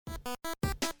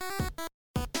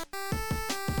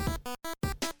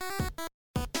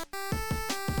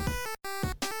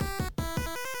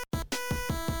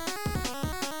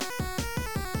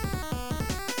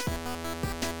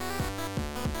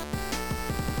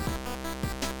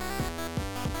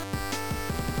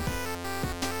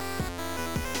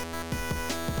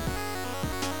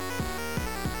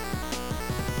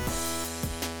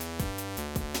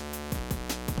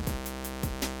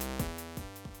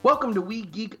Welcome to We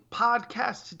Geek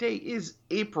Podcast. Today is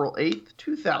April 8th,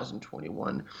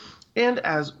 2021.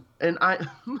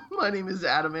 My name is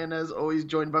Adam, and as always,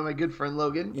 joined by my good friend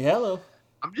Logan. Yeah, hello.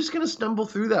 I'm just going to stumble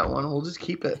through that one. We'll just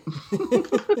keep it.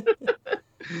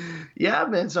 Yeah,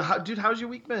 man. So, how's your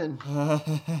week been?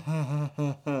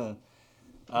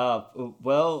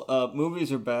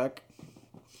 Movies are back.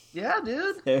 Yeah,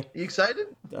 dude. You excited?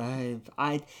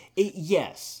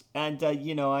 Yes. And,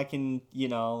 I can,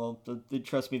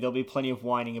 trust me, there'll be plenty of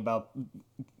whining about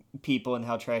people and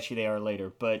how trashy they are later.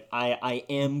 But I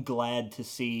am glad to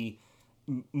see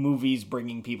movies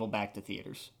bringing people back to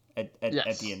theaters at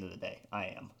the end of the day. I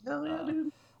am. Oh, yeah,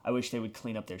 dude. I wish they would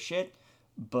clean up their shit,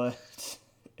 but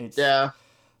it's... Yeah.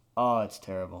 Oh, it's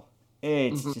terrible.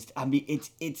 It's just, I mean,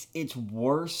 it's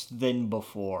worse than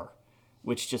before,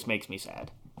 which just makes me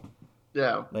sad.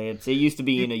 Yeah. Like it used to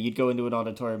be, you'd go into an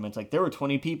auditorium and it's like, there were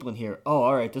 20 people in here. Oh,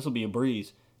 all right, this will be a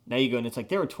breeze. Now you go and it's like,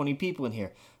 there were 20 people in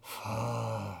here.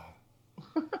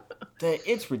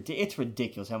 It's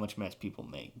ridiculous how much mess people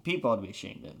make. People ought to be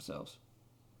ashamed of themselves.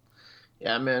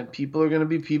 Yeah, man. People are going to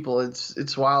be people.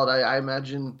 It's wild. I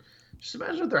imagine, just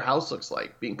imagine what their house looks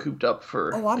like being cooped up for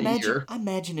a year. I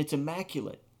imagine it's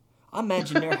immaculate. I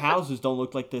imagine their houses don't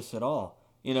look like this at all.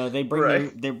 They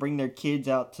bring their kids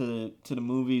out to the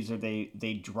movies, or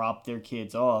they drop their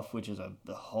kids off, which is a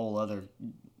whole other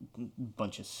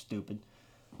bunch of stupid.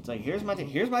 It's like here's my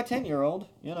 10-year-old,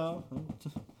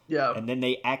 Yeah. And then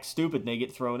they act stupid and they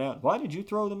get thrown out. Why did you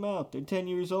throw them out? They're 10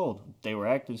 years old. They were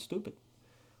acting stupid.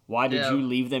 Why did you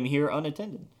leave them here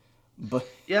unattended? But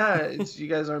yeah, you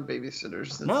guys aren't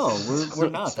babysitters. No, we're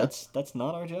not. That's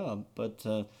not our job. But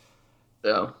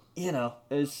yeah.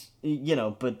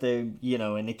 But they,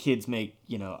 and the kids make,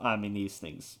 I mean, these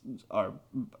things are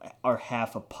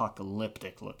half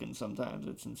apocalyptic looking sometimes.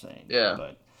 It's insane. Yeah.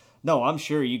 But no, I'm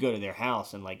sure you go to their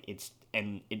house and like it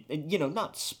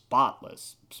not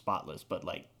spotless, but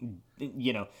like,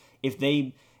 if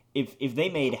they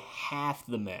made half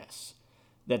the mess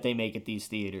that they make at these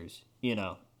theaters,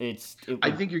 I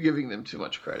think you're giving them too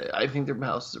much credit. I think their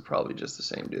houses are probably just the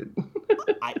same, dude.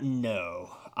 I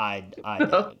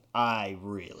doubt it. I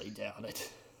really doubt it.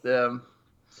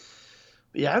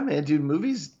 Yeah, man, dude,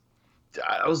 movies.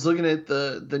 I was looking at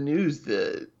the news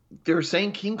that they were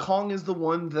saying King Kong is the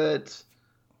one that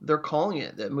they're calling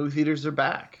it, that movie theaters are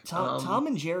back. Tom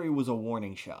and Jerry was a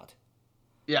warning shot.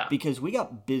 Yeah. Because we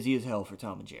got busy as hell for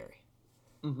Tom and Jerry.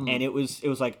 Mm-hmm. And it was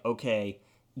like, okay,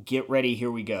 get ready,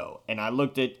 here we go. And I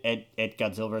looked at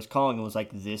Godzilla vs. Kong and was like,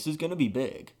 this is going to be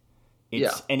big.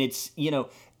 And it's, in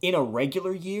a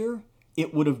regular year,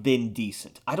 it would have been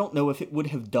decent. I don't know if it would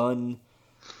have done,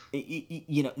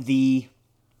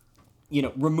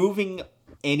 removing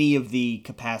any of the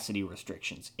capacity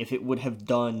restrictions, if it would have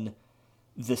done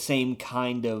the same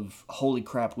kind of, holy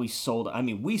crap, we sold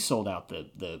out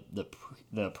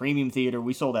the premium theater,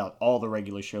 we sold out all the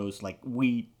regular shows, like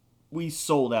we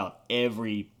sold out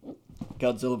every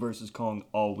Godzilla vs. Kong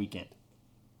all weekend.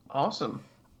 Awesome.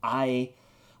 I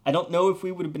don't know if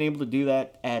we would have been able to do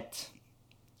that at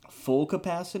full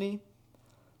capacity,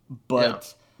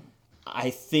 but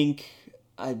I think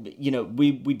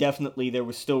we definitely, there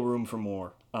was still room for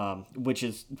more, which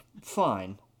is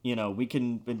fine. We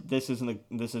can. This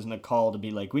isn't a call to be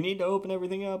like, we need to open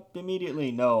everything up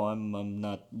immediately. No, I'm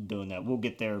not doing that. We'll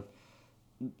get there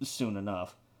soon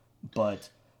enough, but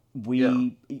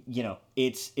it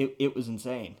was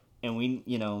insane. And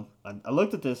I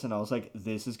looked at this and I was like,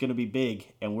 this is going to be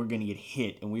big and we're going to get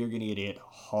hit, and we are going to get hit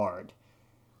hard.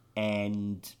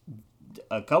 And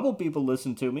a couple people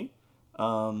listened to me.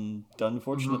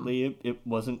 Unfortunately, it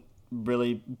wasn't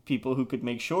really people who could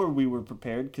make sure we were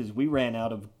prepared, because we ran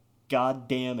out of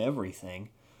goddamn everything.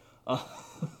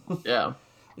 Yeah.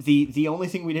 The only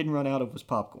thing we didn't run out of was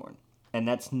popcorn. And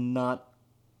that's not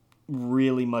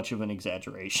really much of an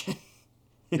exaggeration.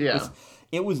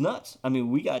 It was nuts. I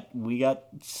mean, we got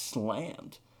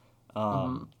slammed.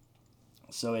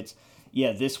 So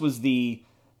this was the,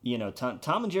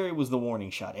 Tom and Jerry was the warning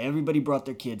shot. Everybody brought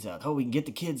their kids out. Oh, we can get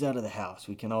the kids out of the house.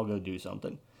 We can all go do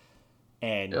something.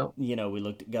 And, we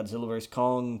looked at Godzilla vs.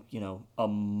 Kong, a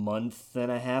month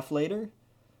and a half later.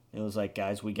 It was like,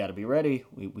 guys, we got to be ready.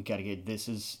 We got to get this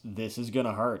is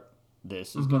gonna hurt.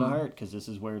 This is gonna hurt because this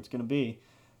is where it's gonna be.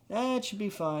 It should be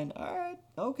fine. All right,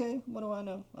 okay. What do I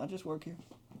know? I'll just work here.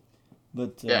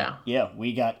 But yeah,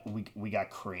 we got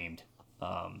creamed,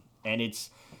 and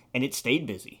it stayed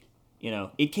busy. You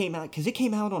know, it came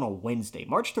out on a Wednesday.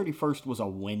 March 31st was a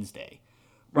Wednesday,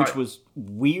 which was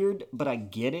weird, but I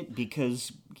get it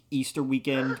because Easter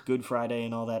weekend, Good Friday,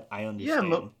 and all that. I understand.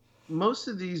 Yeah, most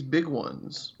of these big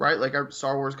ones, right? Like our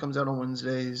Star Wars comes out on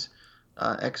Wednesdays,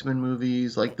 X-Men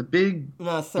movies, like the big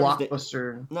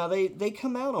blockbuster. No, they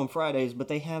come out on Fridays, but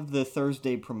they have the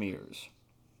Thursday premieres.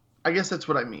 I guess that's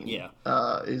what I mean. Yeah.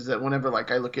 Is that whenever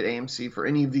like I look at AMC for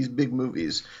any of these big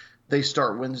movies, they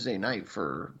start Wednesday night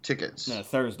for tickets. No,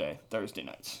 Thursday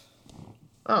nights.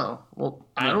 Oh, well,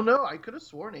 I don't know. I could have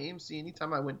sworn AMC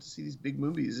anytime I went to see these big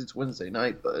movies, it's Wednesday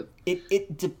night, but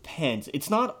it depends. It's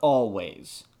not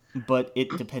always, but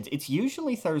it depends. It's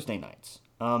usually Thursday nights.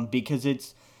 Because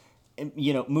it's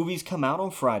movies come out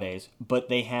on Fridays, but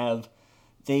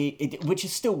which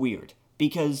is still weird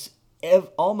because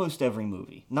almost every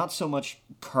movie, not so much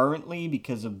currently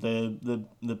because of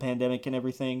the pandemic and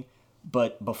everything,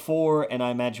 but before, and I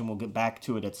imagine we'll get back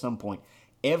to it at some point,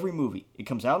 every movie, it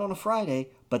comes out on a Friday,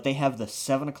 but they have the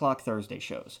 7 o'clock Thursday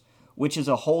shows, which is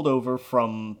a holdover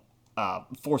from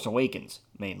Force Awakens,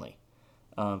 mainly.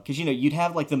 Because, you'd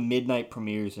have, like, the midnight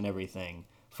premieres and everything.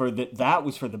 That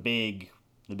was for the big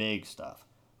stuff.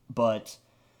 But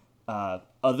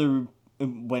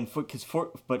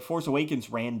Force Awakens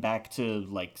ran back to,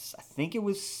 like, I think it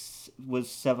was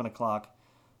 7 o'clock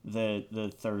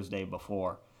the Thursday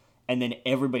before. And then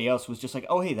everybody else was just like,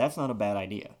 oh, hey, that's not a bad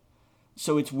idea.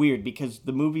 So it's weird because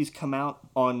the movies come out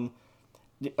on,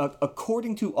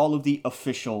 according to all of the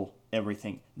official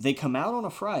everything, they come out on a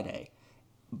Friday,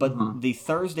 but the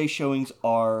Thursday showings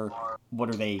are, what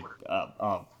are they,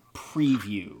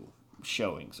 preview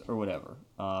showings or whatever,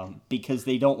 because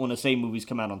they don't want to say movies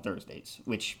come out on Thursdays,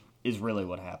 which is really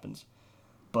what happens.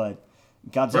 But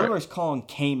Godzilla vs. Kong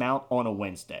came out on a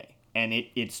Wednesday, and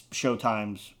its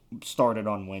showtimes started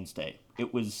on Wednesday.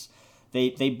 It was...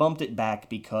 They bumped it back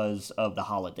because of the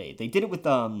holiday. They did it with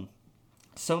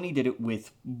Sony did it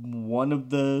with one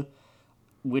of the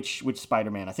which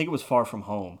Spider-Man. I think it was Far From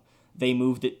Home. They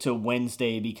moved it to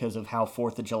Wednesday because of how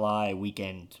 4th of July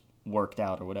weekend worked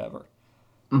out or whatever.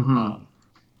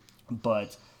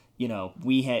 But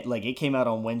we had it came out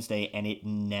on Wednesday and it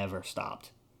never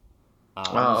stopped.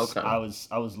 Okay. I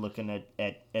was looking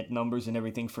at numbers and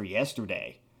everything for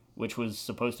yesterday, which was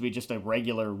supposed to be just a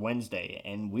regular Wednesday,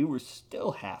 and we were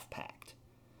still half packed.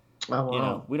 Oh,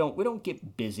 wow. We don't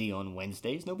get busy on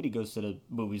Wednesdays. Nobody goes to the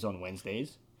movies on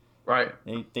Wednesdays. Right.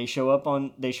 They show up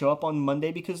on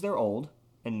Monday because they're old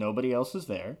and nobody else is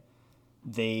there.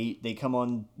 They come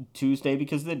on Tuesday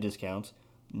because of the discounts.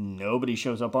 Nobody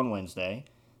shows up on Wednesday,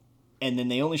 and then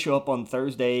they only show up on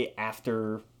Thursday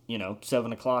after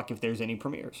 7 o'clock if there's any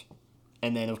premieres,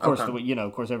 and then of course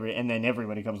and then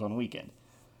everybody comes on weekend.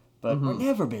 But we're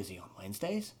never busy on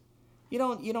Wednesdays. You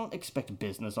don't expect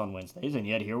business on Wednesdays, and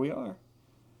yet here we are.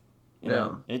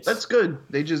 That's good.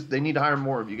 They need to hire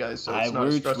more of you guys, so it's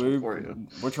not stressful for you.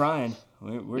 We're trying.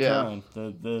 We're trying.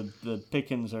 The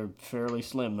pickings are fairly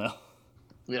slim though.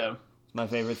 Yeah. It's my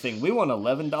favorite thing. We want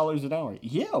 $11 an hour.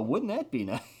 Yeah, wouldn't that be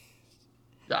nice?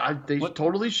 They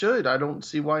totally should. I don't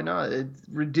see why not. It's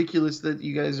ridiculous that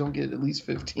you guys don't get at least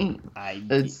 15.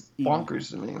 It's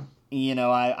bonkers to me.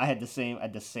 I had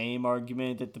the same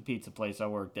argument at the pizza place I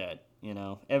worked at.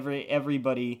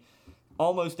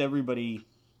 Almost everybody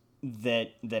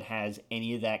that has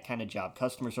any of that kind of job,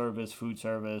 customer service, food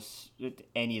service,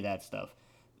 any of that stuff,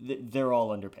 they're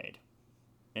all underpaid.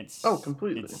 It's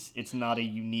completely. It's not a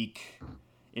unique.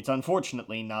 It's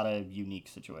unfortunately not a unique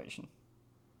situation.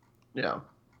 Yeah.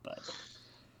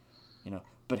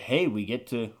 But hey, we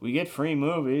get free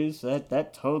movies.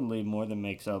 That totally more than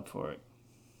makes up for it.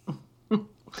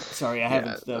 Sorry, I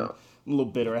haven't. I'm a little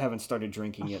bitter. I haven't started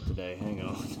drinking yet today. Hang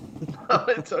on. Oh,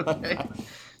 it's okay.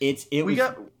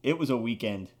 It was a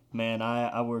weekend, man.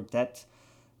 I worked that.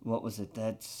 What was it?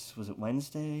 Was it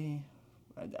Wednesday?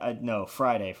 No,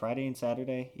 Friday and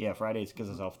Saturday. Yeah, Friday's because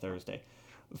it's off Thursday.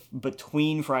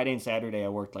 Between Friday and Saturday, I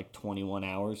worked like 21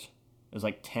 hours. It was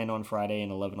like 10 on Friday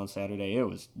and 11 on Saturday. It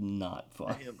was not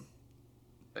fun.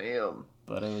 Damn.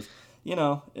 But it was.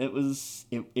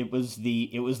 It was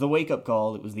the wake up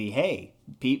call. It was the hey,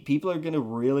 people are gonna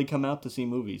really come out to see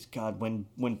movies. God, when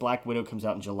Black Widow comes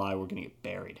out in July, we're gonna get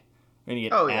buried. We're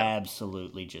gonna get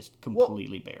absolutely just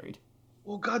completely buried.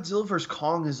 Well, Godzilla vs.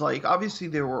 Kong is obviously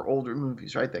there were older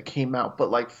movies, right, that came out,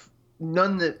 but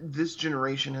none that this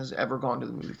generation has ever gone to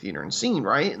the movie theater and seen,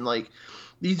 right? And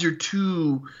These are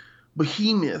two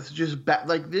behemoths,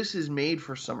 like this is made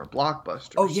for summer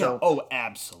blockbusters. Oh yeah,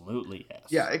 absolutely yes.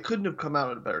 Yeah, it couldn't have come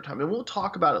out at a better time, and we'll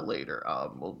talk about it later.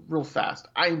 Real fast.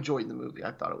 I enjoyed the movie.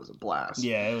 I thought it was a blast.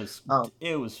 Yeah, it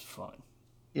was fun.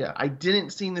 Yeah, I didn't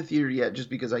see in the theater yet just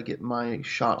because I get my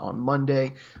shot on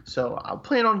Monday. So I'll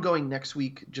plan on going next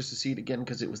week just to see it again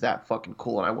because it was that fucking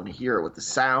cool and I want to hear it with the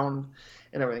sound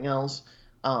and everything else.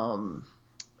 And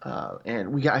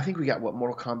I think we got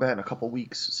Mortal Kombat in a couple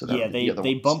weeks. So yeah,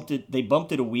 they bumped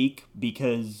it a week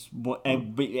because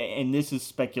and this is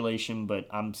speculation, but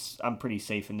I'm pretty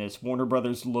safe in this. Warner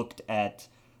Brothers looked at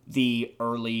the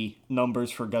early numbers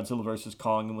for Godzilla vs.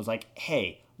 Kong and was like,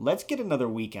 hey, let's get another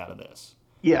week out of this.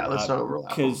 Yeah, let's not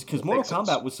overlap. Because Mortal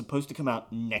Kombat was supposed to come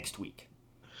out next week,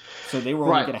 so they were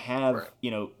only going to have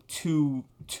two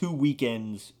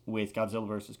weekends with Godzilla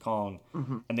vs. Kong,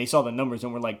 and they saw the numbers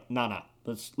and were like, nah,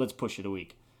 let's push it a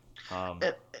week.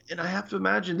 And I have to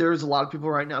imagine there's a lot of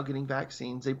people right now getting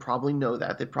vaccines. They probably know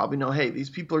that. They probably know, hey, these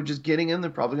people are just getting in.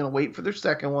 They're probably going to wait for their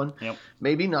second one. Yep.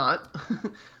 Maybe not.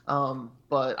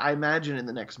 But I imagine in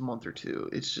the next month or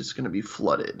two, it's just going to be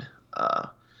flooded.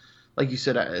 Like you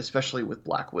said, especially with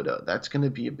Black Widow, that's going to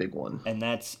be a big one. And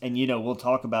we'll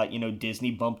talk about,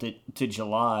 Disney bumped it to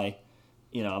July.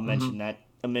 I mentioned that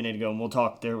a minute ago, and we'll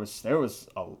talk. There was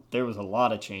a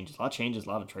lot of changes, a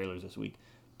lot of trailers this week.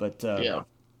 But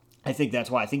I think that's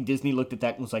why. I think Disney looked at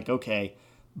that and was like, okay,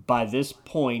 by this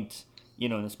point,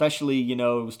 and especially, it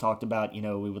was talked about, we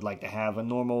would like to have a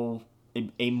more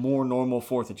normal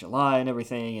 4th of July and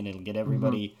everything, and it'll get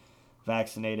everybody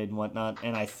vaccinated and whatnot.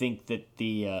 And I think that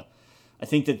the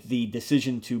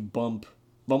decision to bump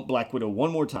Black Widow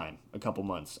one more time, a couple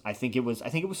months, I think it was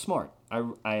smart.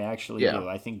 I actually do.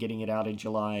 I think getting it out in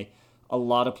July, a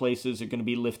lot of places are going to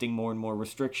be lifting more and more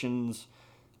restrictions.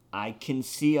 I can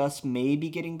see us maybe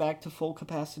getting back to full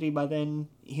capacity by then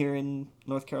here in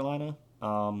North Carolina.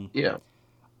 I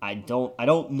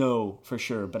don't know for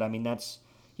sure, but I mean that's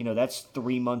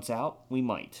 3 months out. We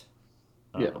might.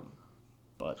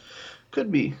 But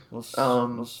could be. We'll see.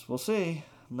 I'm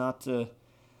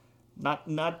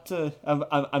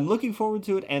looking forward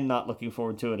to it and not looking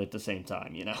forward to it at the same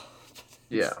time.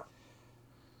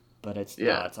 But it's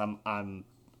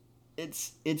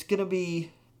gonna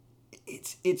be.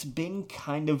 It's been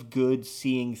kind of good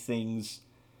seeing things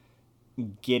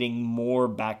getting more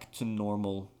back to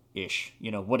normal-ish.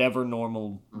 Whatever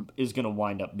normal is gonna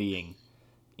wind up being.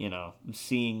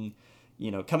 Seeing,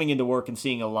 coming into work and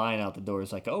seeing a line out the door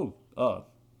is like, oh,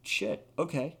 shit,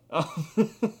 okay.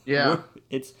 Yeah.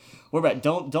 We're back.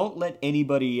 Don't let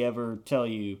anybody ever tell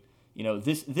you,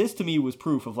 this to me was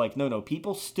proof of like, no,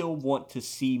 people still want to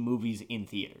see movies in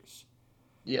theaters.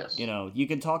 Yes. You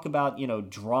can talk about,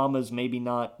 dramas, maybe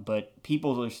not, but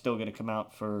people are still going to come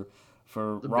out for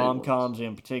rom-coms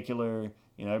in particular.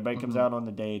 Everybody comes out on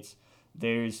the dates.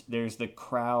 There's the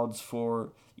crowds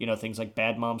for, things like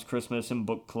Bad Moms Christmas and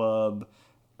Book Club,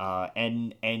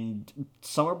 and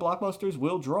summer blockbusters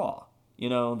will draw.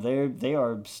 They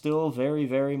are still very,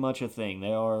 very much a thing.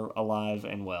 They are alive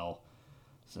and well.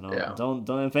 So don't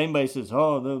if anybody says,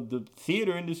 oh, the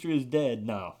theater industry is dead.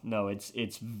 No,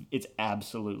 it's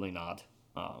absolutely not.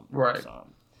 Right. So,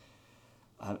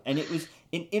 and it was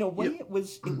in a way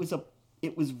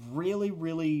it was really,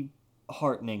 really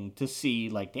heartening to see,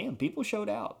 like, damn, people showed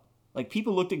out. Like,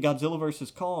 people looked at Godzilla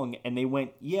vs. Kong and they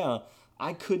went, yeah,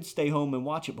 I could stay home and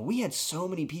watch it. But we had so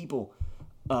many people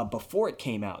before it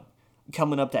came out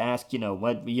coming up to ask,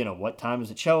 what time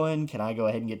is it showing? Can I go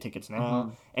ahead and get tickets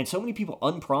now? And so many people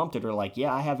unprompted are like,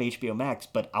 yeah, I have HBO Max,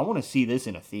 but I want to see this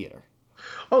in a theater.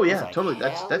 Oh, yeah, totally.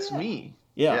 That's me.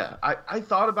 Yeah. I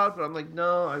thought about it, but I'm like,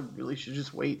 no, I really should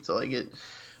just wait till I get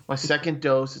my second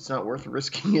dose. It's not worth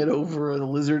risking it over a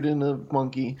lizard and a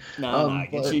monkey. No,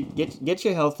 get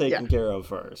your health taken care of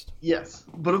first. Yes,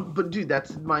 but dude,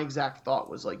 that's my exact thought.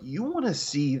 Was like, you want to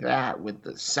see that with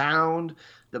the sound,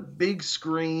 the big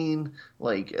screen,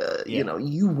 like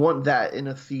you want that in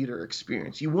a theater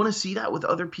experience. You want to see that with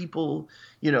other people,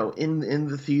 in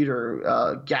the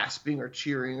theater, gasping or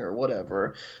cheering or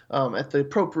whatever, at the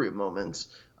appropriate moments.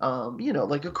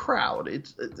 Like a crowd.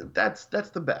 That's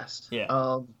the best.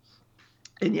 Yeah.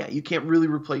 And yeah, you can't really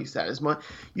replace that as much.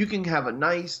 You can have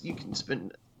you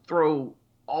can throw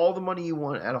all the money you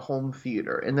want at a home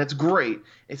theater, and that's great.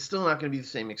 It's still not going to be the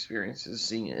same experience as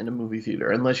seeing it in a movie theater,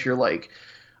 unless you're like,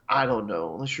 I don't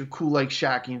know. Unless you're cool like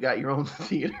Shaq and you got your own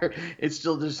theater, it's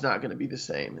still just not going to be the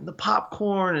same. And the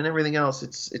popcorn and everything else,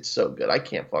 it's so good. I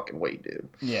can't fucking wait, dude.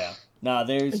 Yeah. Nah,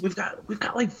 there's We've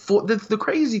got like four. The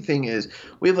crazy thing is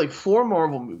we have like four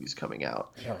Marvel movies coming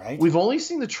out. Yeah, right. We've only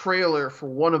seen the trailer for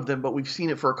one of them, but we've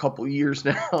seen it for a couple years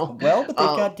now. Well, but they've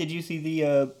got. Did you see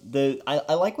the?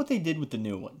 I like what they did with the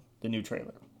new one, the new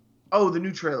trailer. Oh, the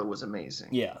new trailer was amazing.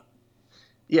 Yeah.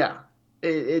 Yeah.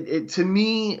 It to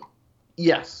me,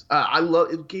 yes. I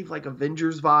love it. Gave like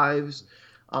Avengers vibes.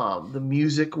 The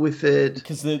music with it,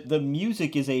 because the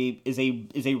music is a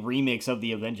remix of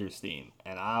the Avengers theme,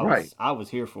 and I was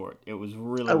here for it. It was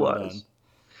really well done.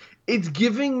 It's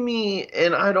giving me,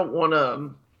 and I don't want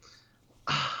to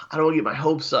get my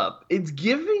hopes up. It's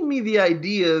giving me the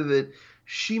idea that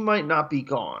she might not be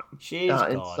gone. She's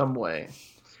gone in some way.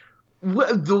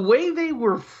 The way they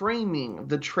were framing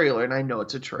the trailer, and I know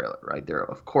it's a trailer, right? They're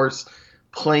of course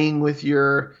playing with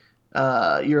your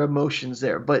emotions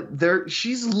there, but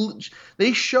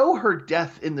they show her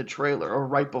death in the trailer or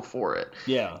right before it.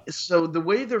 Yeah. So the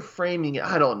way they're framing it,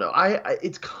 I don't know.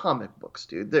 It's comic books,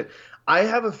 dude. I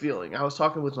have a feeling. I was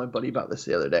talking with my buddy about this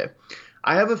the other day.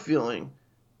 I have a feeling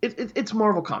it's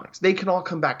Marvel Comics. They can all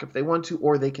come back if they want to,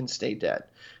 or they can stay dead.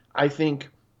 I think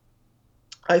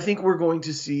we're going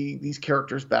to see these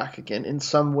characters back again in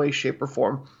some way, shape, or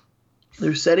form.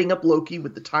 They're setting up Loki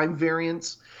with the time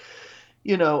variance.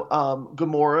 You know,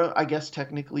 Gamora, I guess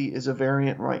technically is a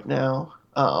variant right now.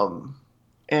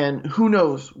 And who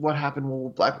knows what happened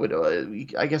with Black Widow.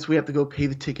 I guess we have to go pay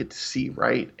the ticket to see,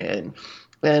 right? And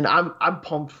I'm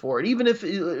pumped for it. Even if,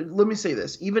 let me say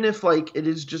this, even if like it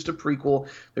is just a prequel,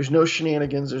 there's no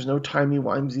shenanigans, there's no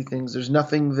timey-wimesy things, there's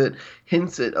nothing that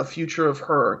hints at a future of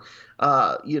her.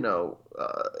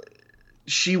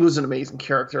 She was an amazing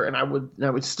character, and I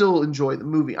would still enjoy the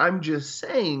movie. I'm just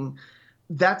saying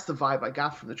that's the vibe I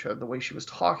got from the trailer, the way she was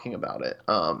talking about it,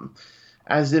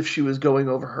 as if she was going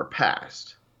over her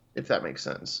past, if that makes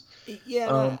sense.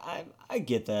 Yeah, I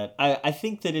get that. I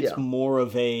think that it's more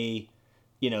of a,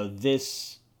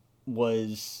 this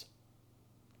was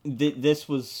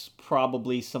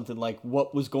probably something like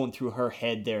what was going through her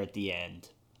head there at the end.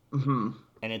 Mm-hmm.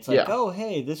 And it's like, oh,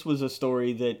 hey, this was a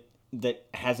story that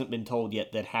hasn't been told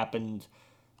yet, that happened,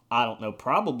 I don't know,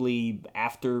 probably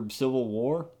after Civil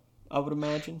War, I would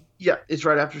imagine. Yeah, it's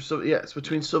right after. It's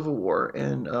between Civil War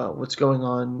and what's going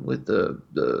on with the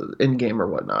Endgame or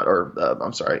whatnot, or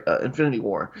Infinity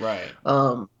War. Right.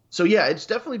 So yeah, it's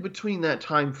definitely between that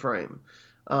time frame,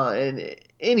 and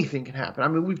anything can happen. I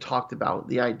mean, we've talked about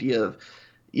the idea of,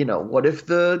 what if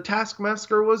the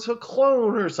Taskmaster was a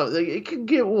clone or something? It could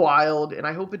get wild, and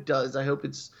I hope it does. I hope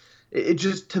it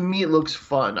just, to me, it looks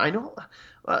fun. I know.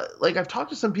 Like I've talked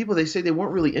to some people, they say they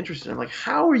weren't really interested. I'm like,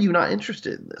 how are you not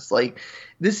interested in this? Like,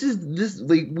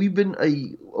 like we've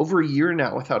been over a year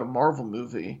now without a Marvel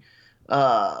movie.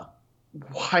 Why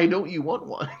don't you want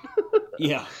one?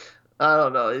 Yeah, I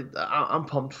don't know. I'm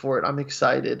pumped for it. I'm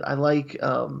excited. I like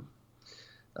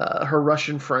her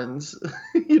Russian friends.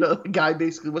 The guy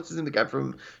basically, what's his name? The guy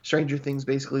from Stranger Things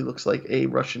basically looks like a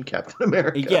Russian Captain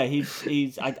America. Yeah,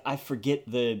 he's I forget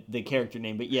the character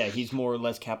name, but yeah, he's more or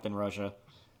less Captain Russia.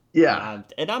 Yeah,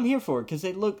 and I'm here for it because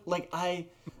they look like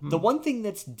The one thing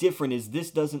that's different is this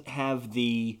doesn't have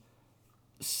the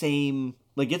same,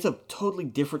 like, it's a totally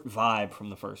different vibe from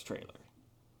the first trailer.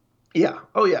 Yeah.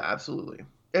 Oh yeah, absolutely.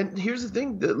 And here's the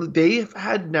thing: they've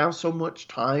had now so much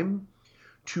time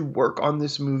to work on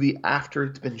this movie after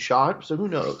it's been shot. So who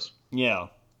knows? Yeah.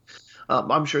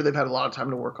 I'm sure they've had a lot of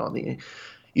time to work on the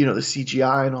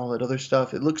CGI and all that other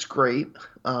stuff. It looks great.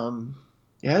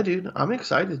 Yeah, dude, I'm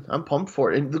excited. I'm pumped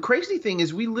for it. And the crazy thing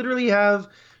is we literally have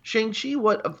Shang-Chi,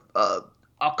 a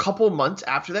couple months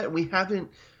after that, and we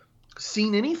haven't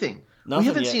seen anything. We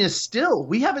haven't seen a still.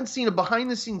 We haven't seen a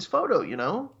behind-the-scenes photo,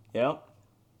 Yeah.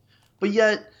 But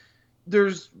yet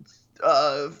there's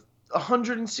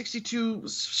 162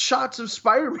 shots of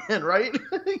Spider-Man, right?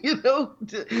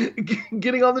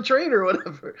 Getting on the train or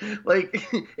whatever. Like,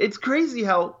 it's crazy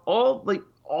how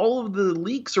all of the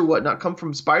leaks or whatnot come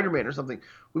from Spider-Man or something.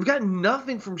 We've got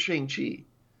nothing from Shang-Chi.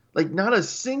 Like, not a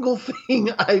single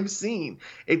thing I've seen.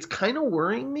 It's kind of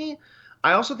worrying me.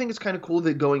 I also think it's kind of cool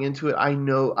that going into it, I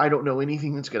don't know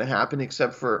anything that's going to happen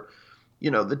except for,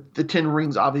 the 10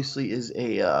 Rings obviously is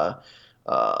a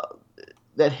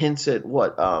that hints at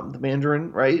what the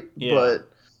Mandarin, right? Yeah.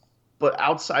 But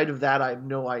outside of that, I have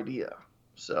no idea.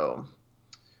 So,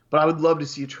 but I would love to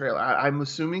see a trailer. I'm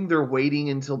assuming they're waiting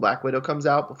until Black Widow comes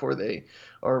out before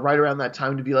or right around that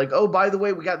time to be like, oh, by the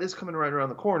way, we got this coming right around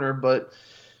the corner. But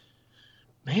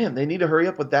Man, they need to hurry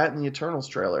up with that in the Eternals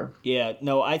trailer. Yeah,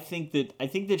 no, I think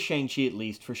that Shang-Chi at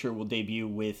least for sure will debut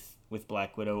with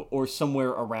Black Widow or somewhere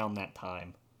around that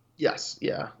time. Yes,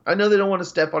 yeah. I know they don't want to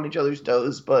step on each other's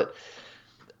toes, but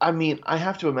I mean, I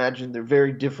have to imagine they're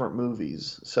very different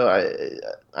movies. So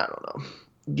I don't know.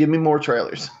 Give me more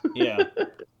trailers. Yeah.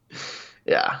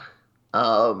 Yeah.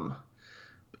 Um,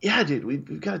 yeah, dude,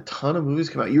 we've got a ton of movies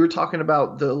coming out. You were talking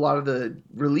about a lot of the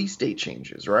release date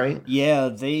changes, right? Yeah,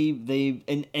 they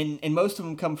and most of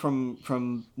them come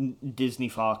from Disney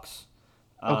Fox.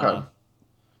 Okay. Uh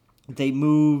they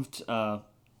moved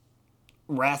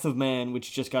Wrath of Man,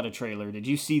 which just got a trailer. Did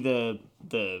you see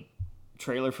the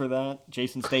trailer for that?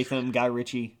 Jason Statham, Guy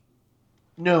Ritchie.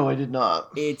 No, I did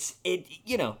not. It's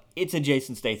a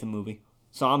Jason Statham movie.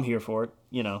 So I'm here for it.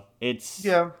 Yeah.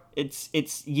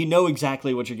 It's you know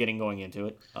exactly what you're getting going into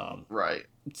it. Right.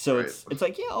 So Right. it's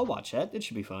like, yeah, I'll watch that. It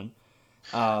should be fun.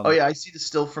 Oh Um, yeah, I see the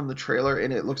still from the trailer,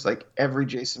 and it looks like every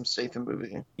Jason Statham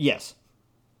movie. yes.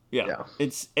 Yeah. Yeah.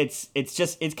 It's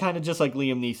kind of just like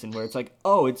Liam Neeson where it's like,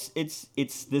 "Oh, it's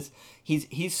this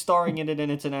he's starring in it and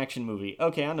it's an action movie."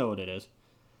 Okay, I know what it is.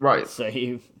 Right. So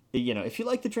if you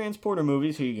like the Transporter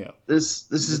movies, here you go. This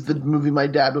is the movie my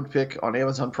dad would pick on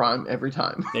Amazon Prime every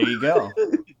time. There you go.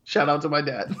 Shout out to my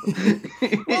dad.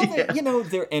 Well, Yeah.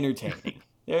 they're entertaining.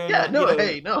 They're Yeah, not, no,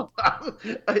 hey, no.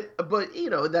 But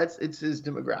it's his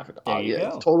demographic. There you Yeah,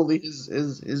 go. it's totally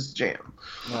his jam.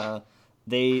 uh,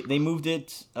 they moved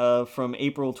it from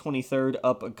April 23rd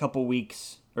up a couple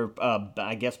weeks, or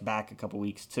I guess back a couple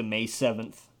weeks to May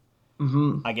 7th.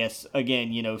 Hmm. I guess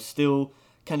again, still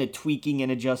kind of tweaking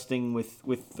and adjusting with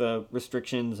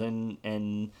restrictions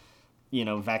and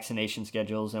vaccination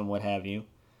schedules and what have you.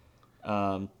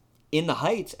 Um, In the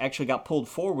Heights actually got pulled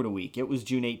forward a week. It was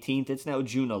June 18th. It's now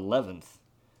June 11th,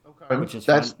 Okay. which is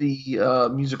That's fun. the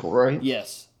musical, right?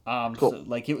 Yes. Cool. So,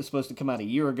 like it was supposed to come out a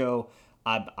year ago.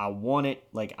 I want it.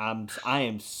 Like I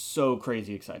am so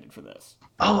crazy excited for this.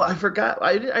 Oh, I forgot.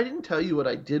 I didn't tell you what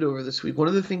I did over this week. One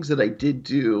of the things that I did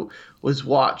do was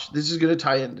watch. This is going to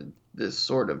tie into this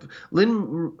sort of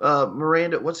Lynn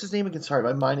Miranda. What's his name again? Sorry,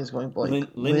 my mind is going blank.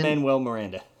 Lin Manuel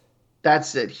Miranda.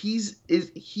 That's it.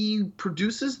 He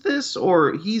produces this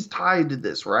or he's tied to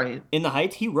this, right? In the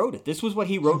Heights, he wrote it. This was what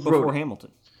he wrote Wrote before it.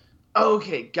 Hamilton.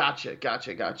 Okay, gotcha.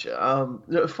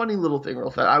 A funny little thing, real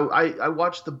fast. I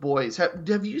watched The Boys.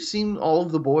 Have you seen all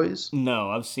of The Boys? No,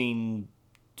 I've seen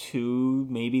two,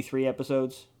 maybe three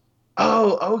episodes.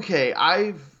 Oh, okay.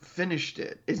 I've finished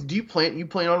it. You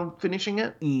plan on finishing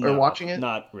it or No, watching it?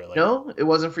 not really. No, it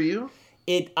wasn't for you.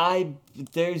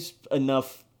 There's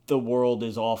enough. The world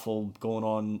is awful going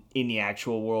on in the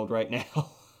actual world right now.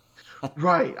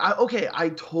 Right. Okay, I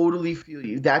totally feel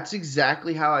you. That's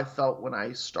exactly how I felt when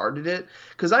I started it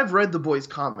because I've read the boys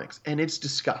comics and it's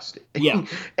disgusting. Yeah.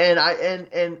 And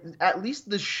at least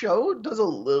the show does a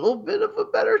little bit of a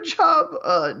better job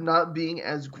not being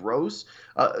as gross,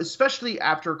 especially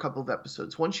after a couple of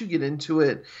episodes. Once you get into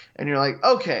it and you're like,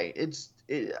 okay,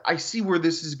 I see where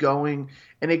this is going,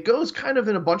 and it goes kind of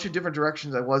in a bunch of different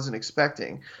directions I wasn't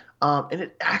expecting. And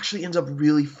it actually ends up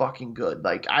really fucking good.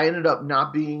 Like I ended up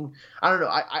not being, I don't know,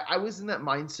 I was in that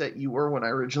mindset you were when I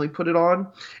originally put it on.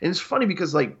 And it's funny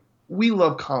because like we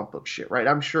love comic book shit, right?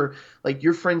 I'm sure like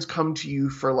your friends come to you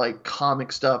for like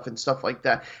comic stuff and stuff like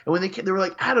that. And when they were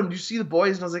like, Adam, do you see The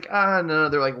Boys? And I was like, no.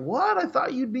 They're like, what? I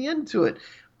thought you'd be into it.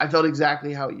 I felt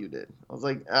exactly how you did. I was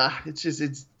like,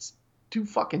 it's too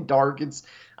fucking dark.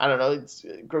 I don't know, it's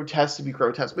grotesque to be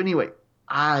grotesque. But anyway,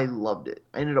 I loved it.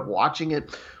 I ended up watching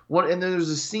it. And then there's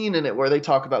a scene in it where they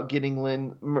talk about getting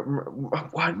Lynn.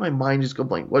 Why did my mind just go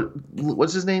blank?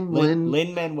 What's his name?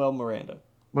 Lin Manuel Miranda.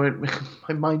 My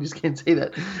mind just can't say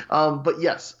that. But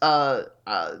yes,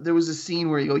 there was a scene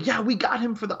where you go, yeah, we got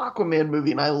him for the Aquaman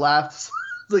movie, and I laughed.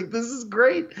 Like, this is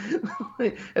great.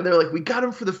 And they're like, we got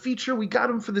him for the feature, we got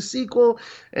him for the sequel,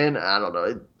 and I don't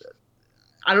know.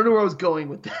 I don't know where I was going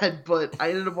with that, but I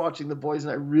ended up watching The Boys,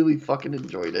 and I really fucking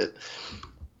enjoyed it.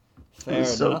 Fair It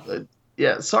was so enough. good.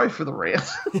 Yeah, sorry for the rant.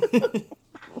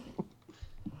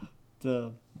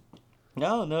 No,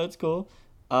 it's cool.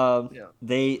 Yeah.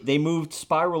 They moved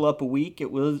Spiral up a week.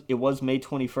 It was May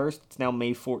 21st. It's now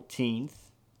May 14th.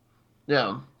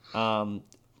 Yeah.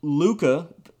 Luca,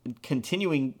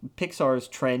 continuing Pixar's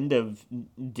trend of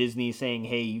Disney saying,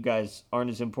 "Hey, you guys aren't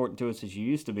as important to us as you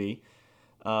used to be,"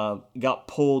 got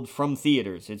pulled from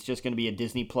theaters. It's just going to be a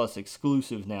Disney Plus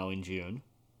exclusive now in June.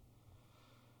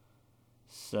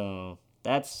 So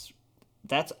that's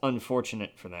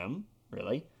unfortunate for them,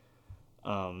 really.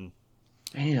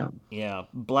 Damn. Yeah,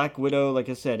 Black Widow, like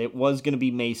I said, it was going to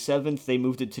be May 7th. They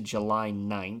moved it to July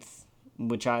 9th,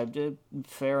 which I did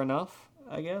fair enough,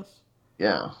 I guess.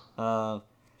 Yeah.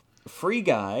 Free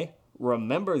Guy.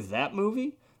 Remember that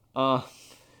movie?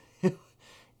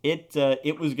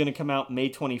 It was going to come out May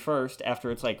 21st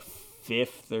after its like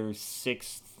 5th or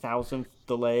 6,000th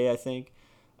delay, I think.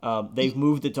 They've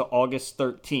moved it to August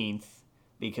 13th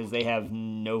because they have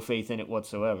no faith in it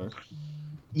whatsoever.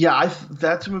 Yeah,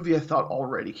 that's a movie I thought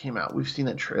already came out. We've seen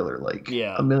that trailer like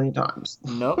a million times.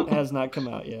 Nope, has not come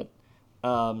out yet.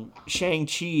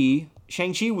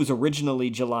 Shang-Chi was originally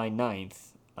July 9th,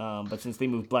 but since they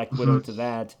moved Black Widow to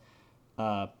that,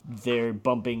 they're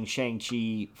bumping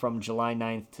Shang-Chi from July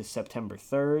 9th to September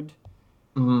 3rd.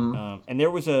 And there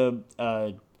was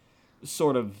a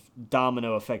sort of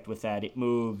domino effect with that. It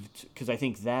moved, because I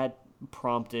think that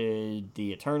prompted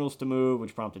the Eternals to move,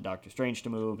 which prompted Doctor Strange to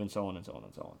move, and so on and so on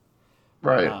and so on.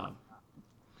 Right.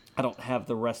 I don't have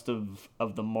the rest of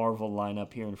the Marvel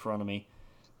lineup here in front of me,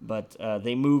 but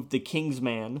they moved The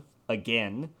Kingsman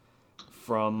again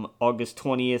from August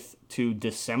 20th to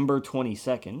December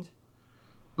 22nd.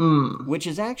 Which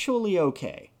is actually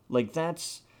okay. Like,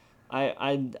 that's,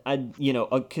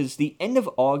 because the end of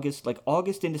August, like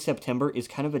August into September, is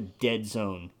kind of a dead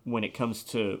zone when it comes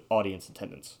to audience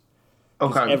attendance.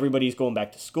 Okay. Everybody's going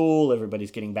back to school, everybody's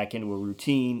getting back into a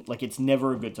routine. Like, it's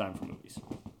never a good time for movies.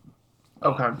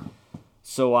 Okay.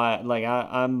 So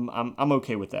I'm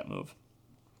okay with that move.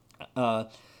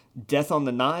 Death on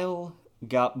the Nile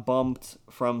got bumped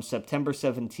from September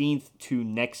 17th to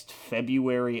next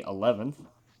February 11th.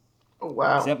 Oh,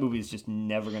 wow. That movie is just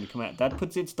never going to come out. That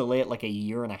puts its delay at like a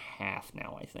year and a half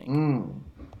now, I think.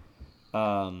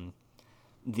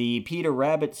 The Peter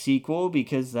Rabbit sequel,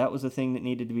 because that was a thing that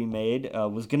needed to be made,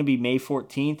 was going to be May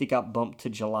 14th. It got bumped to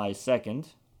July 2nd.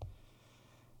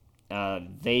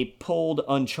 They pulled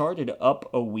Uncharted up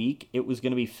a week. It was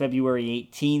going to be February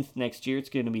 18th next year. It's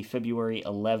going to be February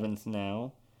 11th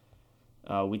now.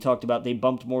 We talked about they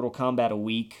bumped Mortal Kombat a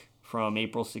week from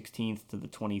April 16th to the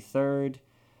 23rd.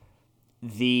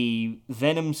 The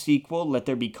Venom sequel, Let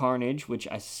There Be Carnage, which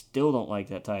I still don't like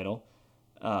that title,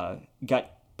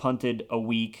 got punted a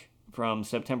week from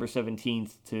September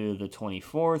 17th to the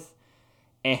 24th.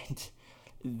 And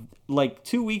like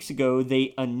 2 weeks ago,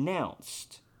 they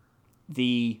announced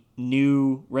the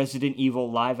new Resident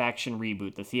Evil live-action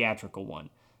reboot, the theatrical one.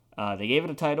 They gave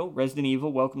it a title, Resident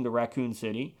Evil, Welcome to Raccoon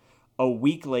City. A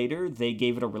week later, they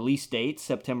gave it a release date,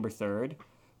 September 3rd.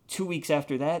 2 weeks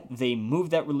after that, they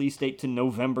moved that release date to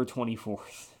November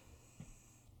 24th.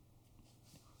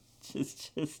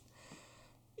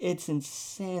 It's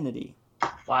insanity.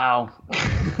 Wow.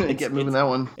 Get moving that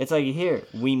one. It's like, here,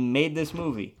 we made this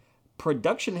movie.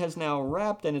 Production has now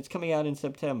wrapped and it's coming out in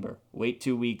September. Wait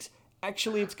 2 weeks.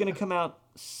 Actually, it's going to come out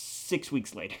 6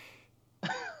 weeks later.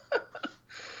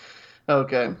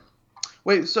 Okay.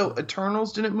 Wait, so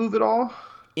Eternals didn't move at all?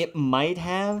 It might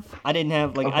have. I didn't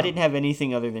have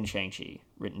anything other than Shang-Chi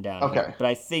written down. Okay. Here. But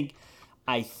I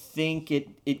think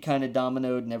it kind of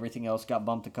dominoed and everything else got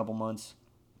bumped a couple months.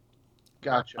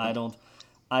 Gotcha. I don't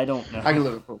know. I can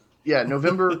live with both. Yeah,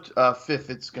 November 5th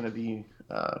it's going to be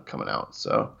coming out.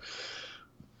 So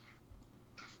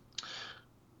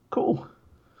cool.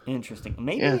 Interesting.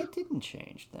 Maybe it didn't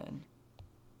change then.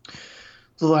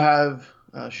 So they'll have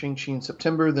Shang-Chi in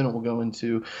September, then it will go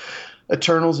into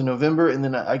Eternals in November, and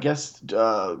then I guess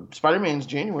Spider-Man's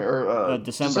January or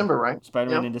December, right?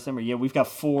 Spider-Man in December. Yeah, we've got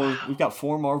four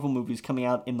Marvel movies coming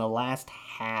out in the last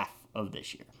half of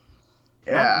this year.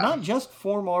 Yeah. Not just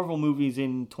 4 Marvel movies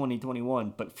in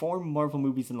 2021, but 4 Marvel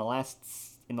movies in the last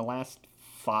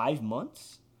 5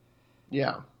 months.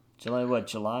 Yeah.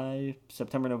 July,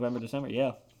 September, November, December.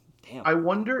 Yeah. Damn. I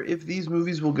wonder if these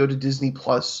movies will go to Disney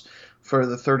Plus for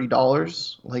the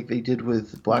 $30, like they did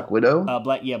with Black Widow.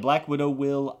 Black Widow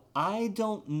will. I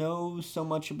don't know so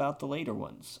much about the later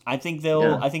ones. I think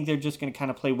they're just going to kind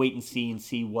of play wait and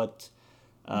see what,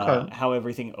 how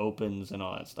everything opens and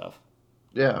all that stuff.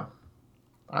 Yeah,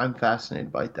 I'm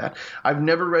fascinated by that. I've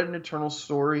never read an Eternal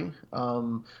story.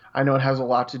 I know it has a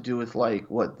lot to do with like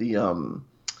what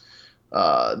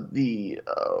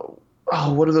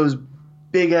what are those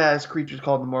big ass creatures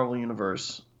called in the Marvel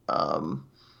Universe?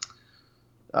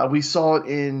 We saw it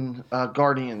in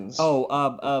Guardians.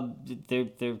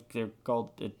 They're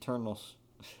called Eternals.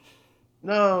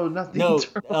 No, not the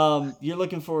Eternals. You're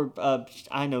looking for.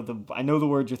 I know the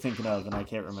word you're thinking of, and I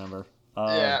can't remember.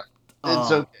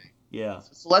 It's okay. Yeah.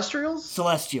 Celestials.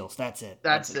 Celestials. That's it.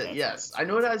 That's it. Yes, I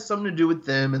know it has something to do with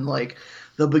them and like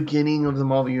the beginning of the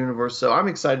Marvel Universe. So I'm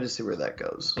excited to see where that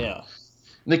goes. Yeah.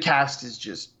 And the cast is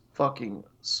just fucking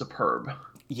superb.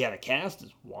 Yeah, the cast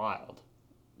is wild.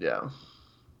 Yeah.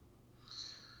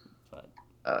 But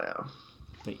oh yeah.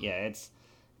 But yeah,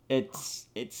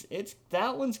 it's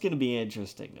that one's gonna be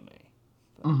interesting to me.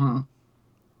 But,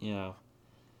 you know,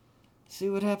 see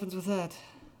what happens with that.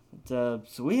 But,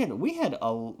 so we had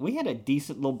a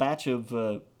decent little batch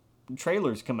of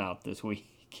trailers come out this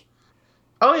week.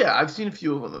 Oh yeah, I've seen a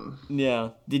few of them. Yeah.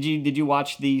 Did you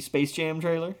watch the Space Jam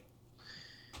trailer?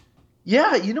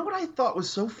 Yeah, you know what I thought was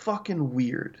so fucking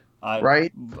weird,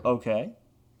 right? Okay.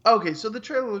 Okay, so the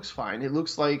trailer looks fine. It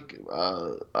looks like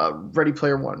Ready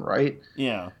Player One, right?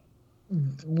 Yeah.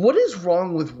 What is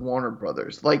wrong with Warner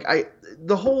Brothers? Like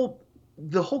the whole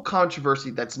controversy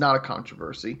that's not a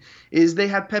controversy is they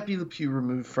had Pepe Le Pew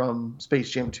removed from Space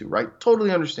Jam 2, right?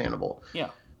 Totally understandable. Yeah.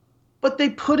 But they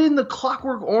put in the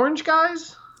Clockwork Orange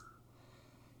guys?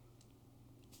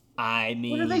 I mean,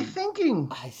 what are they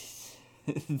thinking?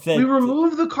 We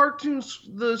removed the cartoons,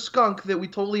 the skunk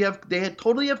that they had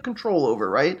totally have control over,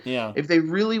 right? Yeah. If they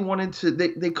really wanted to,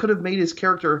 they could have made his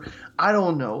character, I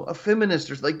don't know, a feminist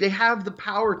or like they have the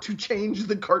power to change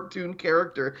the cartoon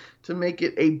character to make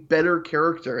it a better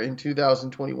character in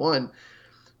 2021.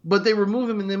 But they remove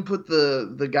him and then put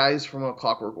the guys from A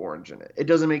Clockwork Orange in it. It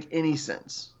doesn't make any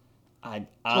sense. I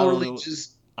totally don't know,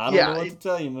 just I don't know what to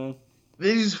tell you, man.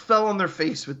 They just fell on their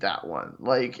face with that one.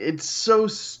 Like, it's so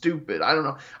stupid. I don't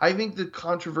know. I think the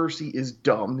controversy is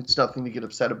dumb. It's nothing to get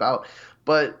upset about.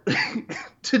 But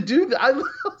to do that, I was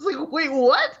like, wait,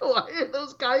 what? Why are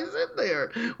those guys in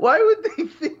there? Why would they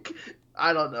think?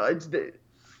 I don't know. It's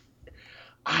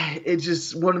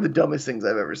just one of the dumbest things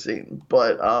I've ever seen.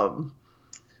 But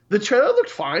the trailer looked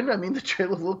fine. I mean, the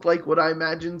trailer looked like what I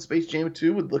imagined Space Jam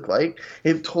 2 would look like.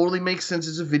 It totally makes sense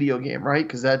as a video game, right?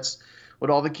 Because that's what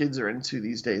all the kids are into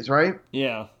these days, right?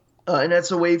 Yeah. And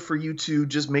that's a way for you to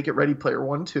just make it Ready Player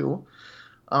One too.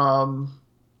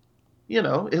 You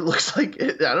know, it looks like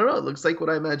I don't know. It looks like what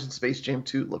I imagine Space Jam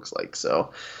 2 looks like.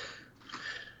 So,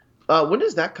 when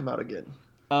does that come out again?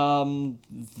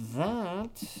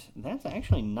 That's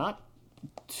actually not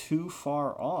too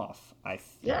far off. I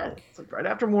think. Yeah, it's like right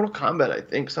after Mortal Kombat. I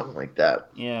think something like that.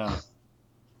 Yeah.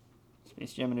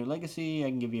 Space Jam: A New Legacy. I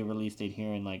can give you a release date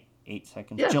here in like 8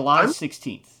 seconds. Yeah, July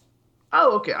 16th.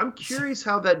 Oh, okay. I'm curious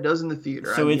how that does in the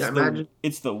theater. So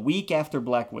it's the week after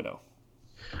Black Widow.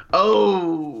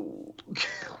 Oh,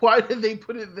 why did they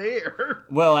put it there?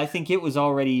 Well, I think it was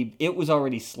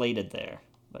already slated there,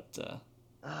 but.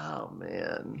 Oh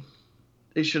man,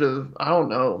 they should have. I don't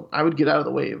know. I would get out of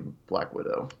the way of Black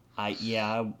Widow.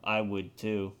 I would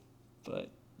too, but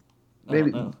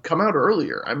maybe come out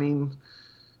earlier. I mean,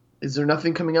 is there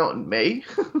nothing coming out in May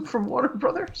from Warner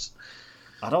Brothers?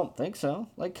 I don't think so.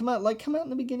 Come out in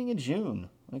the beginning of June.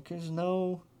 Like there's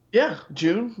no. Yeah,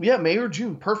 June. Yeah, May or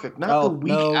June. Perfect. Not the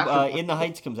week after. In the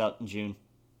Heights comes out in June.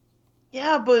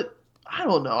 Yeah, but I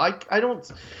don't know. I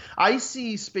don't. I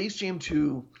see Space Jam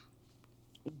 2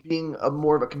 being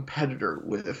more of a competitor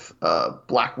with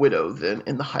Black Widow than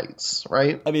In the Heights,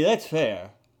 right? I mean, that's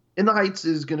fair. In the Heights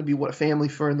is going to be a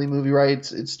family-friendly movie,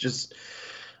 right? It's just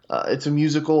it's a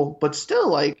musical, but still,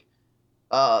 like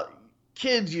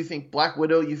kids, you think Black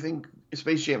Widow, you think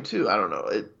Space Jam 2. I don't know.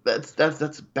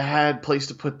 That's a bad place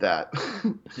to put that.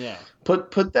 Yeah.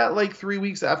 Put that like 3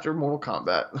 weeks after Mortal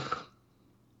Kombat.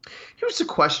 Here's the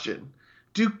question.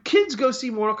 Do kids go see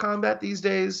Mortal Kombat these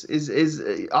days?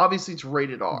 Is obviously it's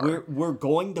rated R. We're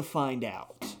going to find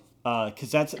out.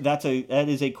 Because that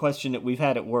is a question that we've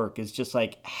had at work. Is just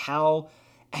like how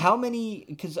many?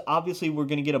 Because obviously we're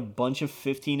going to get a bunch of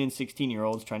 15 and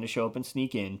 16-year-olds trying to show up and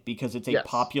sneak in because it's a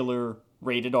popular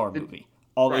rated R movie.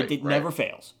 It never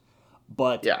fails.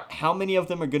 But how many of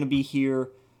them are going to be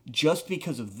here just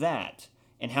because of that,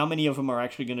 and how many of them are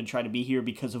actually going to try to be here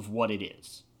because of what it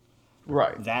is?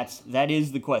 Right. That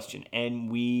is the question,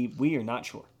 and we are not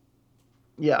sure.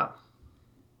 Yeah.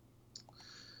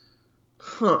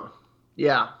 Huh.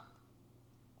 Yeah.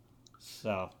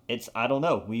 So I don't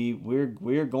know.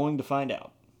 We're going to find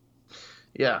out.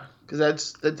 Yeah, because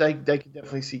I could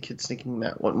definitely see kids thinking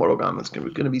that one Mortal Kombat's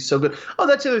going to be so good. Oh,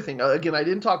 that's the other thing. Again, I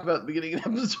didn't talk about at the beginning of the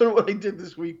episode what I did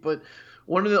this week, but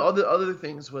one of the other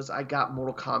things was I got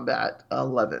Mortal Kombat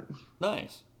 11.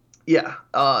 Nice. Yeah,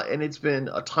 and it's been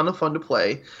a ton of fun to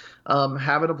play.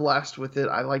 Having a blast with it.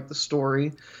 I like the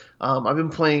story. I've been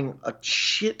playing a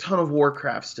shit ton of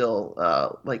Warcraft still,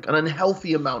 like an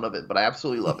unhealthy amount of it, but I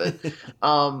absolutely love it.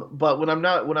 But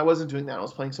when I wasn't doing that, I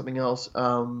was playing something else.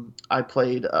 I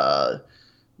played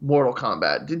Mortal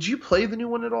Kombat. Did you play the new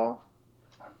one at all?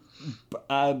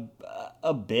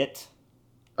 A bit.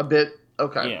 A bit?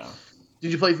 Okay. Yeah.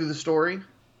 Did you play through the story?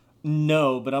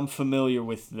 No, but I'm familiar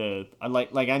with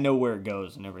I know where it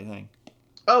goes and everything.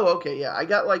 Oh, okay, yeah. I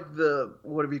got like the,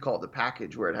 whatever you call it, the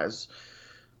package where it has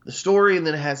the story, and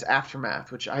then it has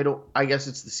Aftermath, which I guess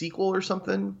it's the sequel or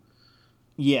something.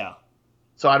 Yeah.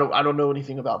 So I don't know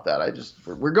anything about that.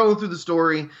 We're going through the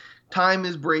story. Time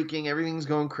is breaking, everything's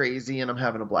going crazy, and I'm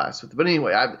having a blast with it. But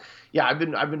anyway, I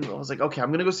was like, okay,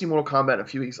 I'm gonna go see Mortal Kombat in a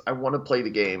few weeks. I want to play the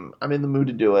game. I'm in the mood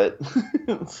to do it.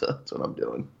 So that's what I'm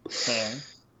doing. Fair.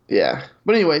 Yeah.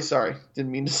 But anyway, sorry.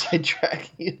 Didn't mean to sidetrack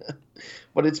you.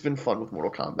 But it's been fun with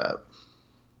Mortal Kombat.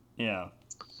 Yeah.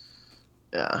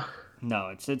 Yeah. No,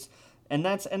 it's and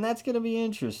that's gonna be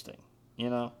interesting. You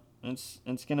know,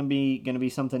 it's gonna be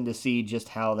something to see just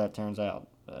how that turns out.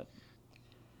 But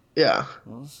yeah,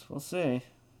 we'll see.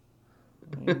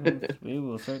 We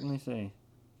will certainly see.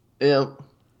 Yeah.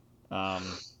 I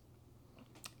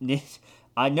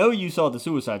know you saw the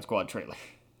Suicide Squad trailer.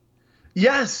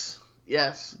 Yes.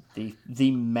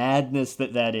 The madness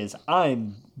that is.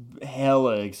 I'm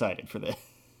hella excited for this.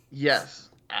 Yes.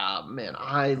 Man,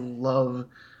 I loved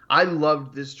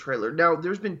this trailer. Now,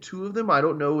 there's been 2 of them. I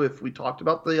don't know if we talked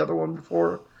about the other one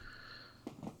before.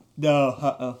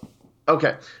 No.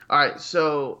 Okay. All right.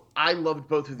 So I loved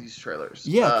both of these trailers.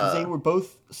 Yeah, because they were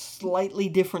both slightly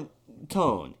different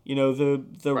tone. You know, the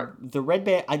Red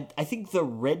Band. I think the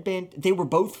Red Band. They were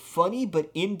both funny,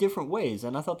 but in different ways,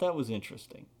 and I thought that was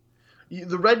interesting.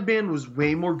 The Red Band was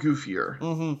way more goofier.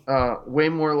 Mm-hmm. Way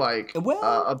more like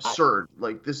absurd.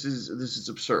 Like this is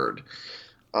absurd.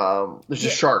 There's a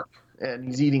shark and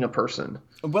he's eating a person.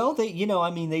 Well,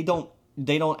 they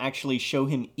don't actually show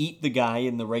him eat the guy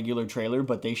in the regular trailer,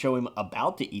 but they show him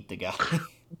about to eat the guy.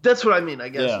 That's what I mean, I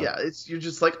guess. Yeah. You're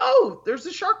just like, oh, there's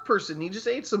a shark person. He just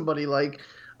ate somebody. Like,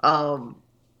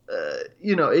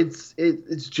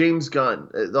 it's James Gunn.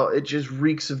 It just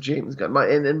reeks of James Gunn.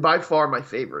 And by far my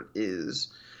favorite is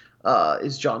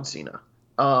John Cena.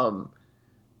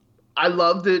 I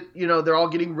love that. They're all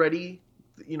getting ready.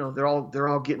 They're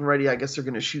all getting ready. I guess they're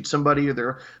going to shoot somebody, or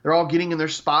they're all getting in their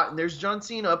spot. And there's John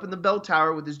Cena up in the bell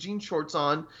tower with his jean shorts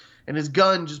on and his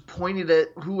gun just pointed at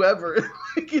whoever.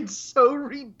 Like, it's so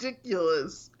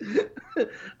ridiculous.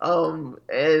 One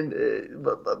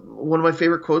of my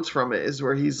favorite quotes from it is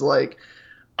where he's like,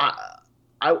 I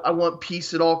want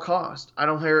peace at all cost. I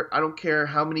don't care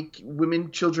how many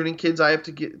women, children, and kids I have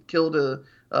to get killed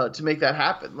to make that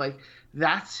happen. Like,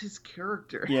 that's his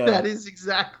character. Yeah. That is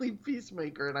exactly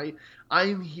Peacemaker, and I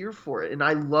am here for it. And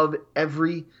I love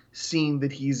every scene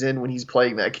that he's in when he's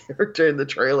playing that character in the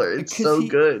trailer. It's so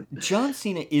good. John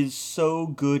Cena is so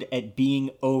good at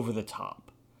being over the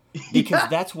top. Because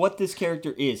that's what this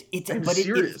character is.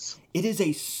 Serious. It is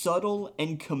a subtle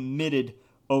and committed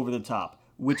over the top,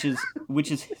 which is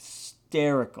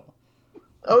hysterical.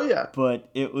 Oh yeah. But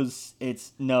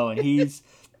and he's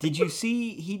did you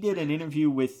see he did an interview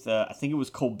with I think it was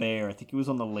Colbert. I think he was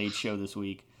on the Late Show this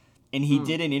week. And he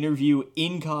did an interview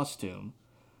in costume.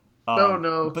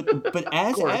 No. But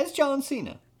as John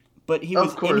Cena. But he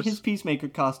was in his Peacemaker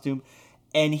costume,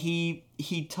 and he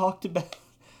talked about.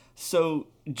 So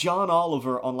John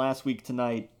Oliver on Last Week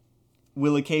Tonight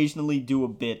will occasionally do a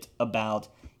bit about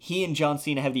he and John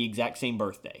Cena have the exact same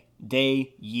birthday,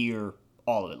 day, year,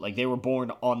 all of it. Like, they were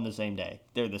born on the same day.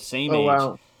 They're the same age.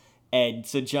 Wow. And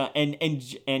so John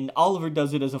and Oliver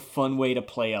does it as a fun way to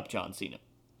play up John Cena.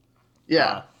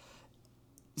 Yeah.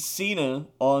 Cena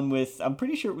on with, I'm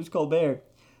pretty sure it was Colbert,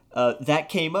 that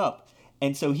came up.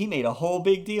 And so he made a whole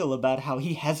big deal about how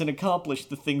he hasn't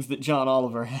accomplished the things that John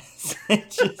Oliver has.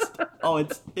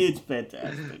 It's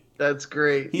fantastic. That's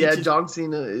great. John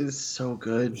Cena is so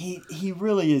good. He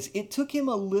really is. It took him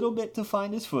a little bit to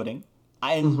find his footing.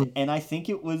 And I think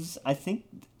it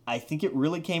it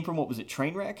really came from, what was it,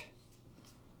 Trainwreck?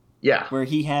 Yeah. Where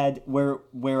he had where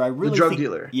I really the drug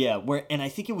dealer. Yeah, and I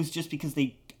think it was just because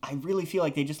I really feel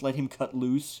like they just let him cut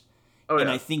loose. Oh, and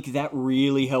yeah. I think that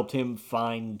really helped him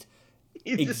find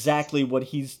exactly what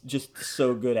he's just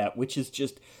so good at, which is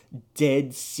just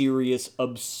dead serious,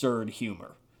 absurd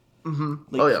humor.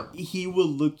 Mm-hmm. Like, he will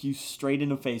look you straight in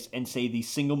the face and say the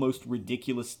single most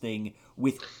ridiculous thing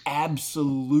with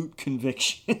absolute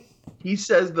conviction. He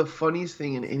says the funniest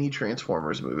thing in any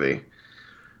Transformers movie.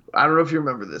 I don't know if you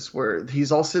remember this, where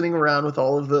he's all sitting around with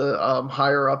all of the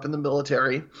higher up in the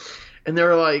military, and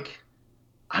they're like,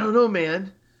 I don't know,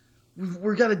 man.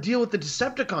 We've got to deal with the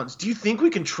Decepticons. Do you think we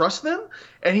can trust them?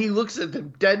 And he looks at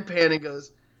them deadpan and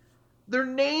goes, their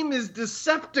name is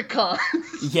Decepticons.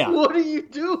 Yeah. What are you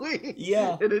doing?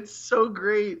 Yeah. And it's so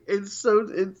great.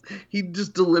 He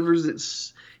just delivers it.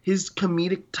 His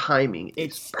comedic timing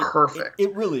is perfect.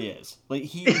 It really is. Like,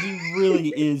 he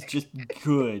really is just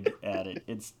good at it.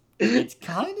 It's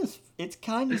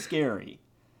kind of scary.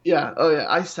 Yeah. Oh yeah.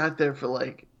 I sat there for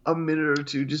like a minute or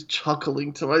two just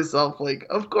chuckling to myself, like,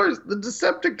 of course, the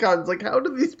Decepticons, like, how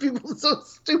do these people so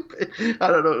stupid? I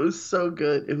don't know. It was so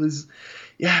good. It was,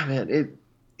 yeah, man.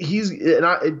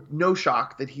 No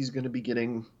shock that he's going to be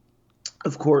getting,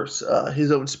 of course,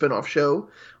 his own spinoff show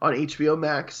on HBO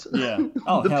Max. Yeah.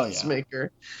 Oh, The hell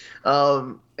Peacemaker.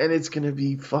 And it's going to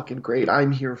be fucking great.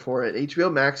 I'm here for it.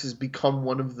 HBO Max has become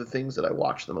one of the things that I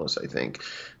watch the most, I think.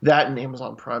 That and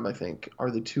Amazon Prime, I think, are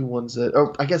the two ones that...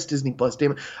 Oh, I guess Disney Plus.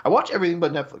 Damn it. I watch everything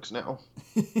but Netflix now,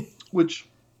 which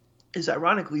is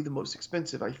ironically the most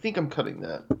expensive. I think I'm cutting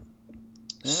that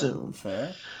soon.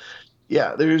 Fair.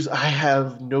 Yeah, I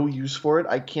have no use for it.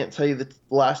 I can't tell you the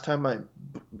last time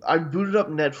I booted up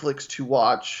Netflix to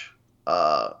watch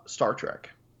Star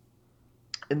Trek,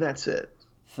 and that's it.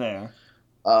 Fair.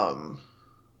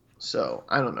 So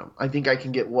I don't know. I think I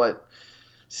can get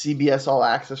CBS All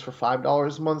Access for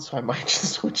 $5 a month, so I might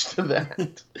just switch to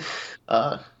that.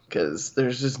 Because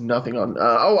there's just nothing on.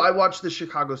 I watched the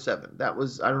Chicago 7. That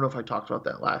was, I don't know if I talked about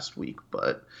that last week,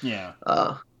 but yeah,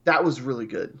 that was really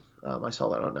good. I saw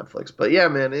that on Netflix. But yeah,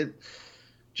 man,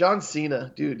 John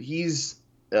Cena, dude, he's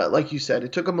like you said,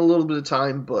 it took him a little bit of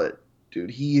time, but dude,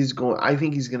 I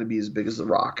think he's going to be as big as The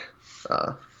Rock.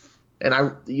 And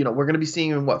we're going to be seeing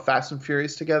him in Fast and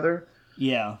Furious together.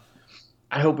 Yeah.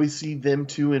 I hope we see them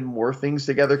two in more things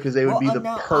together because they would be the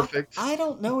perfect. I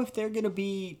don't know if they're going to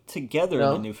be together in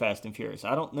the new Fast and Furious.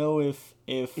 I don't know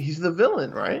if he's the villain,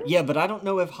 right? Yeah, but I don't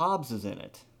know if Hobbs is in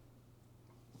it.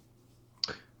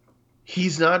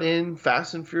 He's not in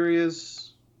Fast and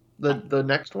Furious, the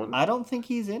next one? I don't think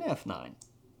he's in F9.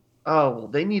 Oh, well,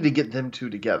 they need to get them two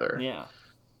together. Yeah.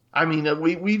 I mean,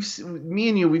 me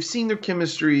and you, we've seen their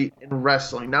chemistry in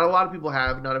wrestling. Not a lot of people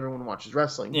have. Not everyone watches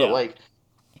wrestling. Yeah. But,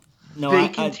 they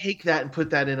can take that and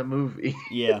put that in a movie.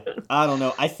 Yeah. I don't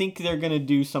know. I think they're going to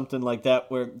do something like that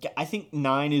where I think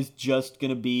 9 is just going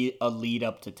to be a lead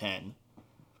up to 10.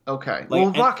 Okay.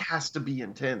 Rock has to be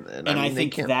in 10 then. And I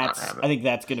think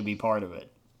that's going to be part of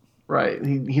it. Right.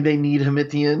 They need him at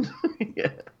the end.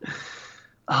 Yeah.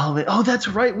 Oh, man. Oh, that's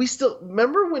right. We still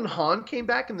remember when Han came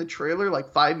back in the trailer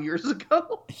 5 years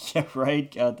ago? Yeah,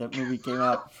 right. God, that movie came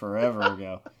out forever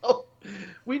ago. Oh,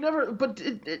 we never. But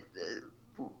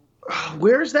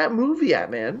where's that movie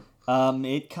at, man?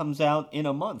 It comes out in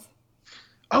a month.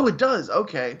 Oh, it does.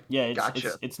 Okay. Yeah,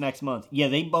 gotcha. It's next month. Yeah,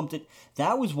 they bumped it.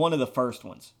 That was one of the first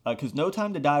ones because No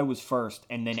Time to Die was first,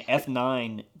 and then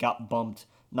F9 got bumped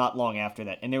not long after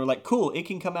that, and they were like, "Cool, it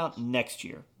can come out next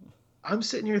year." I'm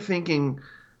sitting here thinking,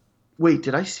 wait,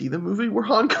 did I see the movie where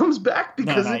Han comes back?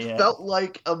 Because it felt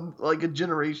like a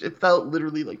generation. It felt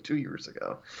literally 2 years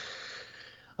ago.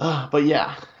 But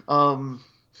yeah.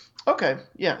 Okay.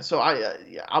 Yeah. So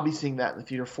I'll be seeing that in the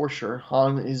theater for sure.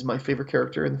 Han is my favorite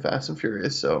character in the Fast and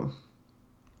Furious. So,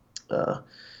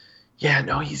 yeah,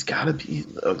 no, he's got to be.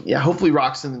 Hopefully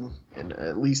Rock's in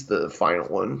at least the final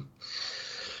one.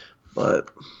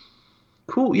 But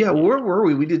cool. Yeah. Where were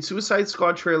we? We did Suicide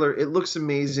Squad trailer. It looks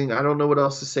amazing. I don't know what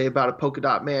else to say about it. Polka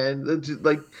Dot Man.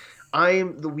 I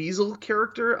am the Weasel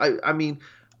character. I mean,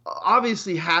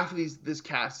 obviously half of this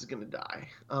cast is going to die.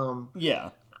 Yeah.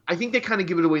 I think they kind of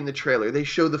give it away in the trailer. They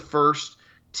show the first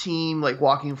team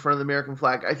walking in front of the American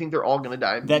flag. I think they're all going to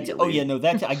die immediately.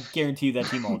 I guarantee you that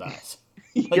team all dies.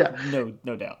 Yeah.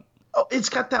 No doubt. Oh, it's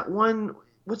got that one.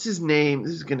 What's his name?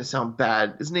 This is going to sound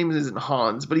bad. His name isn't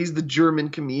Hans, but he's the German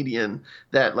comedian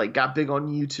that got big on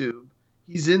YouTube.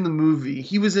 He's in the movie.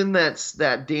 He was in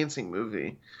that dancing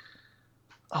movie.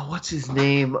 Oh, what's his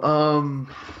name?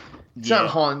 It's not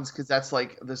Hans because that's the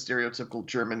stereotypical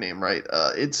German name, right?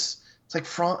 It's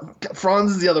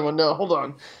Franz is the other one. No, hold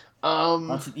on.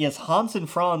 Yes, Hans and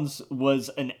Franz was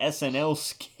an SNL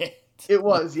skit. It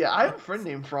was, yeah. I have a friend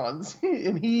named Franz,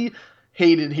 and he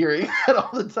hated hearing that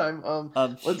all the time.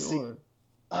 Let's see.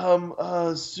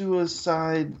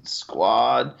 Suicide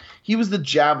Squad. He was the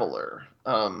Javeler.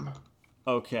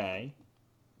 Okay.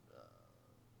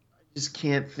 I just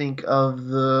can't think of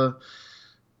the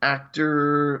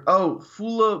actor. Oh,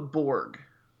 Fula Borg.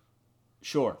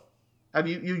 Sure. Have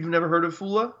you've never heard of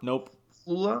Fula? Nope.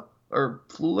 Flula?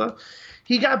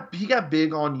 He got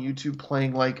big on YouTube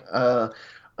playing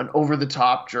an over the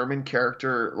top German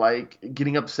character,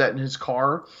 getting upset in his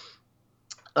car.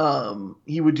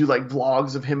 He would do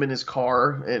vlogs of him in his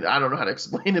car, and I don't know how to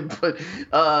explain it, but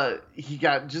he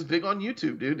got just big on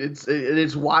YouTube, dude.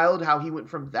 It's wild how he went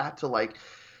from that to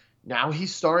now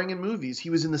he's starring in movies. He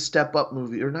was in the Step Up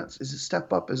movie, or not? Is it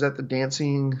Step Up? Is that the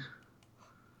dancing?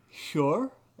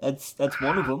 Sure. That's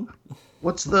one of them.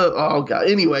 What's the... Oh, God.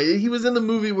 Anyway, he was in the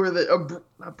movie where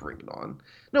not Bring It On.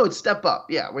 No, it's Step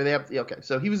Up. Yeah, where they have... Okay,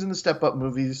 so he was in the Step Up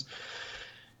movies.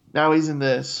 Now he's in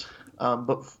this.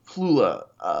 But Flula,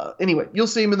 anyway, you'll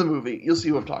see him in the movie. You'll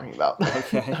see what I'm talking about.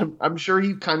 Okay. I'm sure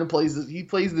he kind of plays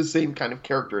the same kind of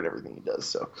character in everything he does.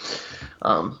 So,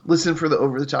 listen for the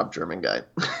over the top German guy.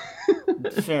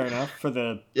 Fair enough. For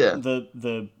the Yeah.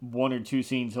 the one or two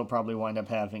scenes he'll probably wind up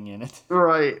having in it.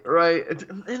 Right.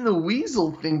 And the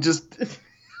weasel thing just I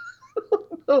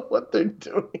don't know what they're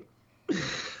doing.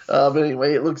 But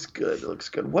anyway, it looks good.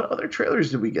 What other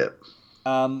trailers did we get?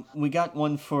 We got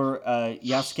one for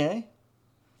Yasuke,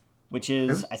 which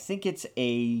is I think it's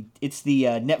the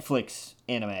Netflix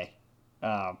anime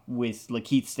with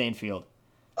Lakeith Stanfield.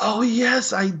 Oh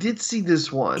yes, I did see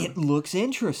this one. It looks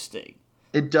interesting.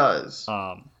 It does.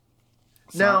 Now,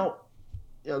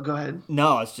 go ahead.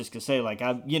 No, I was just gonna say, like,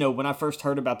 when I first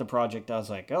heard about the project, I was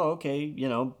like, oh, okay,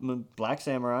 Black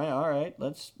Samurai, all right,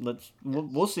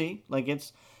 we'll see. Like,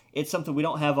 it's something we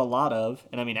don't have a lot of,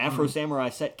 and I mean, Afro Samurai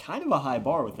set kind of a high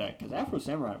bar with that because Afro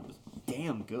Samurai was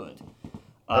damn good,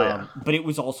 but it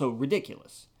was also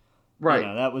ridiculous. Right.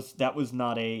 That was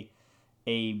not a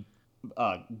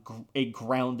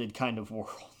grounded kind of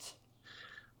world.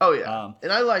 Oh yeah,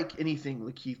 and I like anything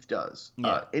Lakeith does.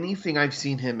 Yeah. Anything I've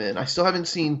seen him in. I still haven't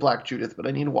seen Black Judith, but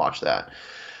I need to watch that.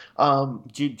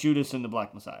 Judas and the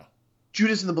Black Messiah.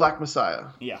 Judas and the Black Messiah.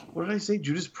 Yeah. What did I say?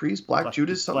 Judas Priest, Black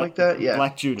Judas, something like that. Yeah.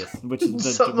 Black Judas, which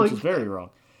is very wrong.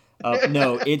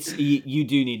 No, it's you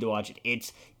do need to watch it.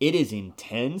 It is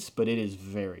intense, but it is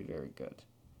very, very good.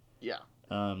 Yeah.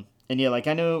 And yeah, like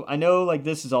I know, like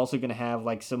this is also gonna have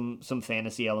like some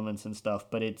fantasy elements and stuff,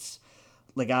 but it's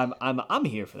like I'm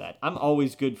here for that. I'm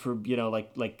always good for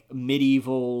like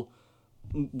medieval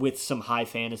with some high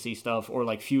fantasy stuff, or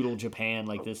like feudal Japan,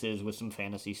 like this is with some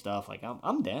fantasy stuff. Like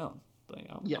I'm down. Like,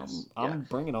 I'm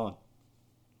bring it on.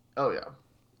 Oh yeah.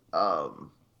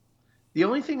 The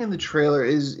only thing in the trailer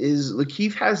is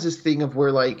Lakeith has this thing of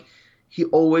where like he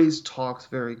always talks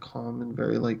very calm and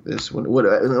very like this when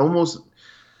almost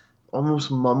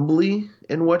mumbly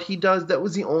in what he does. That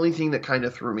was the only thing that kind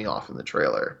of threw me off in the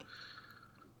trailer.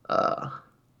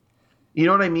 You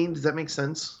know what I mean? Does that make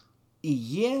sense?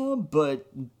 Yeah, but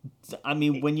I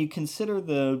mean, when you consider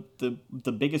the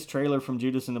biggest trailer from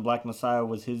Judas and the Black Messiah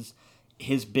was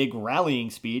his big rallying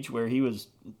speech where he was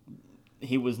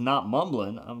not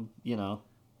mumbling.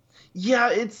 Yeah,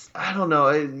 I don't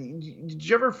know. Did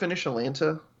you ever finish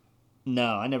Atlanta?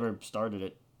 No, I never started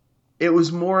it. It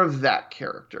was more of that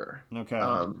character. Okay.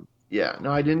 Yeah,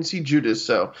 no, I didn't see Judas,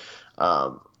 so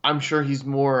I'm sure he's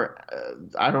more,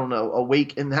 I don't know,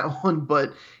 awake in that one,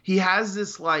 but he has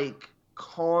this like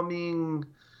calming,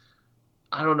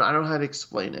 I don't know how to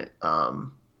explain it.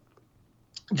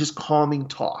 Just calming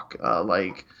talk,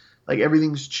 like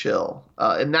everything's chill,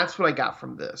 and that's what I got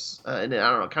from this. And I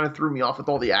don't know, it kind of threw me off with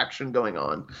all the action going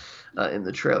on in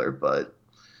the trailer, but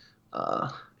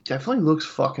definitely looks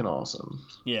fucking awesome.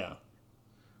 Yeah.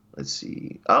 Let's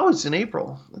see. Oh, it's in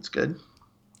April. That's good.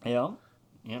 Yeah.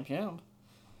 Yep.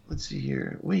 Let's see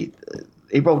here. Wait,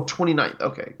 April 29th.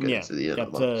 Okay, good. Yeah, So the end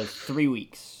of the got month. 3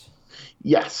 weeks.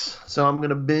 Yes. So I'm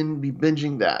gonna be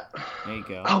binging that. There you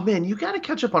go. Oh man, you got to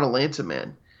catch up on Atlanta,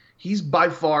 man. He's by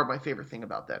far my favorite thing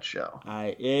about that show.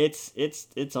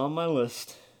 It's on my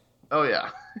list. Oh yeah,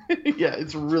 yeah,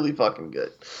 it's really fucking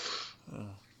good.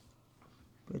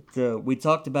 But we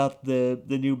talked about the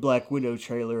new Black Widow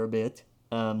trailer a bit.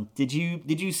 Did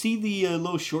you see the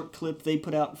little short clip they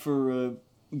put out for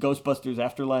Ghostbusters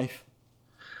Afterlife?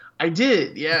 I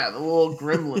did, yeah, the little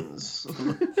gremlins.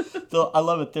 I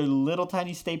love it. They're little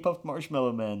tiny Stay Puft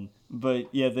Marshmallow Men, but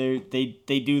yeah, they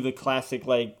do the classic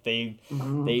like they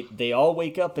all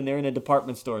wake up and they're in a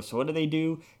department store. So what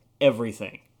do?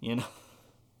 Everything,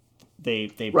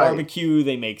 They barbecue,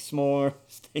 they make s'mores,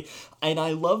 and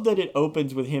I love that it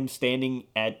opens with him standing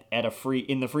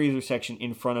in the freezer section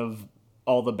in front of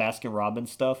all the Baskin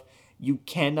Robbins stuff. You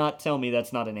cannot tell me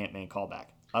that's not an Ant-Man callback.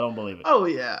 I don't believe it. Oh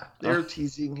yeah, they're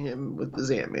teasing him with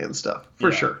the Ant-Man stuff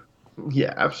for sure.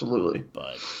 Yeah, absolutely.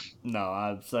 But no,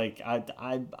 I was like,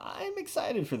 I'm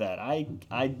excited for that.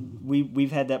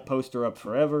 We've had that poster up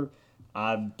forever.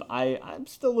 I'm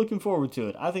still looking forward to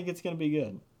it. I think it's gonna be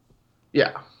good.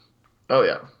 Yeah. Oh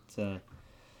yeah.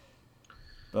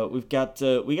 But we got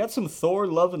some Thor: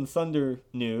 Love and Thunder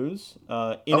news.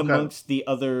 Amongst the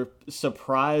other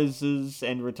surprises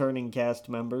and returning cast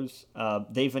members,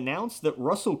 they've announced that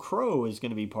Russell Crowe is going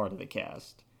to be part of the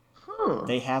cast. Huh.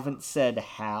 They haven't said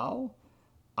how.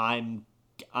 I'm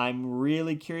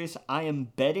really curious. I am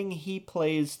betting he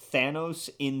plays Thanos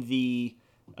in the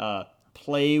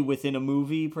play within a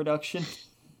movie production.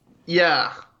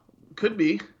 Yeah, could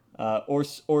be. Or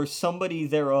somebody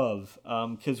thereof,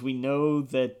 because we know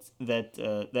that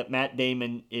Matt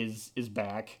Damon is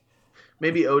back.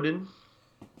 Maybe Odin.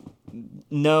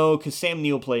 No, because Sam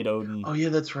Neill played Odin. Oh yeah,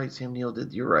 that's right. Sam Neill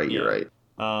did. You're right. You're right.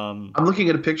 Um, I'm looking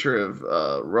at a picture of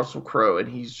Russell Crowe, and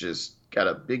he's just got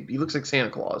a big. He looks like Santa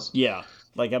Claus. yeah.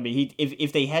 Like, I mean,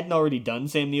 if they hadn't already done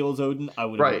Sam Neill's Odin,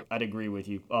 I'd agree with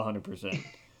you 100%.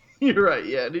 You're right.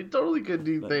 Yeah, and he totally could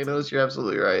do Thanos. You're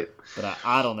absolutely right. But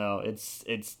I don't know. It's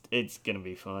gonna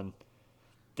be fun.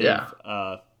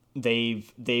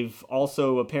 They've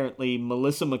also apparently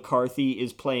Melissa McCarthy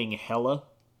is playing Hela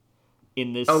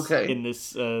in this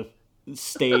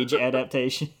stage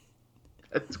adaptation.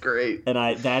 That's great.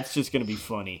 And that's just gonna be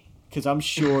funny because I'm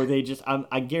sure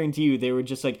I guarantee you they were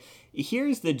just like,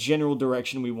 here's the general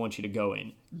direction we want you to go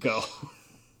in. Go.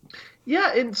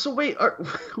 Yeah, and so wait,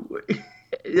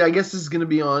 I guess this is gonna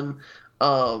be on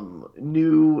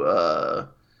new.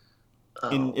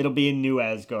 It'll be in New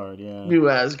Asgard, yeah. New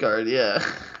Asgard, yeah.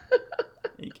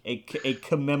 a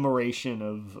commemoration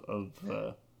of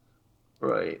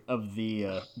right, of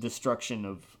the destruction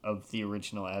of the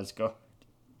original Asgard.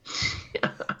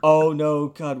 Yeah. Oh no,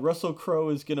 God! Russell Crowe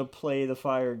is gonna play the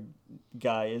fire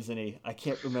guy, isn't he? I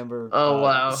can't remember. Oh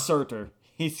wow, Surtur.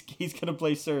 He's gonna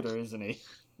play Surtur, isn't he?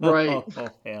 Right. Oh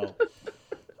hell.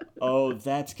 Oh,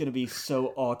 that's gonna be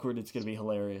so awkward. It's gonna be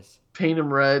hilarious. Paint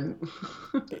him red.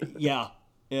 Yeah.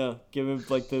 Give him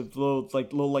like the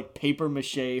little paper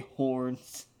mache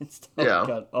horns and stuff. Yeah.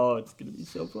 God. Oh, it's gonna be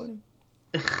so funny.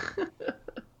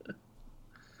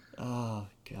 Oh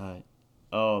God.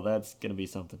 Oh, that's gonna be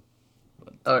something.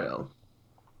 Oh yeah.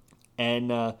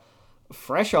 And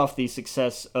fresh off the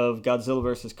success of Godzilla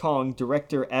vs. Kong,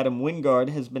 director Adam Wingard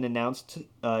has been announced.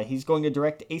 He's going to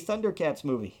direct a Thundercats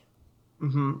movie.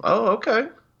 Mm-hmm. Oh, okay.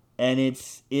 And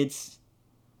it's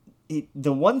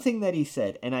the one thing that he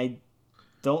said, and I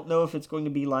don't know if it's going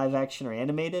to be live action or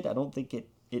animated. I don't think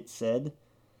it said.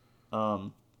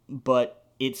 But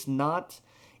it's not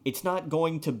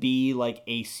going to be like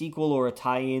a sequel or a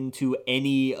tie-in to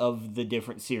any of the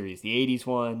different series, the 80s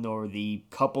one or the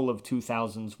couple of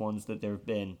 2000s ones that there have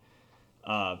been.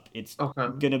 It's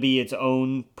going to be its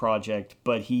own project,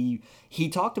 but he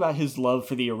talked about his love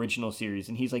for the original series,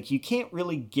 and he's like, you can't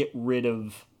really get rid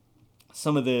of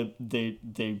some of the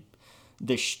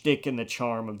shtick and the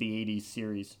charm of the 80s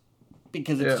series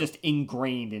because it's just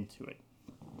ingrained into it.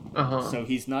 So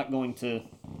he's not going to.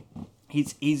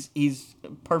 He's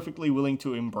perfectly willing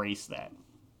to embrace that.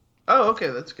 Oh, okay,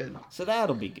 that's good. So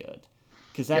that'll be good,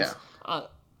 because that's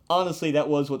honestly that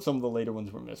was what some of the later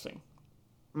ones were missing.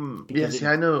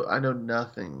 I know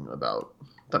nothing about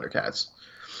Thundercats,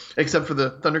 except for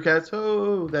the Thundercats.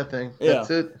 Oh, that thing. That's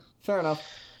it. Fair enough.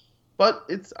 But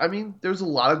there's a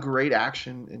lot of great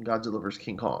action in Godzilla vs.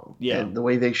 King Kong. Yeah. And the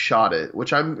way they shot it,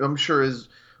 which I'm sure is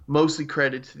mostly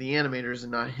credit to the animators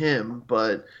and not him,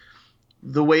 but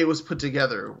the way it was put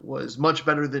together was much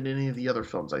better than any of the other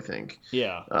films, I think.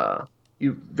 Yeah.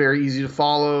 Very easy to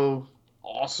follow,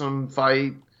 awesome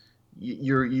fight.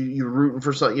 You're rooting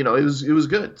for something. It was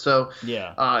good. So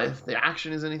if the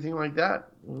action is anything like that,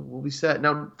 we'll be set.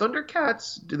 Now,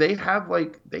 Thundercats, do they have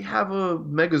a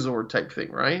Megazord type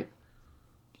thing, right?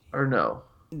 Or no?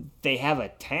 They have a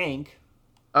tank.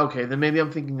 Okay, then maybe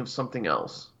I'm thinking of something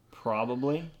else.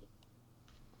 Probably.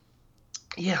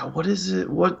 Yeah, what is it?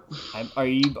 What are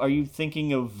you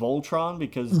thinking of Voltron?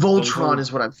 Because Voltron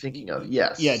is what I'm thinking of.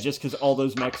 Yes. Yeah, just because all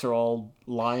those mechs are all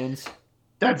lions.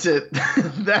 That's it.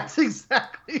 That's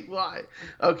exactly why.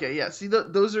 Okay, yeah. See,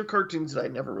 those are cartoons that I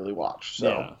never really watched. So.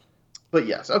 Yeah. But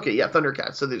yes, okay, yeah,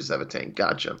 Thundercats. So they just have a tank.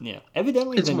 Gotcha. Yeah.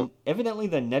 Evidently, the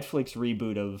Netflix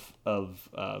reboot of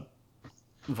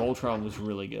Voltron was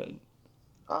really good.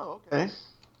 Oh, okay.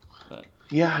 But.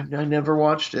 Yeah, I never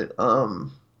watched it.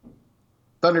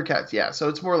 Thundercats, yeah. So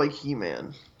it's more like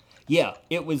He-Man. Yeah,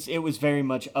 it was very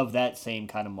much of that same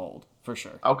kind of mold, for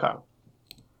sure. Okay.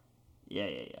 Yeah.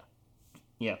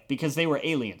 Yeah, because they were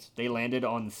aliens. They landed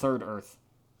on Third Earth.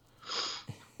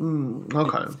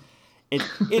 Okay.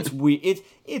 It's weird.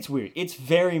 It's weird. It's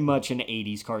very much an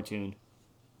 80s cartoon.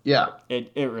 Yeah.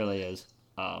 It really is.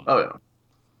 Oh yeah.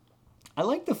 I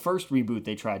like the first reboot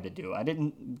they tried to do. I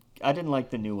didn't like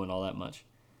the new one all that much.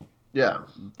 Yeah.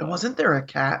 Wasn't there a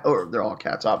cat, or they're all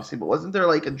cats obviously, but wasn't there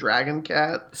like a dragon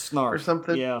cat? Snarf. Or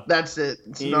something? Yeah. That's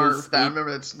it. Snarf. I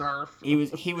remember that Snarf.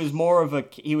 He was more of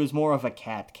a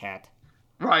cat.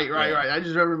 Right. I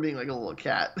just remember him being like a little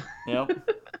cat. Yep.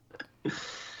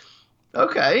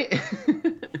 Okay.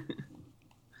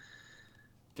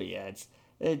 But yeah,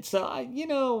 it's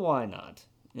why not?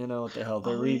 What the hell?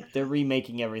 They're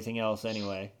remaking everything else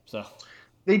anyway. So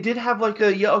they did have like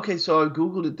a okay. So I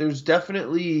googled it. There's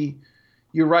definitely,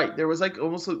 you're right. There was like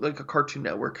almost like a Cartoon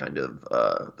Network kind of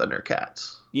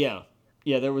Thundercats. Yeah.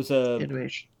 There was a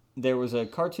animation. there was a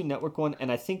Cartoon Network one,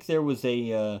 and I think there was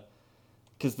a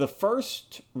because the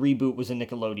first reboot was a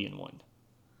Nickelodeon one,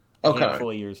 a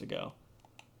handful of years ago,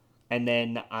 and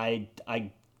then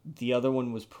the other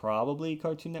one was probably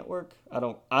Cartoon Network. I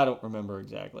don't remember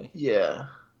exactly. Yeah,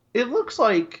 it looks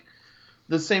like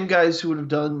the same guys who would have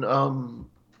done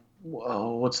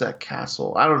what's that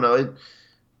castle? I don't know.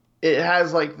 It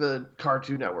has like the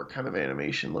Cartoon Network kind of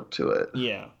animation look to it.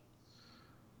 Yeah.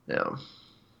 Yeah.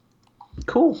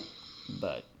 Cool.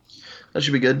 But that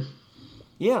should be good.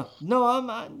 Yeah. No,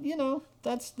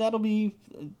 that'll be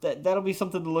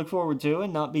something to look forward to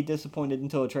and not be disappointed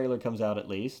until a trailer comes out at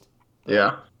least.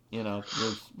 Yeah.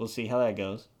 We'll see how that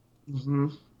goes. Mm-hmm.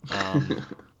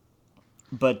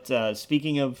 But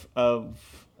speaking of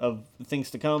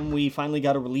things to come, we finally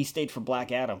got a release date for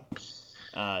Black Adam.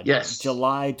 Yes.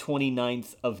 July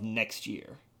 29th of next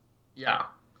year. Yeah.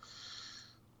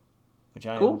 Which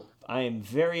I am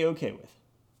very okay with.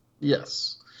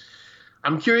 Yes.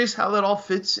 I'm curious how that all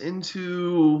fits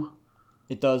into...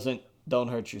 It doesn't. Don't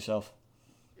hurt yourself.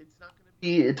 It's not going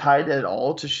to be tied at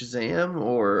all to Shazam,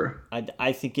 or...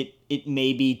 I think it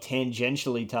may be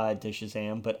tangentially tied to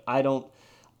Shazam, but I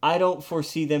don't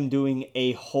foresee them doing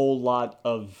a whole lot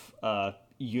of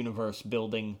universe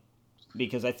building,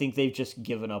 because I think they've just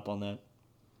given up on that.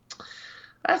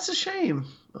 That's a shame.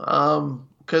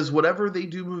 Because whatever they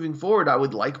do moving forward, I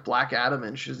would like Black Adam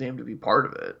and Shazam to be part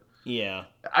of it. Yeah.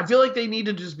 I feel like they need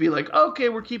to just be like, okay,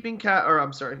 we're keeping Cap,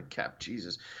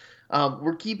 Jesus.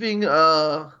 We're keeping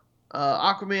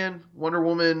Aquaman, Wonder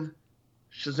Woman,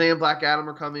 Shazam, Black Adam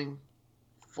are coming.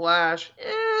 Flash,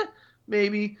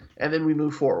 maybe. And then we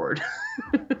move forward.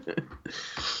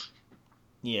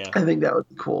 Yeah. I think that would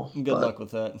be cool. Good luck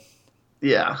with that.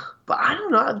 Yeah. But I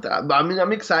don't know. I mean,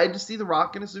 I'm excited to see The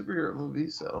Rock in a superhero movie,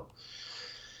 so.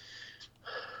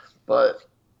 But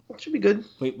it should be good.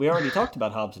 We already talked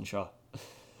about Hobbs and Shaw.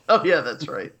 Oh, yeah, that's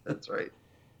right. That's right.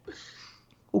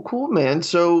 Well, cool, man.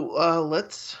 So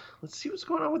let's see what's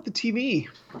going on with the TV.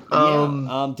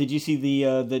 Did you see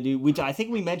the new? Which I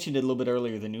think we mentioned it a little bit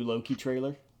earlier. The new Loki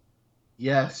trailer.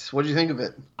 Yes. What did you think of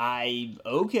it?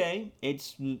 Okay.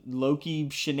 It's Loki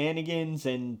shenanigans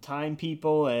and time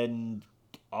people and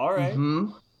all right. Mm-hmm.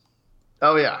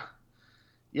 Oh yeah,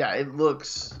 yeah. It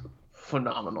looks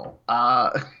phenomenal.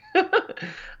 The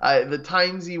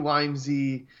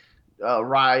timesy-wimesy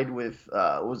ride with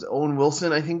was Owen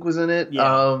Wilson, I think, was in it.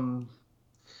 Yeah.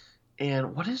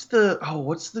 And what's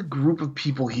the group of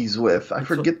people he's with? I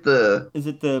forget Is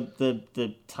it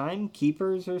the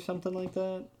Timekeepers or something like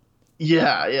that?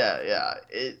 Yeah.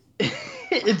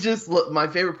 It just my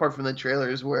favorite part from the trailer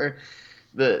is where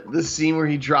the scene where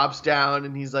he drops down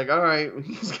and he's like, all right,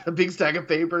 he's got a big stack of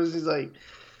papers. He's like,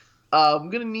 I'm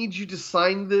gonna need you to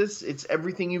sign this. It's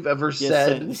everything you've ever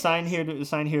said. Sign here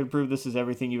to prove this is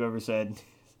everything you've ever said.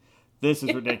 This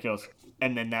is ridiculous.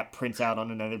 And then that prints out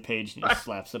on another page and he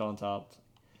slaps it on top.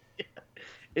 Yeah.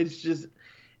 It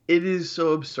is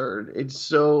so absurd. It's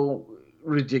so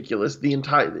ridiculous. And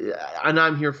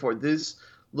I'm here for it. This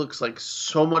looks like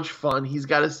so much fun. He's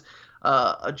got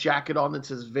a jacket on that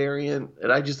says Variant,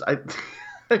 and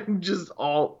I'm just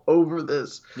all over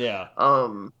this. Yeah.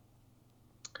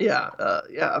 Yeah.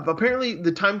 Apparently,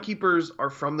 the Timekeepers are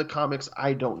from the comics.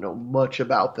 I don't know much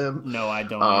about them. No, I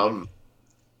don't either.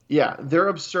 Yeah, they're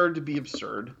absurd to be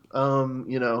absurd. And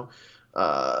there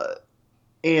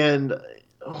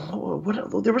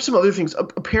were some other things.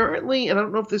 Apparently, and I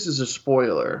don't know if this is a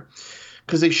spoiler,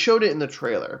 because they showed it in the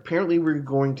trailer. Apparently, we're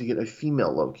going to get a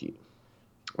female Loki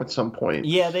at some point.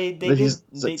 Yeah, they he's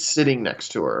sitting next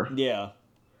to her. Yeah.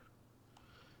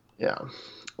 Yeah.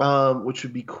 Which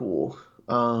would be cool.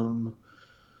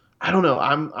 I don't know.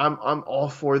 I'm all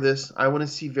for this. I want to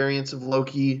see variants of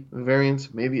Loki,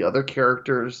 maybe other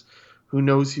characters. Who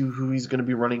knows who he's going to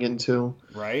be running into?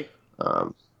 Right.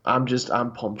 I'm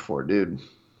pumped for it, dude.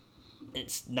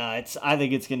 I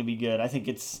think it's going to be good. I think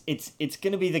it's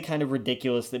going to be the kind of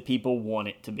ridiculous that people want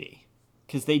it to be.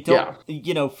 Cuz they don't,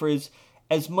 for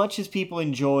as much as people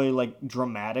enjoy like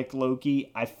dramatic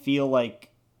Loki, I feel like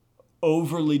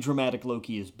overly dramatic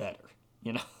Loki is better,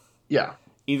 Yeah.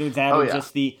 Either that or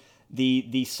just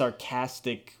the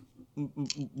sarcastic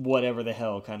whatever the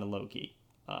hell kind of Loki.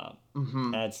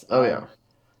 That's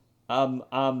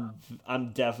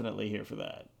I'm definitely here for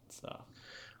that. So.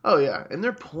 Oh yeah, and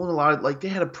they're pulling a lot of they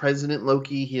had a President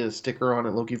Loki. He had a sticker on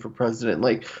it, Loki for President.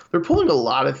 Like they're pulling a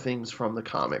lot of things from the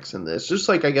comics in this, just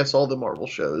like I guess all the Marvel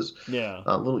shows. Yeah,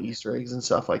 little Easter eggs and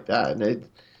stuff like that.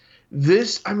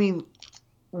 And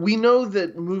we know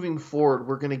that moving forward,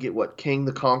 we're gonna get Kang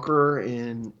the Conqueror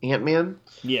in Ant-Man.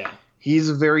 Yeah, He's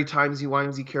a very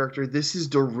timesy-wimesy character. This is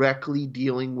directly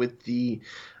dealing with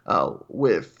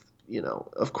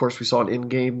of course we saw in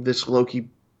Endgame, this Loki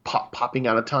popping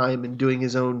out of time and doing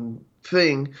his own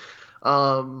thing.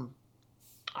 Um,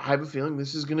 I have a feeling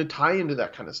this is going to tie into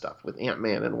that kind of stuff with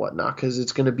Ant-Man and whatnot, because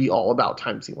it's going to be all about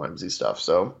timesy-wimesy stuff.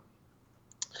 So,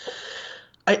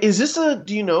 is this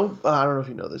do you know, I don't know if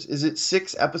you know this, is it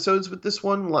 6 episodes with this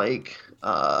one? Like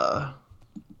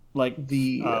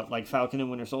like Falcon and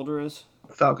Winter Soldier is?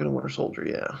 Falcon and Winter Soldier,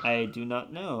 yeah. I do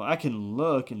not know. I can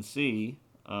look and see.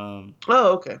 Oh,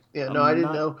 okay. Yeah, no, I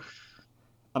didn't know.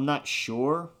 I'm not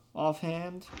sure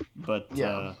offhand, but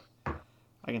yeah.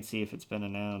 I can see if it's been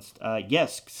announced.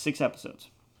 Yes, 6 episodes.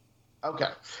 Okay,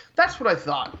 that's what I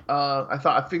thought.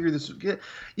 I figured this would get.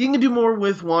 You can do more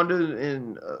with Wanda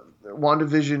and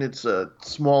WandaVision. It's a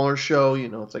smaller show,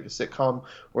 it's like a sitcom.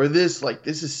 Where this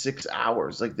is 6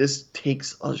 hours. Like, this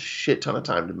takes a shit ton of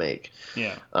time to make.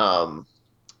 Yeah.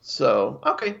 So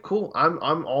okay, cool.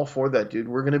 I'm all for that, dude.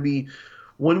 We're gonna be,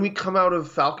 when we come out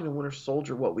of Falcon and Winter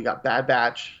Soldier, we got Bad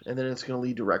Batch, and then it's gonna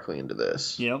lead directly into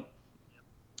this. Yep.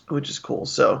 Which is cool.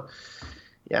 So,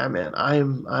 yeah, man,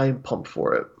 I'm pumped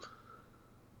for it.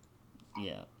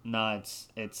 Yeah, no,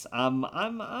 it's I'm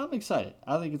excited.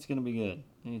 I think it's gonna be good.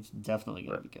 It's definitely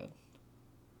gonna be good.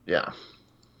 Yeah.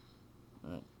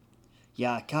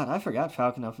 Yeah, God, I forgot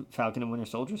Falcon and Winter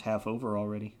Soldier's half over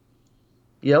already.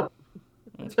 Yep.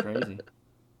 That's crazy.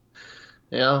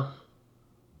 Yeah.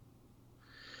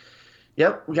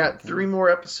 Yep, we got 3 more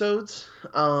episodes.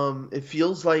 It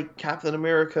feels like Captain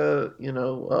America,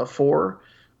 4,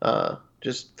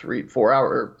 just 4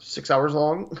 hour, 6 hours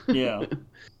long. Yeah.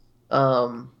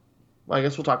 Well, I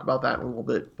guess we'll talk about that in a little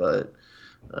bit, but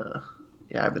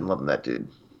yeah, I've been loving that dude.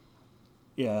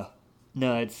 Yeah.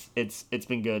 No, it's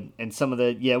been good, and some of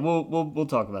the we'll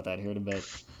talk about that here in a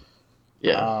bit.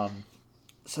 Yeah.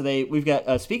 So we've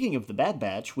got speaking of the Bad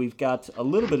Batch, we've got a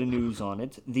little bit of news on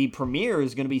it. The premiere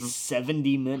is going to be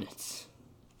 70 minutes.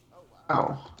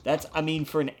 Wow. That's, I mean,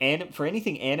 for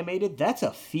anything animated, that's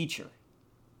a feature.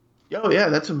 Oh yeah,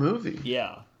 that's a movie.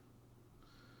 Yeah.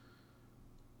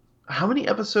 How many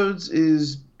episodes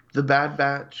is the Bad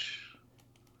Batch?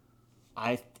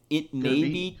 It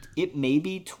may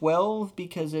be 12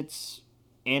 because it's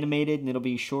animated and it'll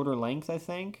be shorter length, I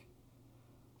think.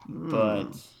 But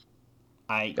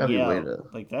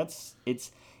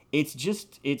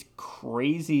it's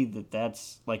crazy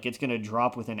that's like it's gonna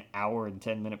drop with an hour and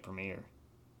 10-minute premiere.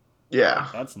 Yeah,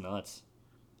 that's nuts.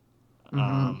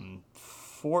 Mm-hmm.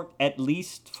 At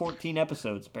least 14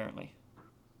 episodes apparently.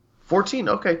 14.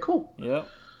 Okay, cool. Yep.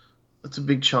 That's a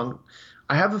big chunk.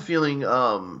 I have a feeling.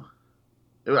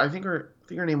 I think her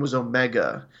name was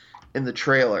Omega in the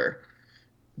trailer.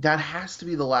 That has to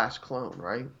be the last clone,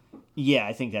 right? Yeah,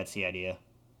 I think that's the idea.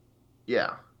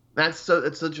 Yeah, that's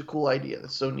such a cool idea.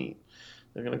 That's so neat.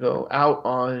 They're gonna go out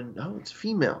on. Oh, it's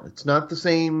female. It's not the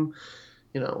same,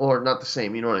 or not the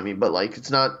same. You know what I mean? But like, it's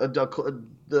not a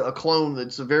clone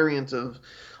that's a variant of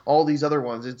all these other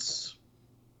ones. It's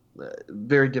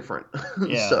very different.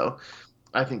 Yeah. So,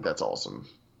 I think that's awesome.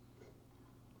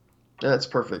 That's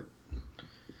perfect.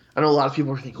 I know a lot of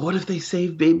people are thinking, what if they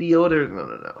save Baby Yoda?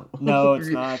 No. No, it's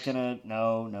not gonna.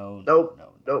 No. Nope.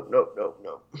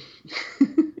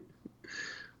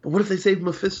 But what if they save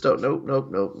Mephisto? Nope.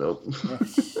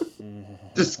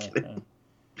 Just kidding.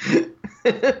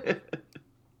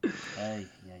 Ay.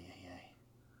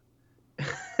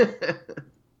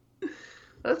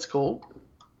 That's cool.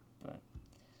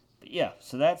 But yeah,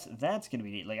 so that's gonna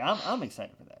be neat. Like I'm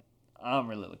excited for that. I'm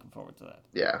really looking forward to that.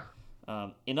 Yeah.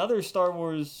 In other Star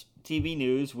Wars TV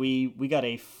news, we got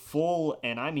a full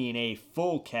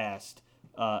cast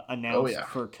announced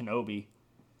for Kenobi.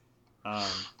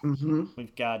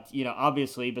 We've got,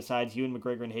 obviously, besides Ewan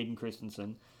McGregor and Hayden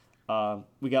Christensen,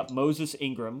 we got Moses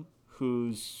Ingram,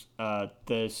 who's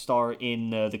the star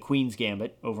in The Queen's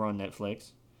Gambit over on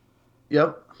Netflix.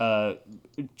 Yep.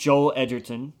 Joel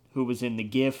Edgerton, who was in The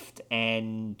Gift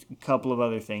and a couple of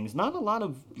other things. Not a lot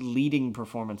of leading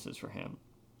performances for him.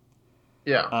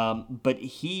 Yeah. But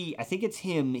I think it's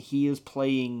him. He is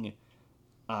playing.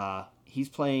 He's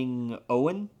playing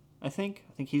Owen. I think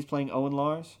he's playing Owen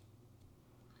Lars.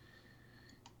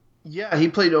 Yeah, he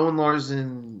played Owen Lars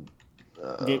in.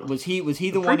 Was he the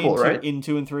prequel, one in right? in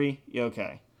 2 and 3? Yeah,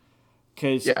 okay.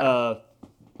 Because I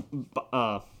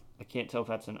can't tell if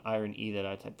that's an iron E that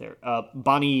I typed there.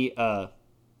 Bonnie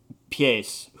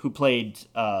Piesse, who played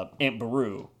Aunt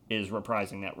Beru, is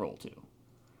reprising that role too.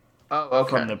 Oh,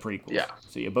 okay. From the prequels. Yeah.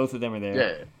 So yeah, both of them are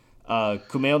there. Yeah.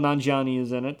 Kumail Nanjiani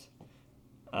is in it.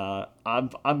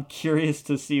 I'm curious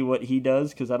to see what he does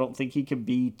because I don't think he can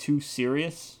be too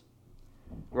serious.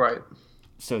 Right.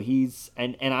 So he's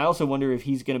and I also wonder if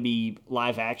he's going to be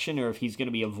live action or if he's going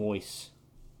to be a voice.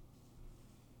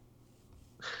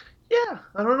 Yeah,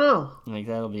 I don't know. Like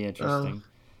that'll be interesting.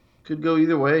 Could go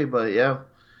either way, but yeah.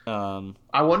 Um,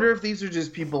 I wonder if these are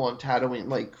just people on Tatooine,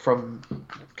 like from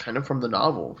the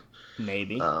novel.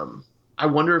 maybe. I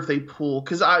wonder if they pull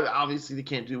because obviously they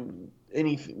can't do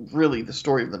anything really the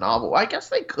story of the novel. I guess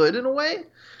they could in a way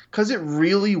because it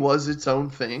really was its own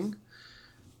thing.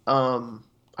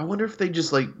 I wonder if they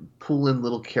just like pull in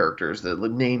little characters that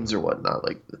like, names or whatnot,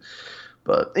 like.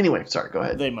 But anyway, sorry. Go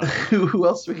ahead. They might. Who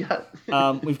else we got?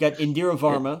 We've got Indira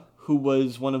Varma, who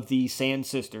was one of the Sand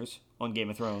Sisters on Game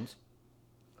of Thrones.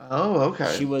 Oh, okay.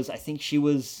 I think she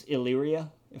was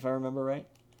Illyria, if I remember right.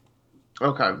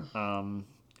 Okay.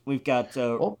 We've got.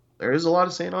 Well, there is a lot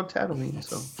of sand on Tatooine,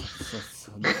 so.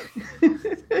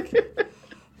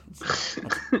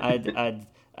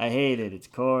 I hate it. It's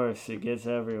coarse. It gets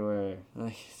everywhere.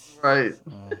 Right.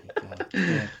 Oh, God.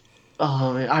 Yeah.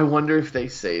 Oh man, I wonder if they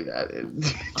say that.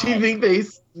 Do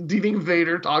you think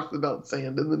Vader talks about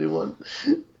sand in the new one?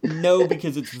 No,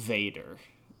 because it's Vader.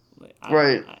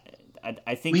 Right.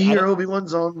 I think we hear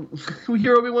Obi-Wan's on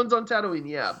Tatooine.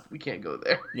 Yeah, we can't go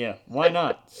there. Yeah, why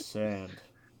not? Sand.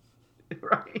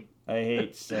 Right. I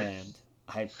hate sand.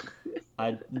 I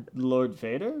Lord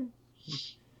Vader?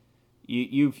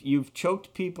 You've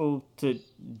choked people to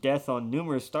death on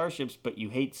numerous starships, but you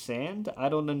hate sand? I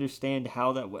don't understand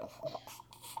how that will.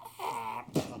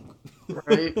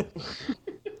 Right.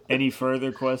 Any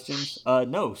further questions?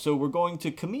 No. So we're going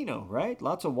to Camino, right?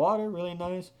 Lots of water, really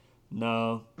nice.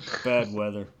 No, bad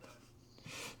weather.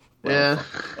 Well,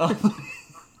 yeah.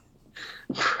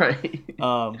 Right.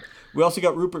 We also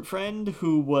got Rupert Friend,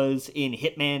 who was in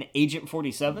Hitman Agent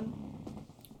 47.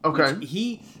 Okay.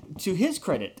 He, to his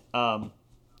credit, the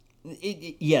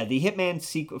Hitman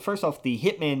sequel. First off, the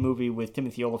Hitman movie with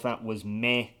Timothy Olyphant was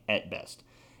meh at best,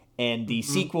 and the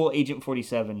sequel, Agent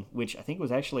 47, which I think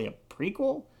was actually a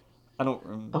prequel. I don't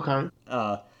remember. Okay.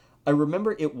 I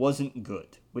remember it wasn't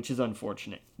good, which is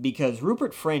unfortunate because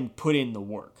Rupert Friend put in the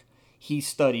work. He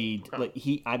studied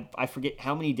I forget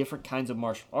how many different kinds of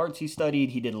martial arts he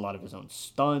studied. He did a lot of his own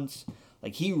stunts.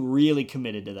 Like he really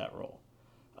committed to that role.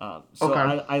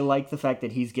 I like the fact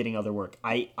that he's getting other work.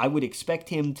 I would expect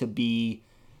him to be.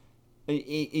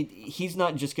 He's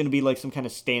not just going to be like some kind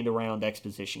of stand around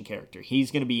exposition character.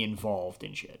 He's going to be involved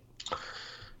in shit.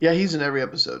 Yeah, he's in every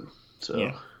episode. So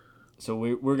yeah. So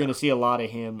we're going to see a lot of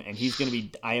him, and he's going to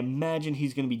be. I imagine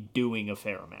he's going to be doing a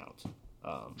fair amount.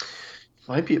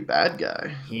 Might be a bad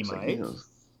guy. He might.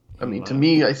 Like, to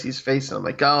me, I see his face, and I'm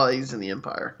like, oh, he's in the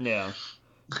Empire. Yeah.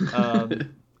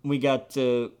 We got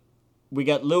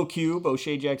Lil Cube,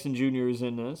 O'Shea Jackson Jr. is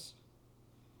in this.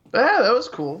 Yeah, that was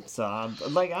cool. So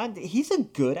he's a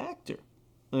good actor.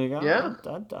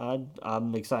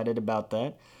 I'm excited about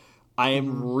that. I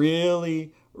am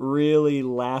really, really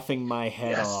laughing my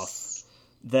head off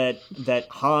that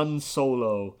Han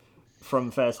Solo from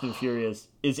Fast and Furious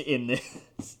is in this.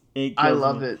 I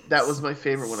love it. That was my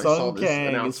favorite when I saw this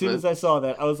announcement. As soon as I saw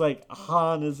that, I was like,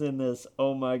 Han is in this.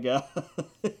 Oh my god.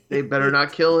 They better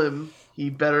not kill him.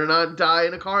 He better not die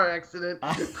in a car accident.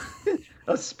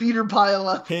 A speeder pile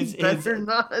up. His speeder's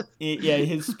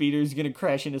going to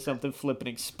crash into something, flip, and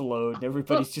explode. And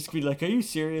everybody's just going to be like, are you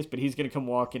serious? But he's going to come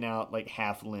walking out like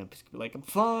half limp. He's going to be like, I'm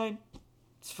fine.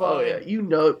 It's fine. Oh,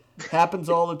 yeah. Happens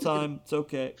all the time. It's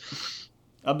okay.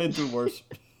 I've been through worse.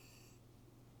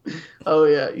 Oh,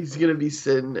 yeah. He's going to be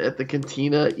sitting at the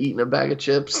cantina eating a bag of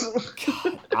chips.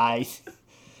 God,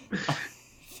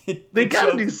 they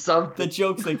got to do something. The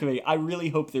jokes they can make. I really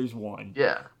hope there's one.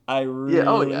 Yeah. I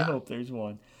really hope there's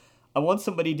one. I want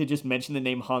somebody to just mention the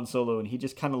name Han Solo and he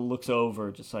just kind of looks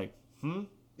over just like,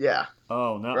 Yeah.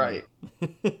 Oh, not right.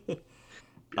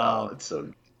 It's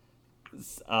so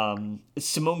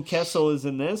Simone Kessel is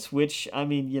in this, which, I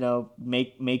mean,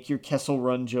 make your Kessel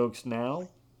Run jokes now.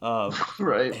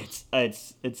 Right.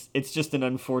 It's just an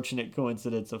unfortunate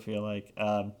coincidence, I feel like.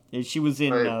 She was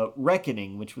in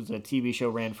Reckoning, which was a TV show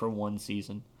ran for one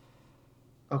season.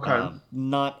 Okay.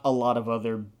 Not a lot of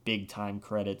other big-time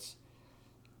credits.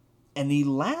 And the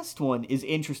last one is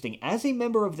interesting. As a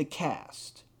member of the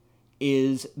cast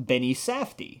is Benny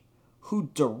Safdie, who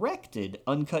directed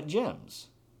Uncut Gems.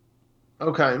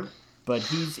 Okay. But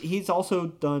he's also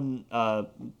done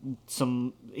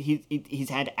he's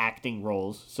had acting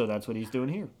roles, so that's what he's doing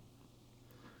here.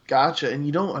 Gotcha. And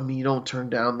you don't turn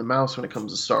down the mouse when it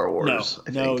comes to Star Wars.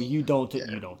 No, you don't. Yeah.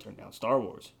 You don't turn down Star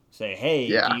Wars. Say, hey,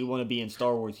 do you want to be in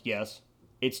Star Wars? Yes.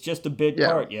 It's just a big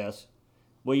part. Yes.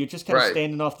 Well, you're just kind of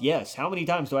standing off. Yes. How many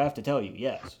times do I have to tell you?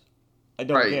 Yes. I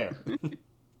don't care.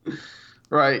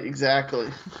 Right, exactly.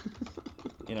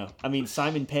 I mean,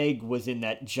 Simon Pegg was in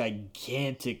that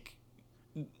gigantic,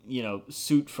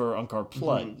 suit for Unkar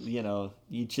Plutt.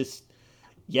 You just,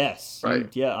 yes, Right.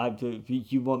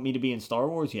 you want me to be in Star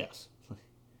Wars? Yes.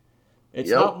 It's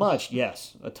Yep. not much,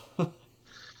 yes.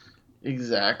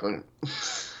 Exactly.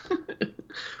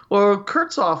 Or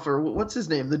Kurtzhoff, or what's his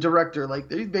name? The director. Like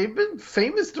they've been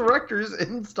famous directors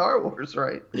in Star Wars,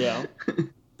 right? Yeah.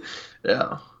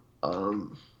 Yeah.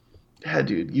 Um. Yeah,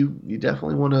 dude. You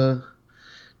definitely want to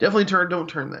definitely don't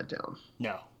turn that down.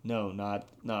 No, not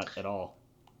at all.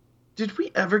 Did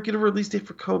we ever get a release date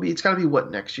for Kobe? It's got to be what,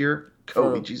 next year?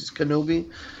 Kobe, For Jesus, Kenobi.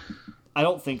 I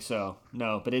don't think so.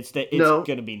 No, but it's No.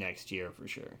 gonna be next year for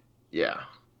sure. Yeah.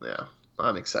 Yeah.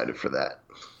 I'm excited for that.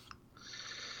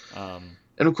 Um.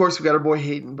 And of course, we got our boy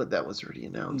Hayden, but that was already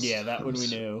announced. Yeah, that one we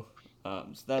knew. So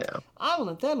that's Yeah. I don't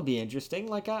know. That'll be interesting.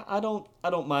 Like I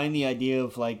don't mind the idea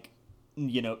of like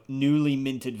newly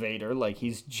minted Vader. Like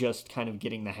he's just kind of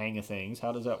getting the hang of things.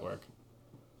 How does that work?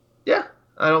 Yeah,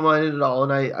 I don't mind it at all.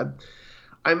 And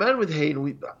I imagine with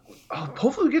Hayden,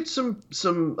 hopefully we get some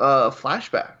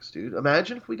flashbacks, dude.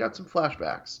 Imagine if we got some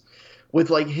flashbacks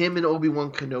with like him and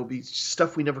Obi-Wan Kenobi,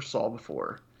 stuff we never saw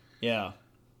before. Yeah.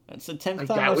 That's the 10th Like,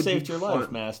 time that I've would saved be your fun.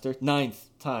 life, Master. 9th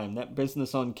time. That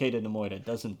business on Kata Namoida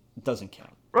doesn't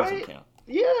count. Right? Doesn't count.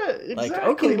 Yeah, exactly. Like,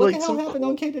 okay, what like the hell happened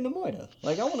on Kata Namoida?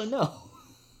 Like, I want to know.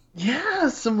 Yeah,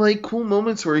 some like cool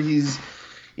moments where he's,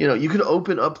 you could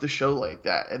open up the show like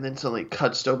that, and then suddenly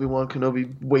cuts to Obi-Wan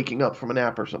Kenobi waking up from a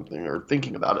nap or something, or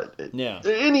thinking about it. Yeah.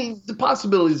 The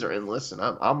possibilities are endless, and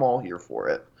I'm all here for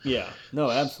it. Yeah. No,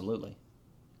 absolutely.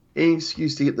 Any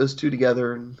excuse to get those two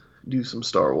together and do some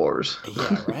Star Wars.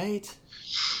 Yeah, right?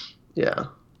 Yeah.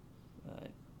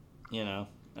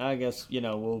 I guess,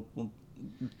 we'll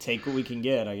take what we can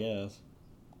get, I guess.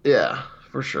 Yeah,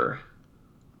 for sure.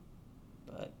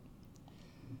 But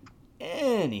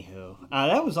anywho,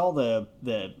 that was all the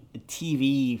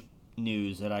TV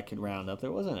news that I could round up.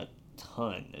 There wasn't a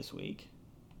ton this week.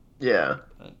 Yeah.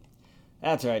 But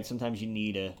that's all right. Sometimes you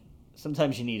need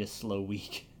a slow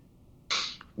week.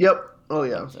 Yep. Oh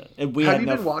yeah. Have you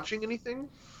been watching anything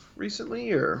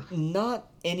recently, or not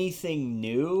anything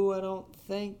new? I don't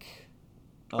think.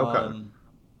 Okay.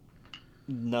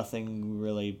 Nothing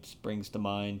really springs to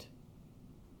mind.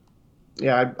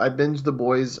 Yeah, I binged The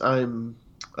Boys. I'm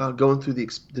going through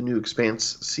the new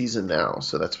Expanse season now,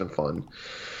 so that's been fun.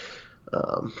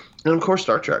 And of course,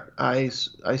 Star Trek. I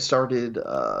started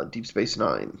Deep Space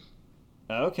Nine.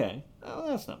 Okay. Oh,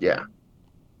 that's not Yeah. bad.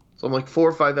 So I'm like 4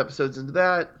 or 5 episodes into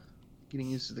that, getting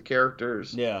used to the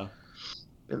characters Yeah.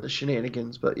 and the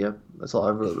shenanigans. But yeah, that's all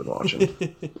I've really been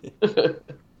watching.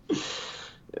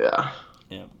 Yeah.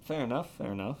 Yeah. Fair enough.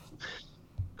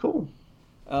 Cool.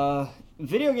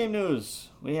 Video game news.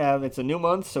 It's a new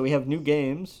month, so we have new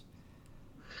games.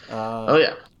 Oh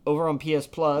yeah. Over on PS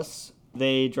Plus,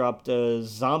 they dropped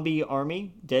Zombie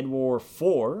Army Dead War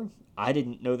 4. I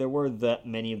didn't know there were that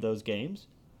many of those games.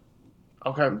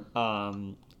 Okay.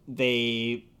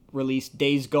 They released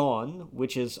Days Gone,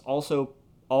 which is also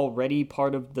already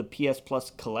part of the PS Plus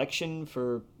collection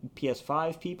for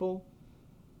PS5 people.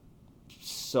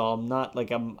 So I'm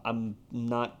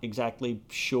not exactly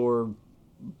sure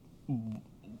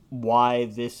why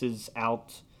this is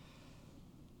out.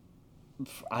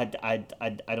 I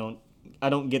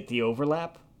don't get the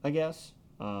overlap, I guess.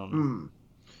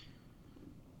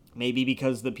 Maybe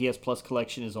because the PS Plus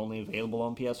collection is only available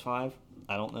on PS5.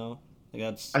 I don't know.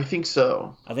 I think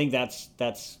so. I think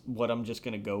that's what I'm just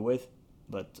gonna go with.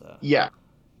 But Yeah.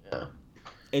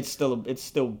 it's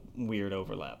still weird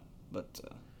overlap. But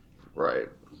Right.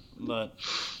 But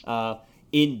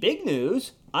in big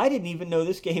news, I didn't even know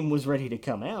this game was ready to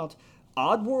come out.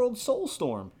 Oddworld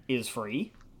Soulstorm is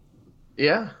free.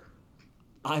 Yeah.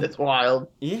 That's wild.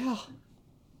 Yeah.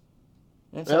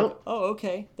 That's Well. like, oh,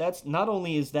 okay. That's not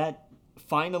only is that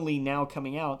finally now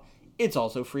coming out, it's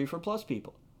also free for Plus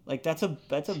people. Like that's a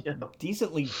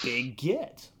decently big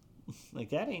get. Like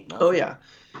that ain't nothing. Oh yeah.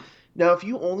 Now, if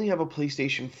you only have a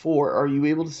PlayStation 4, are you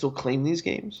able to still claim these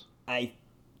games? I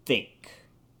think.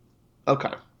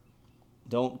 Okay.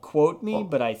 Don't quote me,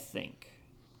 but I think.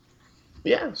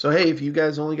 Yeah. So hey, if you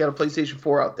guys only got a PlayStation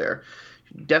 4 out there,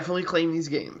 definitely claim these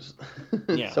games.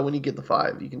 Yeah. So when you get the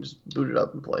 5, you can just boot it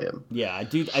up and play them. Yeah, I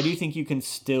do think you can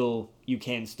still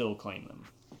claim them.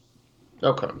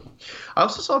 Okay. I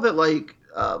also saw that like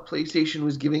PlayStation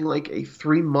was giving like a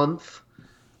 3-month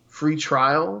free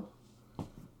trial,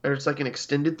 or it's like an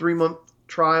extended 3-month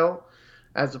trial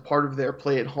as a part of their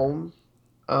Play at Home.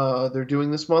 They're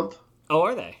doing this month. Oh,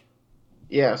 are they?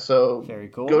 Yeah, so Very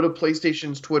cool. go to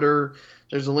PlayStation's Twitter.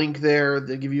 There's a link there.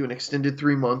 They give you an extended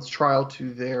 3 months trial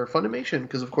to their Funimation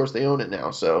because, of course, they own it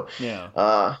now. So,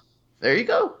 Yeah. there you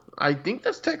go. I think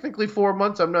that's technically 4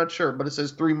 months. I'm not sure, but it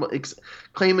says 3 months.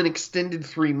 Claim an extended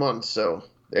 3 months. So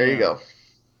there you go.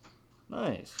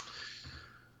 Nice.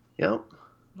 Yep.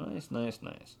 Nice.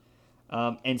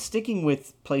 And sticking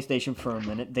with PlayStation for a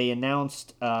minute, they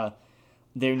announced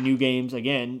their new games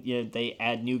again. They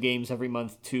add new games every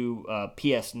month to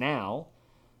PS Now.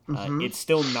 It's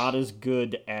still not as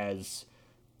good as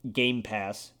Game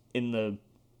Pass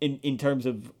in terms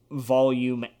of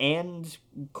volume and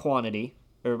quantity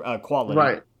or quality.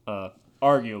 Right.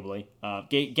 Arguably,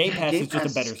 Game Pass is just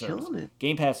a better service.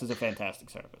 Game Pass is a fantastic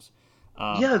service.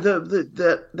 Yeah,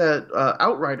 that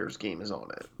Outriders game is on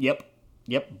it.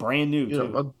 Yep, brand new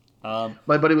too.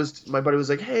 My buddy was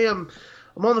like, "Hey, I'm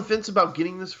on the fence about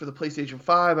getting this for the PlayStation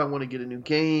 5. I want to get a new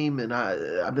game, and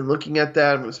I've been looking at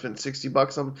that. I'm going to spend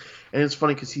 $60 on." And it's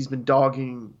funny because he's been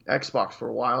dogging Xbox for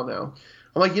a while now.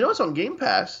 I'm like, it's on Game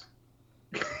Pass.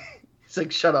 He's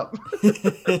like, "Shut up."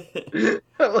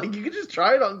 I'm like, you can just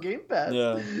try it on Game Pass.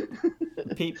 Yeah.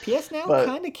 PS Now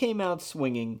kind of came out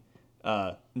swinging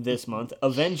this month.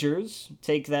 Avengers,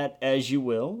 take that as you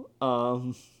will.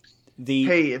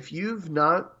 Hey, if you've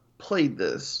not played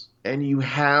this and you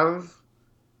have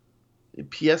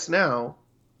PS Now,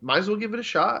 might as well give it a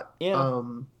shot. Yeah.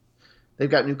 They've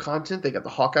got new content. They got the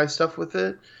Hawkeye stuff with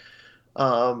it.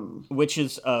 Which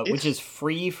is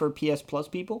free for PS Plus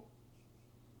people.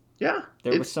 Yeah,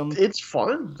 was some. It's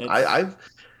fun. I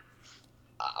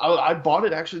bought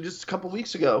it actually just a couple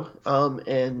weeks ago,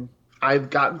 and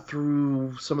I've gotten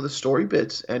through some of the story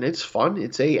bits, and it's fun.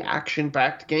 It's a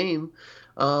action-packed game.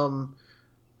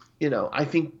 I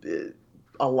think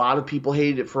a lot of people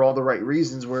hated it for all the right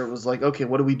reasons. Where it was like, okay,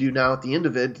 what do we do now at the end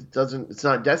of it? It's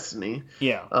not Destiny.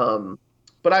 Yeah.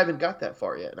 But I haven't got that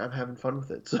far yet, and I'm having fun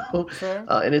with it. So,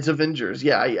 and it's Avengers.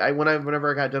 Yeah,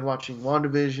 whenever I got done watching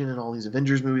WandaVision and all these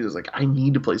Avengers movies, I was like, I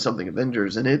need to play something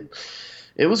Avengers, and it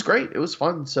was great. It was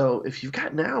fun. So if you've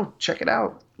got Now, check it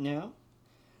out. Yeah.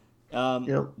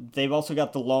 They've also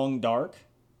got The Long Dark,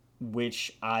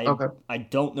 which I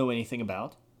don't know anything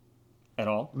about at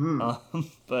all.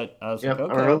 But I was like,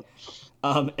 okay.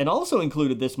 And also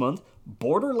included this month,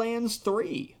 Borderlands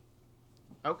 3.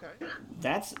 Okay.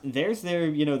 There's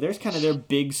kind of their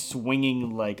big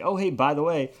swinging, like, oh, hey, by the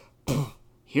way,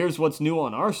 here's what's new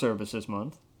on our service this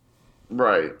month.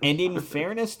 Right. And in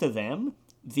fairness to them,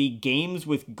 the games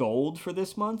with gold for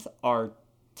this month are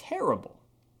terrible.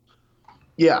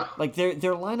 Yeah. Like, their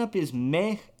lineup is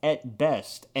meh at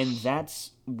best, and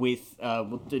that's with,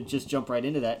 we'll just jump right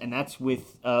into that, and that's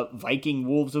with Viking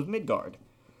Wolves of Midgard.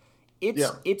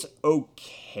 It's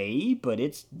okay, but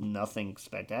it's nothing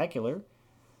spectacular.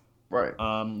 Right.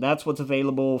 That's what's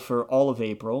available for all of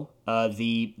April. At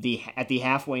the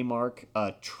halfway mark,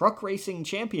 Truck Racing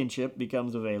Championship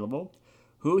becomes available.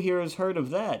 Who here has heard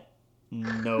of that?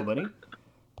 Nobody.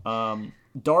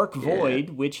 Dark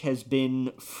Void, which has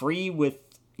been free with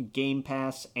Game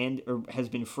Pass or has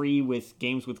been free with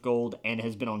Games with Gold and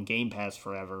has been on Game Pass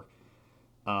forever.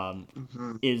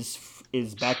 Is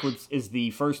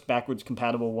the first backwards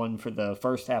compatible one for the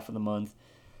first half of the month,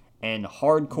 and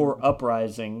Hardcore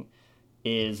Uprising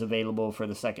is available for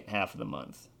the second half of the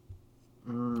month.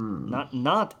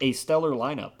 Not a stellar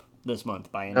lineup this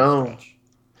month by any stretch.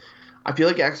 I feel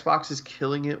like Xbox is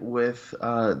killing it with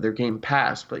their Game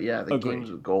Pass, but yeah, the Games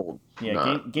with Gold.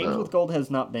 Yeah, Games with Gold has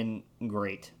not been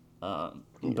great. Like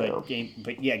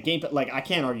I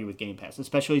can't argue with Game Pass,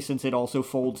 especially since it also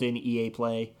folds in EA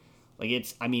Play. Like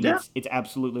it's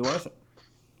absolutely worth it.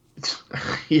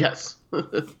 Yes.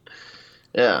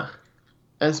 Yeah.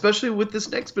 And especially with this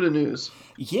next bit of news.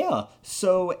 Yeah.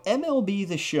 So MLB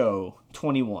The Show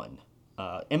 21.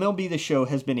 MLB The Show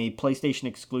has been a PlayStation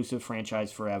exclusive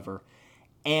franchise forever,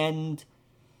 and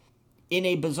in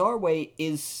a bizarre way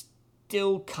is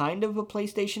still kind of a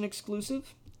PlayStation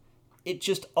exclusive. It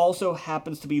just also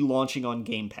happens to be launching on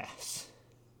Game Pass.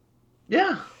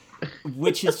 Yeah.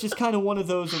 Which is just kind of one of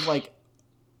those of like,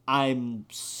 I'm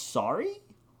sorry?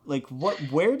 Like,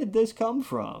 where did this come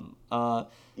from?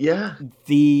 Yeah.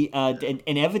 And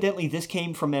evidently this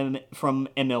came from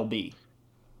MLB.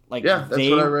 Like, yeah, that's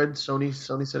what I read. Sony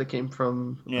said it came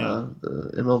from the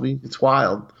MLB. It's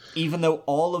wild. Even though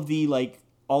all of the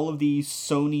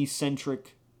Sony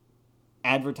centric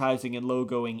advertising and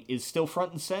logoing is still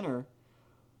front and center,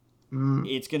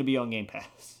 it's going to be on Game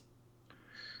Pass.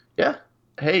 Yeah.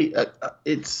 Hey,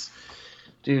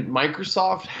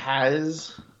 Microsoft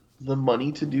has the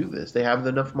money to do this. They have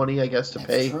enough money, I guess, to That's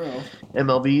pay true.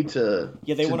 MLB to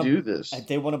Do this.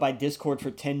 they want to buy Discord for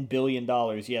 $10 billion.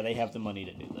 Yeah, they have the money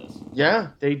to do this. Yeah,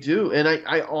 they do. And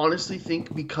I honestly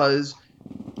think because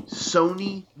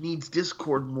Sony needs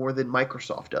Discord more than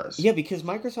Microsoft does. Yeah, because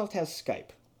Microsoft has Skype.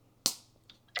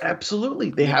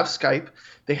 Absolutely. They have Skype.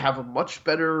 They have a much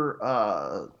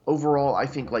better overall, I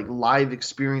think, like live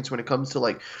experience when it comes to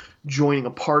like joining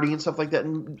a party and stuff like that.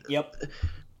 And Yep.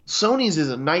 Sony's is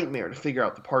a nightmare to figure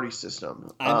out the party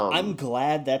system. I'm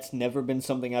glad that's never been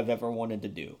something I've ever wanted to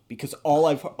do, because all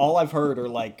I've heard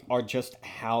are just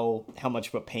how much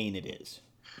of a pain it is.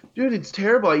 Dude, it's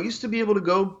terrible. I used to be able to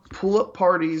go pull up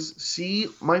parties, see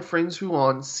my friends who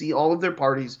on, see all of their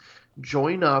parties,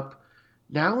 join up.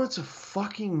 Now it's a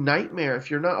fucking nightmare.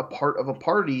 If you're not a part of a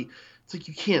party, it's like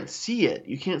you can't see it.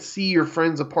 You can't see your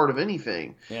friends a part of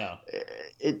anything. Yeah.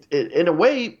 It in a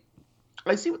way,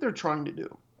 I see what they're trying to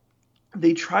do.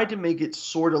 They tried to make it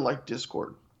sort of like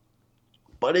Discord,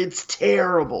 but it's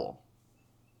terrible.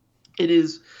 It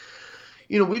is,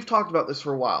 we've talked about this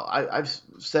for a while. I've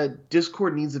said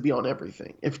Discord needs to be on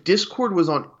everything. If Discord was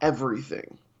on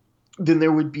everything, then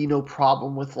there would be no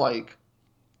problem with like,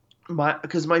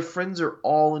 because my friends are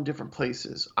all in different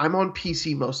places. I'm on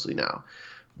PC mostly now.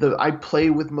 I play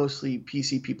with mostly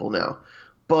PC people now.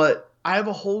 But I have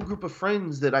a whole group of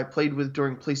friends that I played with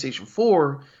during PlayStation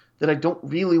 4 that I don't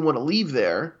really want to leave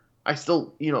there. I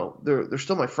still, they're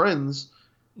still my friends.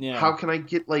 Yeah. How can I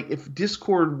get, like, if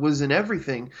Discord was in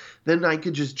everything, then I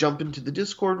could just jump into the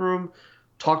Discord room,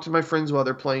 talk to my friends while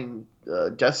they're playing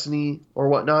Destiny or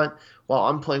whatnot, while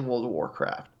I'm playing World of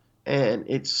Warcraft. And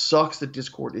it sucks that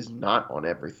Discord is not on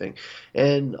everything.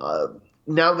 And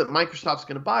now that Microsoft's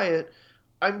going to buy it,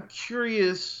 I'm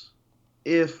curious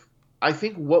I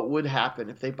think what would happen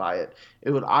if they buy it.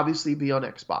 It would obviously be on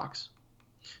Xbox.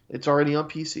 It's already on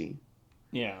PC.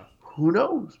 Yeah. Who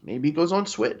knows? Maybe it goes on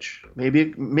Switch.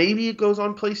 Maybe it goes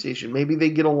on PlayStation. Maybe they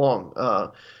get along.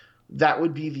 That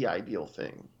would be the ideal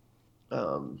thing.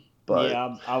 But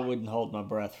yeah, I wouldn't hold my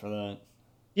breath for that.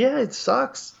 Yeah, it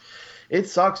sucks. It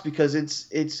sucks because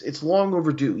it's long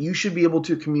overdue. You should be able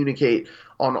to communicate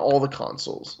on all the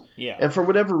consoles. Yeah. And for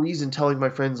whatever reason, telling my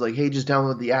friends like, "Hey, just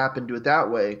download the app and do it that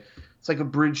way," it's like a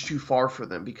bridge too far for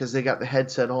them because they got the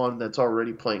headset on that's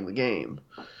already playing the game.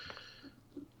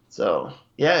 So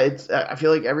yeah, I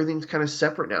feel like everything's kind of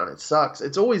separate now, and it sucks.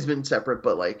 It's always been separate,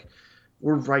 but like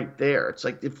we're right there. It's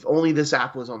like if only this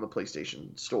app was on the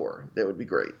PlayStation Store, that would be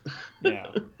great. Yeah.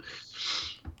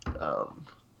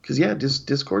 Because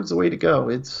Discord's the way to go.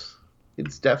 It's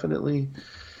definitely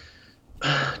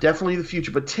the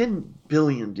future. But 10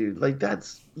 billion, dude, like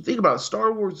think about it.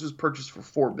 Star Wars was purchased for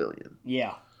 4 billion.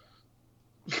 Yeah.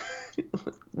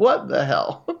 What the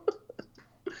hell?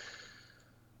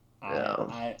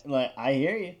 I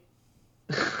hear you.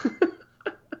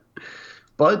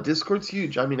 But Discord's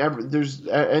huge. I mean, there's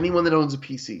anyone that owns a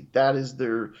PC, that is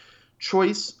their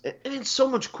choice, and it's so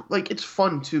much like it's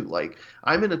fun too. Like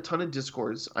I'm in a ton of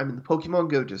Discords. I'm in the Pokemon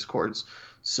Go Discords,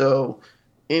 so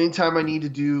anytime I need to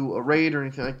do a raid or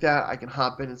anything like that, I can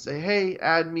hop in and say, "Hey,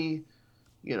 add me."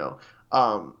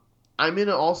 I'm in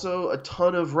also a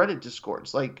ton of Reddit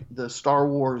Discords, like the Star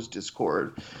Wars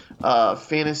Discord,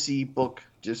 fantasy book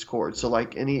Discord. So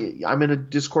like I'm in a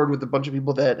Discord with a bunch of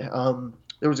people that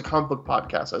there was a comic book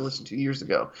podcast I listened to years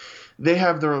ago. They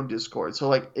have their own Discord. So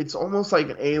like it's almost like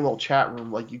an AOL chat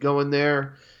room. Like you go in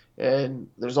there and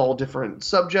there's all different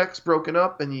subjects broken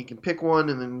up and you can pick one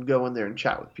and then go in there and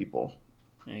chat with people.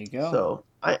 There you go. So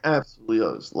I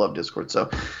absolutely love Discord.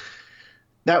 So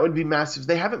that would be massive.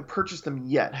 They haven't purchased them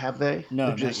yet, have they?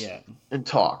 No, They're not yet. In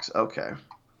talks. Okay.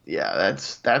 Yeah,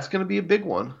 that's going to be a big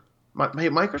one.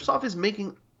 Microsoft is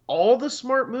making all the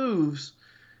smart moves.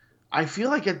 I feel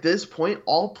like at this point,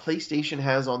 all PlayStation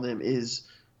has on them is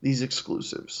these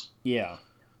exclusives. Yeah.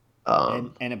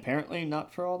 And apparently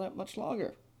not for all that much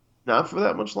longer. Not for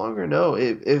that much longer. No.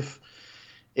 If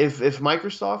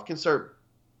Microsoft can start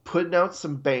putting out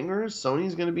some bangers,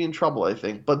 Sony's going to be in trouble, I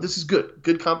think. But this is good.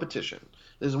 Good competition.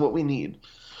 This is what we need.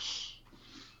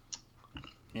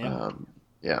 Yeah.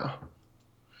 Yeah.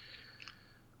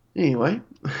 Anyway,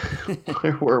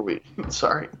 where were we?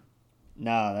 Sorry.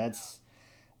 No,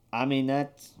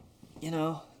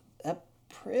 that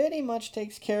pretty much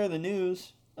takes care of the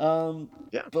news.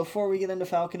 Yeah. Before we get into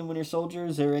Falcon and Winter Soldier,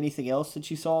 is there anything else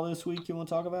that you saw this week you want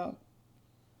to talk about?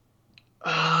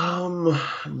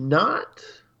 Not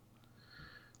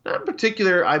in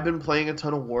particular. I've been playing a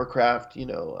ton of Warcraft.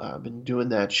 I've been doing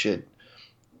that shit.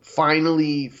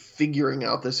 Finally figuring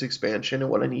out this expansion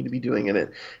and what I need to be doing in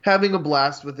it. Having a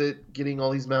blast with it, getting all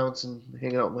these mounts and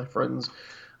hanging out with my friends.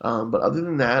 But other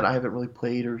than that, I haven't really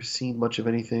played or seen much of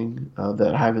anything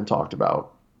that I haven't talked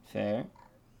about. Fair.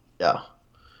 Yeah.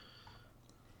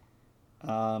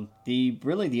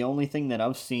 The only thing that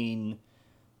I've seen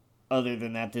other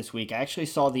than that this week, I actually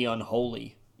saw The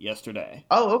Unholy yesterday.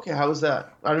 Oh, okay. How was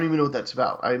that? I don't even know what that's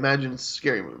about. I imagine it's a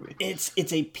scary movie. It's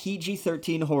a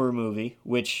PG-13 horror movie,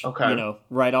 which Okay.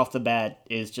 right off the bat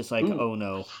is just like, Ooh. oh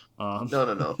no. No,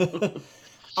 no, no.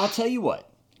 I'll tell you what,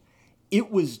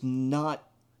 it was not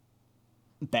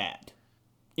bad.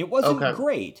 It wasn't Okay.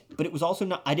 great, but it was also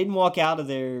not. I didn't walk out of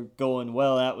there going,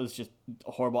 "Well, that was just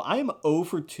horrible." I am 0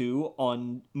 for 2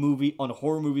 on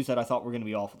horror movies that I thought were going to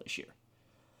be awful this year.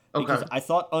 Because Okay. I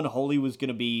thought Unholy was going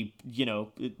to be,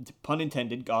 pun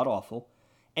intended, god awful,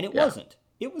 and it Yeah. wasn't.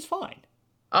 It was fine.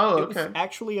 Oh, It was okay.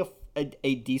 actually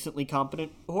a decently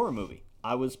competent horror movie.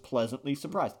 I was pleasantly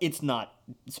surprised. It's not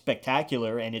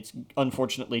spectacular, and it's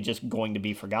unfortunately just going to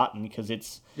be forgotten because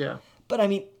it's. Yeah. But I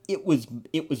mean, it was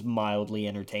mildly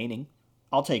entertaining.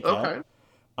 I'll take that. Okay.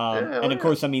 Yeah, And of yeah.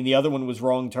 course, I mean, the other one was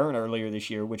Wrong Turn earlier this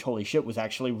year, which holy shit was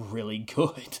actually really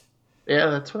good. Yeah,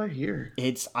 that's what I hear.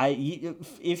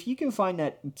 If you can find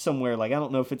that somewhere, like I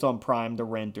don't know if it's on Prime to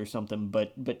rent or something,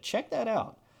 but check that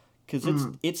out because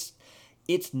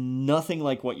it's nothing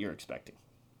like what you're expecting.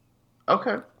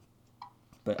 Okay.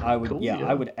 But I would Cool.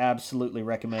 I would absolutely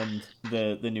recommend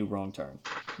the new Wrong Turn,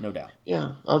 no doubt.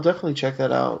 Yeah, I'll definitely check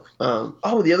that out.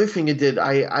 Oh, the other thing it did,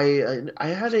 I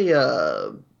had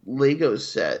a Lego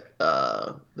set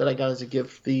that I got as a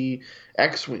gift, the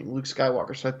X-wing Luke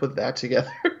Skywalker. So I put that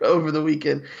together over the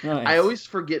weekend. Nice. I always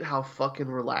forget how fucking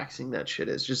relaxing that shit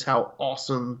is. Just how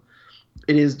awesome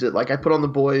it is to like. I put on the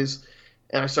boys,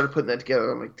 and I started putting that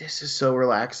together. I'm like, this is so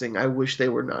relaxing. I wish they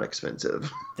were not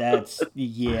expensive. That's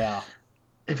yeah.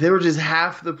 If they were just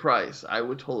half the price, I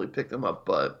would totally pick them up.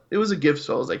 But it was a gift,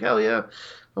 so I was like, hell yeah,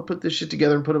 I'll put this shit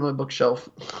together and put it on my bookshelf.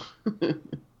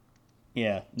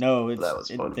 Yeah, no, That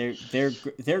was fun.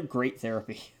 they're great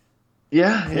therapy.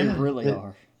 Yeah, They yeah. really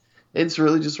are. It's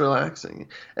really just relaxing.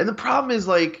 And the problem is,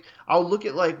 like, I'll look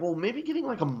at, like, well, maybe getting,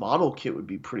 like, a model kit would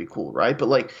be pretty cool, right? But,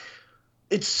 like,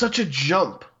 it's such a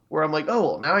jump where I'm like, oh,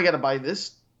 well, now I got to buy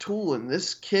this tool and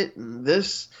this kit and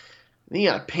this. And then you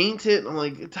got to paint it. And I'm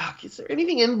like, Doc, is there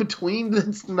anything in between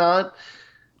that's not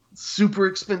super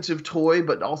expensive toy,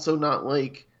 but also not,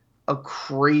 like, a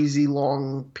crazy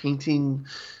long painting?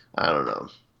 I don't know.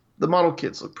 The model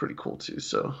kits look pretty cool, too,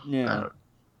 so I Yeah. don't,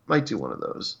 might do one of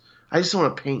those. I just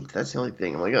want to paint. That's the only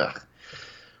thing. I'm like, ugh.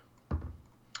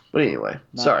 But anyway,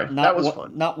 sorry. That was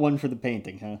fun. Not one for the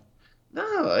painting, huh?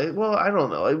 No, I don't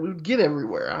know. It would get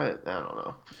everywhere. I don't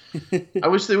know. I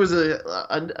wish there was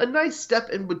a nice step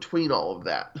in between all of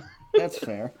that. That's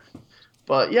fair.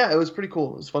 But yeah, it was pretty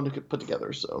cool. It was fun to put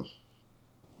together. So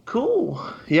cool.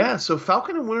 Yeah. So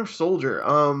Falcon and Winter Soldier.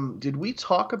 Did we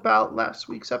talk about last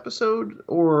week's episode,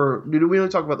 or did we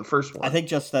only talk about the first one? I think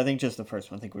just the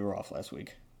first one. I think we were off last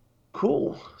week.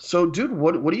 Cool. So, dude,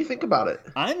 what do you think about it?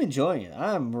 I'm enjoying it.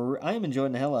 I am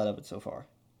enjoying the hell out of it so far.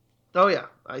 Oh yeah,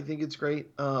 I think it's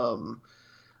great.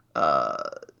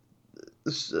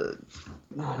 This,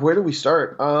 where do we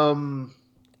start?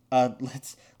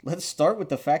 Let's start with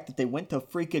the fact that they went to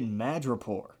freaking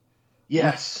Madripoor.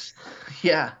 Yes,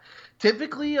 yeah.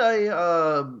 Typically,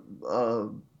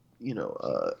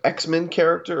 X-Men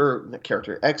character or not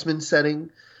character X-Men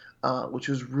setting, which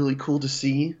was really cool to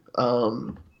see.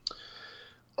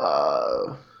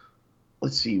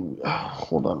 Let's see.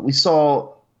 Hold on. We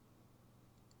saw.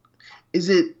 Is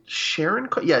it Sharon?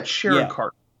 Yeah, it's Sharon Yeah.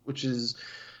 Carter, which is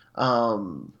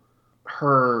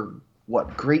her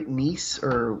great niece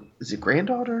or is it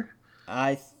granddaughter?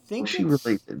 I Was think she it's,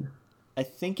 related? I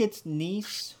think it's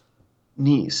niece,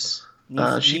 Niece.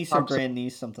 She niece or pops up-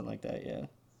 grandniece, something like that. Yeah.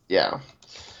 Yeah.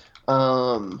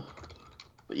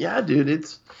 But yeah, dude,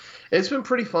 it's been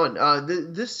pretty fun.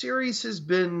 This series has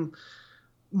been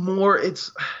more.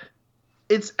 It's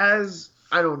as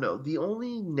I don't know. The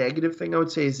only negative thing I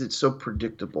would say is it's so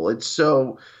predictable. It's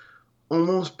so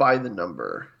almost by the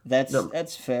number.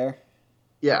 That's fair.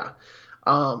 Yeah.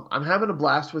 I'm having a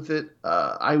blast with it.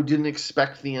 I didn't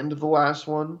expect the end of the last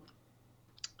one.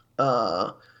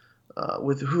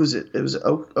 With who is it? It was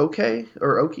Okay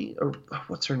or Oki or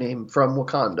what's her name from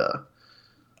Wakanda?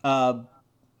 Uh,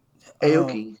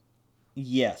 Aoki.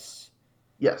 yes,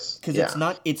 Yes. because Yeah.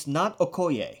 it's not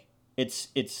Okoye.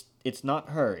 It's not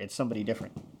her. It's somebody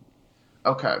different.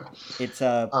 Okay. It's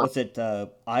what's it?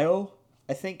 Io,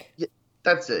 I think.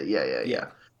 That's it. Yeah. Yeah.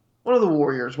 One of the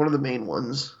warriors, one of the main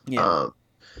ones. Yeah.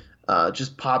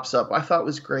 Just pops up. I thought it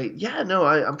was great. Yeah. No,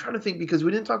 I'm trying to think because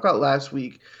we didn't talk about last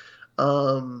week.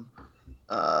 The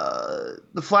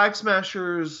Flag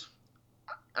Smashers.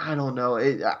 I don't know.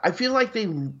 I feel like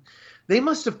they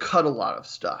must have cut a lot of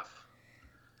stuff.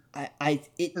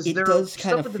 Because It their does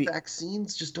kind stuff of with the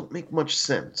vaccines just don't make much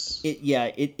sense.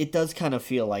 it does kind of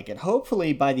feel like it.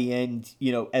 Hopefully by the end,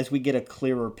 as we get a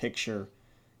clearer picture,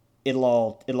 it'll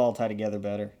all tie together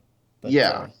better. But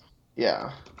Yeah,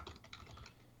 yeah.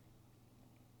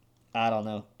 I don't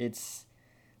know. It's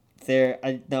there.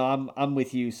 No, I'm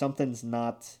with you. Something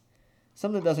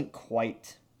doesn't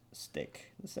quite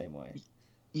stick the same way.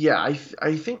 Yeah,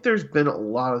 I think there's been a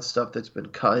lot of stuff that's been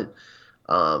cut,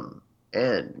 um,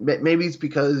 and maybe it's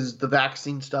because the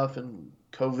vaccine stuff and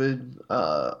COVID.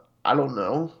 I don't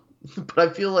know, but I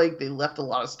feel like they left a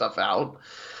lot of stuff out.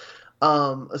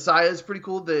 Asaya is pretty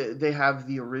cool. They have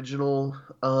the original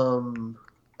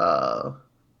uh,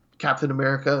 Captain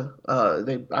America.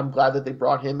 I'm glad that they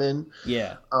brought him in.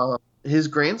 Yeah. His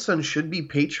grandson should be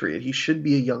Patriot. He should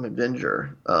be a young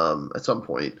Avenger at some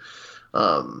point.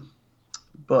 Um,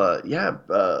 but yeah,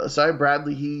 Asai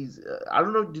Bradley, I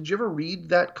don't know. Did you ever read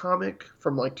that comic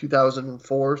from like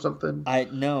 2004 or something?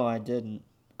 No, I didn't.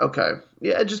 Okay,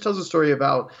 yeah, it just tells a story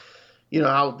about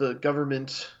how the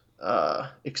government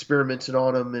experimented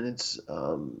on him, and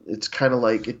it's kind of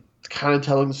like it's kind of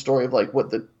telling the story of like what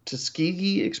the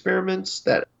Tuskegee experiments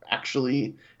that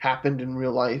actually happened in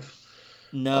real life.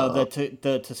 No,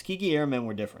 the Tuskegee Airmen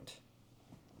were different.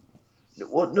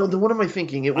 What? No, what am I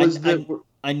thinking? It I, was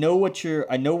I know what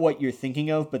you're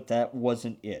thinking of, but that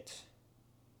wasn't it.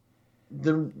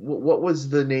 what was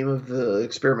the name of the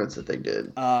experiments that they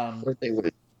did? Where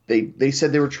they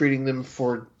said they were treating them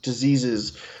for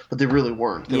diseases, but they really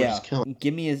weren't. They were just killing.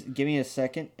 Give me a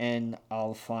second, and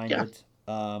I'll find it.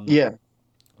 Yeah,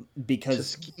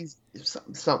 because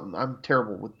something. I'm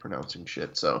terrible with pronouncing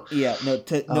shit. So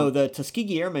the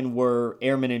Tuskegee Airmen were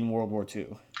airmen in World War II.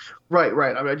 Right.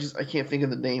 I mean, I can't think of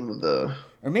the name of the.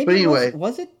 Or maybe but anyway,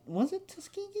 was it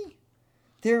Tuskegee?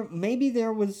 There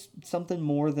was something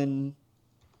more than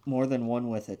one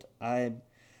with it.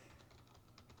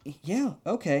 Yeah,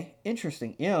 okay.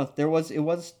 Interesting. Yeah, it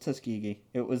was Tuskegee.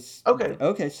 It was okay.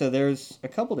 Okay, so there's a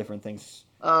couple different things.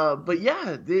 But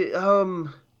yeah,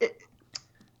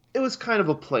 it was kind of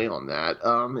a play on that.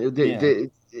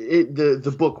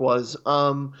 The book was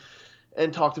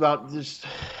and talked about just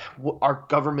our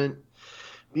government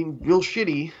being real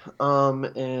shitty.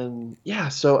 And yeah,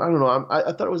 so I don't know.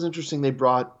 I thought it was interesting they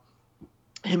brought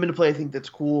him into play. I think that's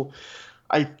cool.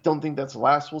 I don't think that's the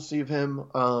last we'll see of him.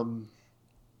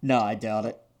 No, I doubt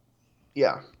it.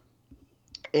 Yeah.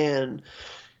 And,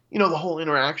 the whole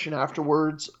interaction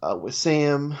afterwards with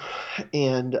Sam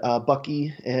and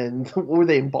Bucky, and what were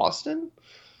they in Boston?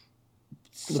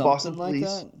 The Boston police?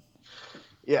 Like that?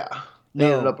 Yeah.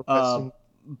 They ended up arresting...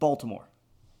 Baltimore.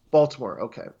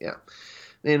 Okay, yeah.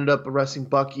 They ended up arresting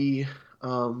Bucky.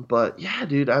 But yeah,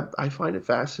 dude, I find it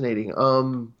fascinating.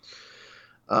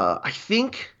 I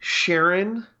think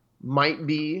Sharon might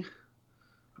be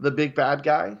the big bad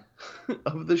guy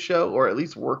of the show, or at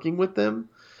least working with them.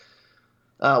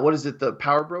 What is it? The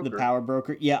power broker? The power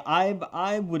broker. Yeah,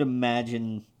 I would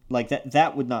imagine like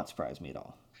that would not surprise me at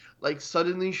all. Like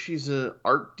suddenly she's an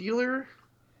art dealer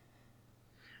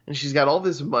and she's got all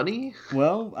this money.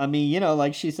 Well, I mean,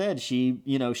 like she said, she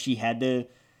had to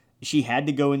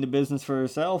go into business for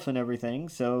herself and everything.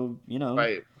 So,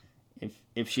 right.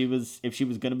 If she was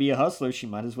going to be a hustler, she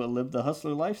might as well live the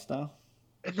hustler lifestyle.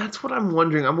 And that's what I'm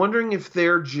wondering. I'm wondering if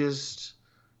they're just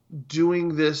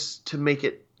doing this to make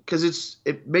it, because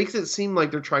it makes it seem like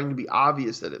they're trying to be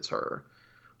obvious that it's her,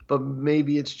 but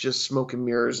maybe it's just smoke and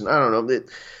mirrors. And I don't know.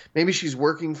 Maybe she's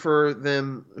working for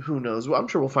them. Who knows? Well, I'm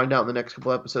sure we'll find out in the next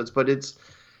couple episodes. But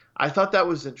I thought that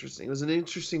was interesting. It was an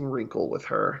interesting wrinkle with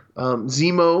her.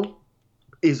 Zemo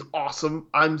is awesome.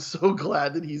 I'm so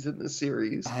glad that he's in this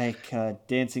series.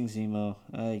 Dancing Zemo.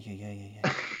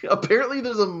 Yeah. Apparently,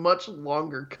 there's a much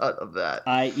longer cut of that.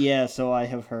 So I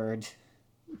have heard.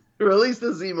 Or at least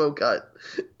the Zemo cut.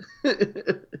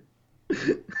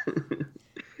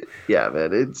 Yeah,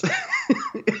 man, it's.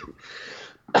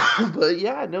 But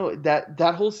yeah, no,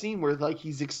 that whole scene where like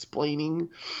he's explaining,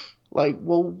 like,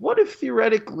 well, what if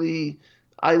theoretically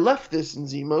I left this in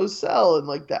Zemo's cell, and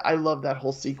like that. I love that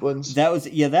whole sequence. That was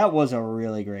a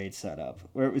really great setup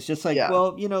where it was just like,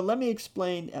 well, let me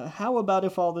explain. How about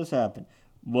if all this happened?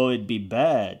 Well, it'd be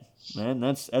bad, man.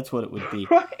 That's what it would be.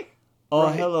 Right. Oh,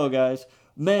 right. Hello, guys.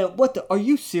 Man, are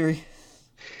you serious?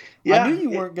 Yeah, I knew you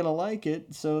weren't gonna like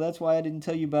it, so that's why I didn't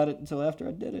tell you about it until after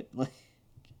I did it.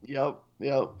 Yep.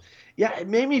 Yeah, it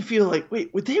made me feel like,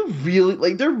 wait, would they really,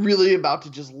 like, they're really about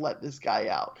to just let this guy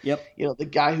out? Yep. The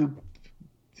guy who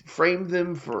framed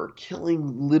them for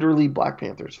killing literally Black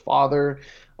Panther's father.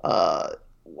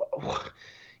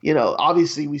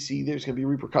 obviously we see there's going to be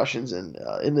repercussions in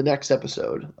the next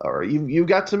episode, or you've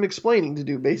got some explaining to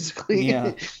do, Yeah.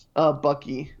 basically,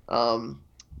 Bucky.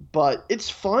 But it's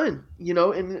fun,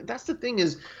 and that's the thing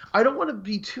is, I don't want to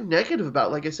be too negative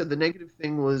about. Like I said, the negative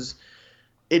thing was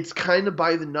it's kind of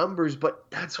by the numbers, but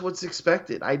that's what's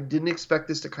expected. I didn't expect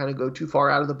this to kind of go too far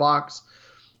out of the box.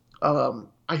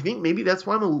 I think maybe that's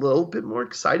why I'm a little bit more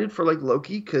excited for like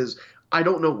Loki, because I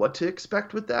don't know what to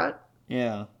expect with that.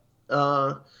 Yeah.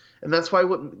 Uh, and that's why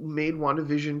what made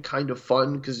WandaVision kind of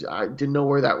fun, because I didn't know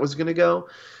where that was going to go.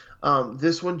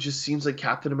 This one just seems like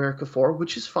Captain America 4,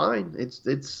 which is fine. It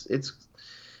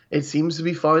seems to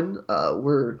be fun.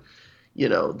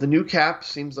 The new Cap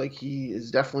seems like he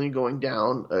is definitely going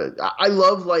down. I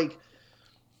love like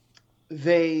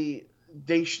like,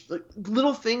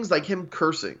 little things like him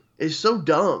cursing is so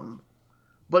dumb,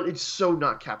 but it's so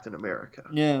not Captain America.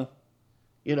 Yeah.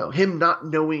 Him not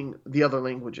knowing the other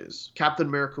languages. Captain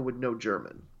America would know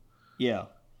German. Yeah.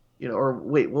 Or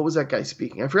wait, what was that guy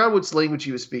speaking? I forgot which language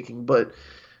he was speaking, but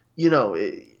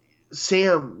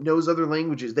Sam knows other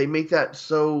languages. They make that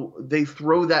so they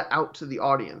throw that out to the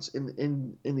audience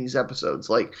in these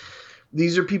episodes. Like,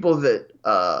 these are people that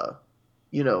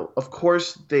of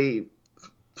course they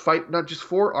fight not just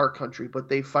for our country, but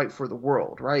they fight for the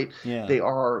world, right? Yeah.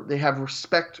 They have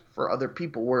respect for other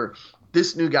people, where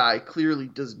this new guy clearly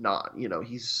does not.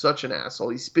 He's such an asshole.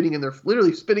 He's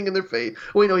literally spitting in their face.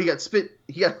 Wait, no, he got spit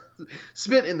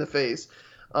in the face.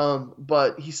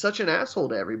 But he's such an asshole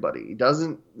to everybody. He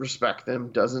doesn't respect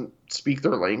them, doesn't speak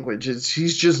their language.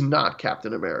 He's just not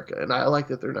Captain America. And I like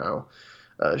that they're now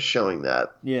showing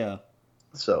that. Yeah.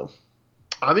 So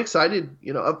I'm excited.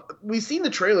 We've seen the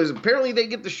trailers. Apparently they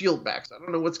get the shield back. So I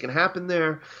don't know what's going to happen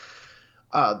there.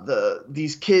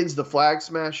 These kids, the Flag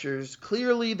Smashers,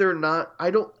 clearly they're not.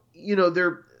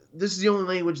 This is the only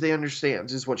language they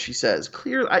understand, is what she says.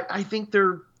 I think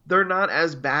they're not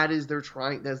as bad as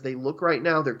they look right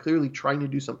now. They're clearly trying to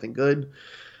do something good.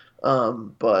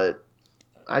 But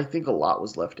I think a lot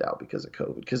was left out because of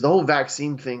COVID. Because the whole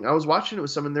vaccine thing, I was watching it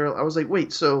with someone there. I was like,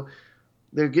 wait, so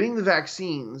they're getting the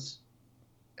vaccines,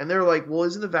 and they're like, well,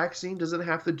 does it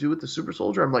have to do with the super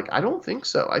soldier? I'm like, I don't think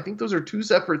so. I think those are two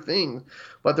separate things,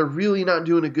 but they're really not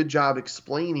doing a good job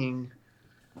explaining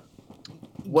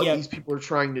what these people are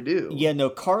trying to do. Yeah, no,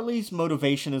 Carly's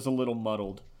motivation is a little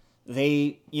muddled.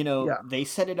 They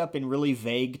set it up in really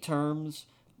vague terms,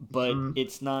 but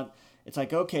it's not. It's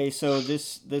like, okay, so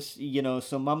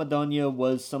so Mama Donya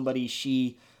was somebody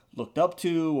she looked up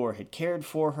to or had cared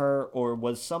for her or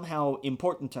was somehow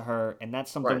important to her, and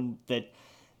that's something that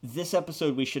this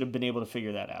episode we should have been able to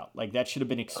figure that out. Like, that should have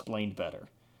been explained better.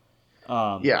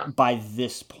 By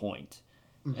this point.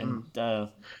 And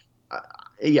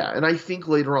and I think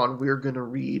later on we're going to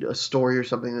read a story or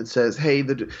something that says, hey,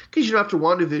 because after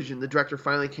WandaVision, the director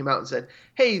finally came out and said,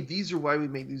 hey, these are why we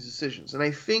made these decisions. And I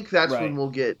think that's when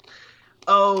we'll get,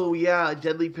 oh, yeah, a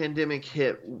deadly pandemic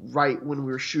hit right when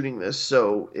we were shooting this,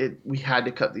 so we had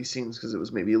to cut these scenes because it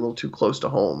was maybe a little too close to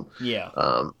home. Yeah.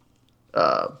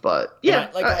 But yeah,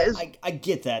 I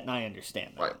get that and I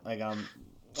understand that. Right. Like, I'm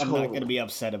not going to be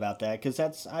upset about that, because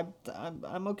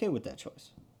I'm okay with that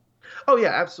choice. Oh yeah,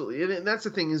 absolutely. And that's the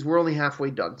thing, is we're only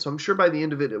halfway done. So I'm sure by the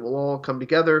end of it, it will all come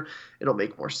together. It'll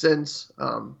make more sense.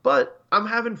 But I'm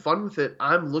having fun with it.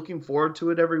 I'm looking forward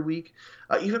to it every week.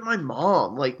 Even my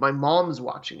mom's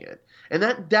watching it. And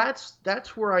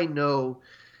that's where I know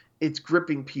it's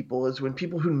gripping people, is when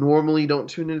people who normally don't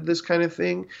tune into this kind of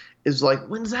thing is like,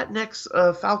 when's that next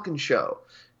Falcon show?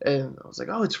 And I was like,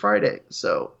 oh, it's Friday.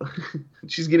 So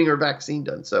she's getting her vaccine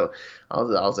done. So I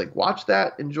was like, watch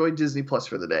that. Enjoy Disney Plus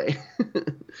for the day.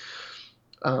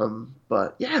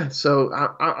 But yeah, so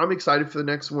I'm excited for the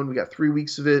next one. We got 3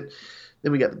 weeks of it.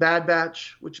 Then we got the Bad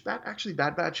Batch, which Bad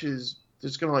Batch is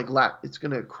it's going to it's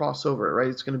going to cross over, right?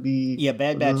 It's going to be. Yeah,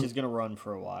 Bad Batch is going to run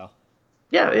for a while.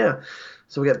 Yeah.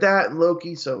 So we got that and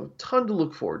Loki. So ton to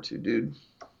look forward to, dude.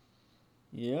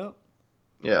 Yep.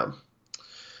 Yeah.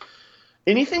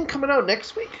 Anything coming out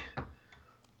next week?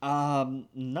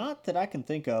 Not that I can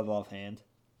think of offhand.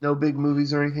 No big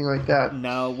movies or anything like that.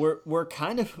 No,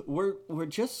 we're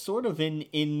just sort of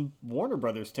in Warner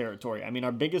Brothers territory. I mean,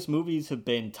 our biggest movies have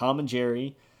been Tom and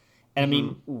Jerry, and I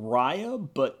mean Raya,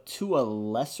 but to a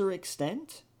lesser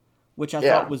extent, which I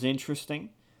thought was interesting.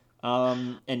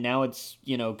 And now it's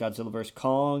Godzilla vs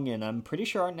Kong, and I'm pretty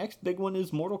sure our next big one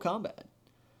is Mortal Kombat.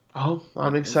 Oh,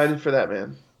 I'm excited for that,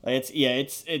 man.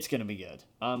 It's gonna be good.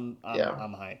 I'm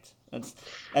hyped.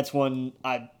 That's one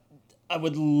I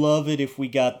would love it if we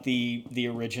got the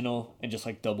original and just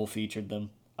like double featured them.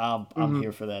 I'm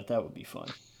here for that. That would be fun.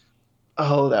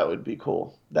 Oh, that would be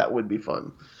cool. That would be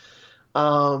fun.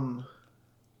 Um,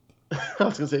 I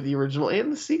was gonna say the original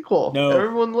and the sequel. No,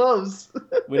 Everyone loves.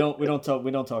 we don't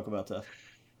talk about that.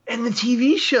 And the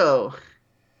TV show,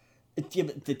 Yeah,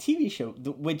 but the TV show,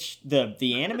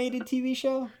 the animated TV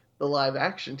show. the live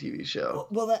action TV show.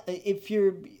 Well,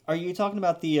 are you talking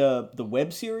about the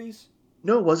web series?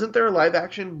 No, wasn't there a live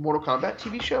action Mortal Kombat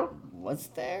TV show? Was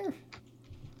there?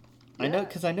 Yeah.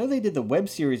 I know they did the web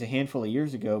series a handful of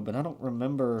years ago, but I don't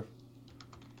remember.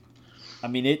 I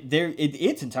mean,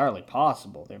 it's entirely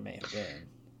possible there may have been.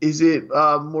 Is it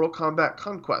Mortal Kombat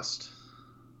Conquest?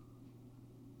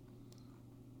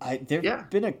 There've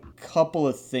been a couple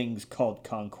of things called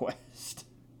Conquest.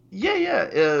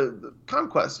 Yeah.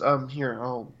 Conquest. Here,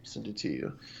 I'll send it to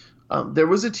you. There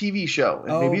was a TV show,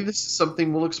 and maybe this is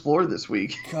something we'll explore this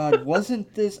week. God,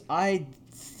 wasn't this? I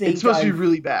think it's supposed to be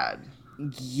really bad.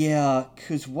 Yeah,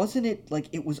 because wasn't it like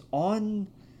it was on?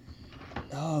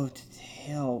 Oh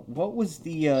hell! What was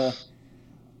the?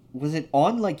 Was it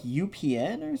on like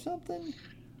UPN or something?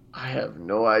 I have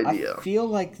no idea. I feel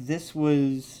like this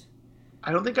was.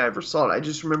 I don't think I ever saw it. I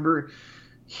just remember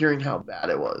hearing how bad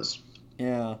it was.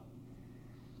 Yeah.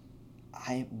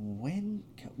 When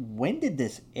did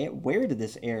this air? Where did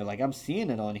this air? Like I'm seeing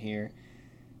it on here.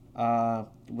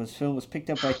 Was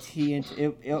picked up by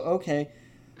TNT. Okay.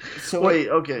 So wait,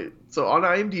 okay. So on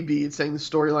IMDb, it's saying the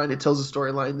storyline. It tells the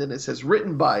storyline. Then it says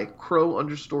written by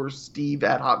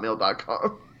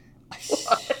crow_steve@hotmail.com.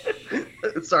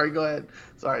 Sorry, go ahead.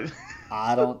 Sorry.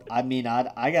 I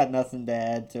got nothing to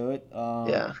add to it.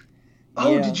 Yeah.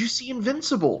 Oh, yeah. Did you see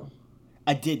Invincible?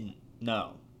 I didn't.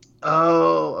 No.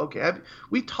 Oh, okay.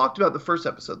 We talked about the first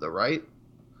episode, though, right?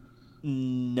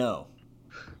 No.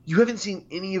 You haven't seen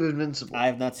any of Invincible? I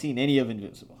have not seen any of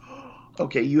Invincible.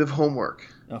 Okay, you have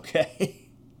homework. Okay.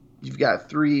 You've got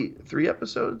three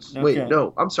episodes? Okay. Wait,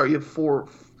 no. I'm sorry. You have 4.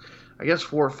 I guess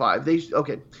 4 or 5.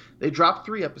 They dropped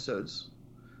 3 episodes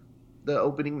the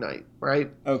opening night,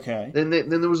 right? Okay. Then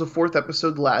there was a 4th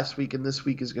episode last week, and this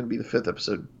week is going to be the 5th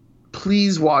episode.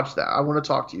 Please watch that. I want to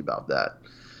talk to you about that.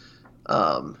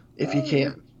 If you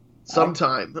can.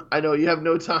 Sometime. I know you have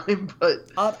no time,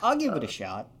 but I'll give it a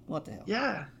shot. What the hell?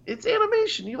 Yeah, it's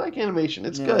animation. You like animation.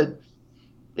 It's good.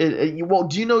 Well,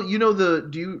 do you know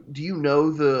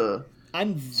the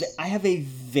I have a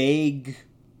vague,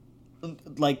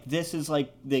 like, this is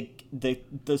like the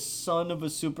son of a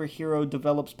superhero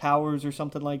develops powers or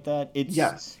something like that.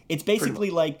 It's basically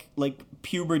like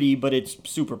puberty, but it's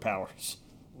superpowers.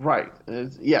 Right.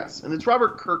 Yes, and it's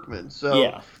Robert Kirkman. So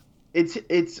yeah,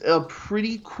 it's a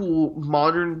pretty cool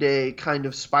modern day kind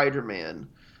of Spider-Man.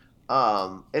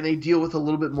 And they deal with a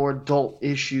little bit more adult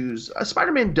issues.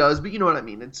 Spider-Man does, but you know what I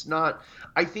mean. It's not.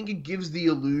 I think it gives the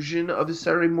illusion of a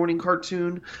Saturday morning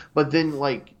cartoon, but then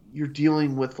like you're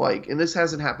dealing with like, and this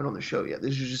hasn't happened on the show yet.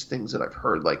 These are just things that I've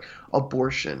heard, like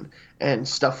abortion and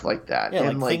stuff like that. Yeah,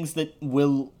 and like things that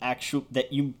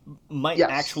you might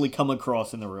actually come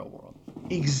across in the real world.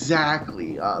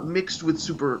 Exactly, mixed with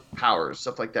superpowers,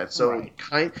 stuff like that. So it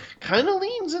kind of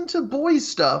leans into boys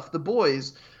stuff. The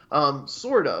boys,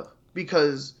 sort of.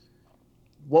 Because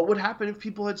what would happen if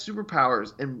people had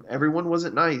superpowers and everyone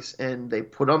wasn't nice and they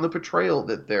put on the portrayal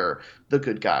that they're the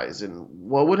good guys, and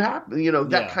what would happen? You know,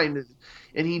 that kind of,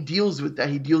 and he deals with that.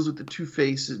 He deals with the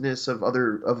two-facedness of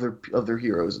other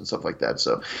heroes and stuff like that.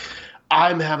 So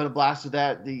I'm having a blast with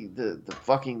that.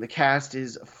 The cast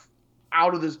is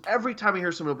out of this. Every time I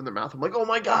hear someone open their mouth, I'm like, oh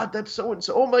my God, that's so and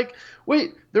so. Oh my,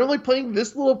 wait, they're only playing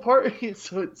this little part.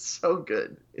 So it's so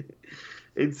good.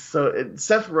 And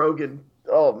Seth Rogen,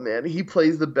 oh man, he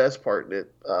plays the best part in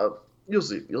it. You'll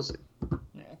see.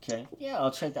 Okay, yeah,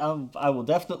 I'll check. I will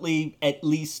definitely at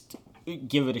least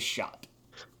give it a shot.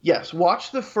 Yes,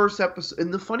 watch the first episode.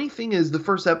 And the funny thing is, the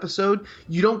first episode,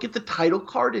 you don't get the title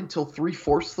card until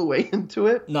 3/4 the way into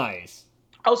it. Nice.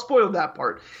 I'll spoil that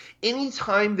part.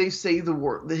 Anytime they say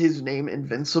his name,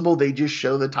 Invincible, they just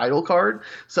show the title card.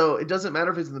 So it doesn't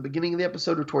matter if it's in the beginning of the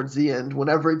episode or towards the end.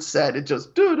 Whenever it's said, it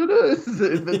just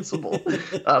Invincible.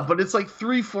 But it's like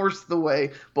 3/4 the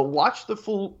way. But watch the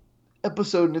full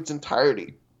episode in its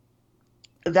entirety.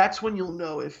 That's when you'll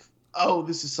know if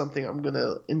this is something I'm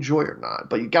gonna enjoy or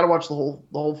not. But you got to watch the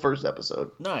whole first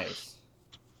episode. Nice.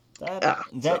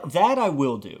 That I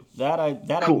will do.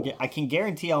 Cool. I can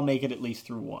guarantee I'll make it at least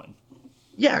through 1.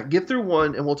 Yeah, get through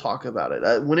 1 and we'll talk about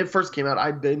it. When it first came out,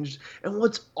 I binged, and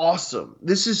what's awesome,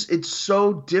 it's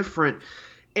so different.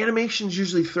 Animation's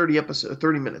usually 30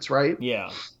 minutes, right?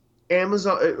 Yeah.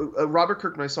 Amazon, Robert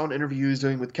Kirkman, I saw an interview he was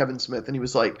doing with Kevin Smith, and he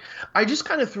was like, I just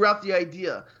kind of threw out the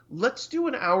idea, let's do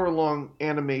an hour-long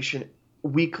animation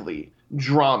weekly.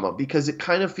 drama because it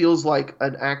kind of feels like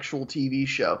an actual TV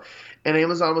show. And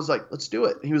Amazon was like, let's do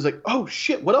it. And he was like, oh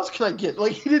shit, what else can I get?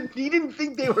 Like he didn't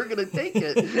think they were gonna take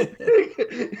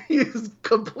it. He was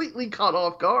completely caught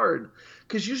off guard.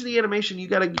 Because usually animation you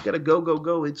gotta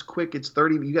go. It's quick, it's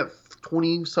 30, you got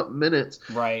 20 something minutes.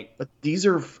 Right. But these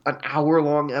are an hour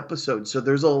long episodes, so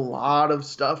there's a lot of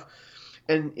stuff.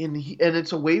 And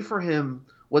it's a way for him.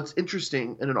 What's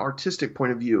interesting in an artistic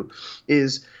point of view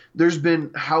is there's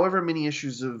been however many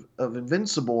issues of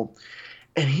Invincible,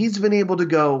 and he's been able to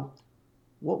go,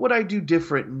 what would I do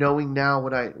different knowing now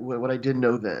what I didn't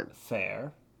know then?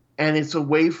 Fair. And it's a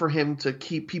way for him to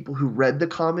keep people who read the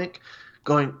comic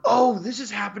going, oh, this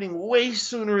is happening way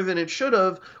sooner than it should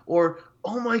have, or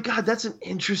oh my God, that's an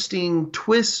interesting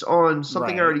twist on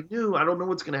something I already knew. I don't know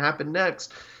what's going to happen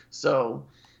next. So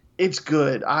it's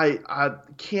good. I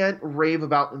can't rave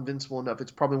about Invincible enough.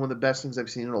 It's probably one of the best things I've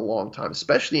seen in a long time,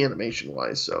 especially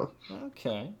animation-wise. So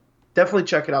okay, definitely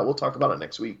check it out. We'll talk about it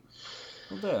next week.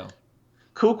 Will do.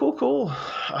 Cool.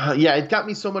 Yeah, it got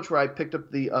me so much where I picked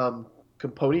up the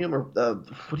Compendium, or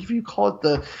whatever you call it.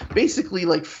 The basically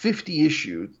like 50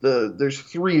 issue. There's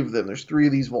 3 of them. There's 3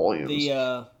 of these volumes.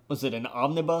 Was it an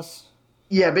omnibus?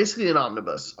 Yeah, basically an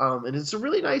omnibus. And it's a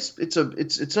really nice. It's not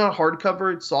a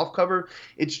hardcover. It's soft cover.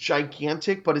 It's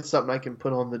gigantic, but it's something I can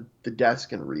put on the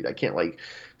desk and read. I can't like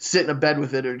sit in a bed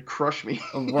with it or it'd crush me.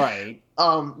 Right.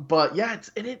 But yeah,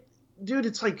 dude,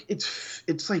 it's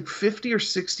like 50 or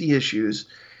 60 issues,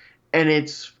 and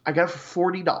I got it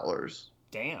for $40.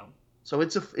 Damn. So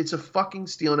it's a fucking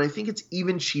steal, and I think it's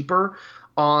even cheaper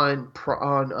on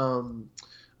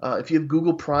if you have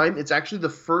Google Prime. It's actually the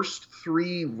first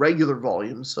 3 regular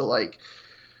volumes, so like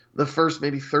the first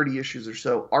maybe 30 issues or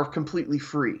so are completely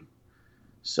free.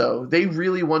 So they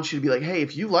really want you to be like, hey,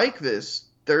 if you like this,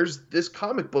 there's this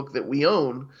comic book that we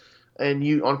own, and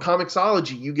you on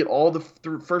Comixology you get all the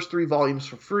first 3 volumes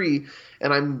for free.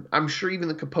 And I'm sure even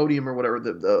the Compendium or whatever,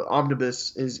 the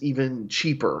omnibus is even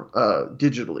cheaper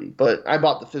digitally. But I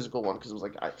bought the physical one because it was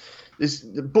like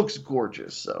the book's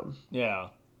gorgeous. So yeah.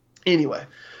 Anyway,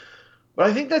 but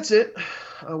I think that's it.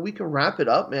 We can wrap it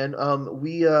up, man.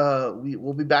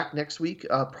 We'll be back next week,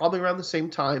 probably around the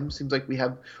same time. Seems like we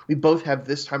both have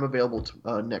this time available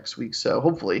next week, so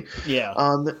hopefully, yeah.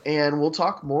 And we'll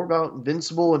talk more about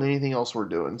Invincible and anything else we're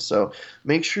doing. So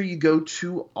make sure you go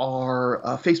to our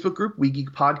Facebook group, We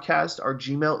Geek Podcast. Our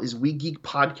Gmail is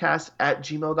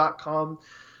wegeekpodcast@gmail.com.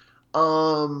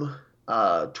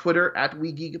 Twitter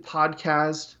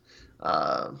 @WeGeekPodcast.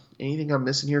 Anything I'm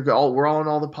missing here? We're all on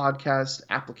all the podcast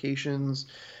applications,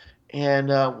 and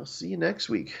we'll see you next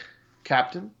week,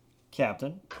 Captain.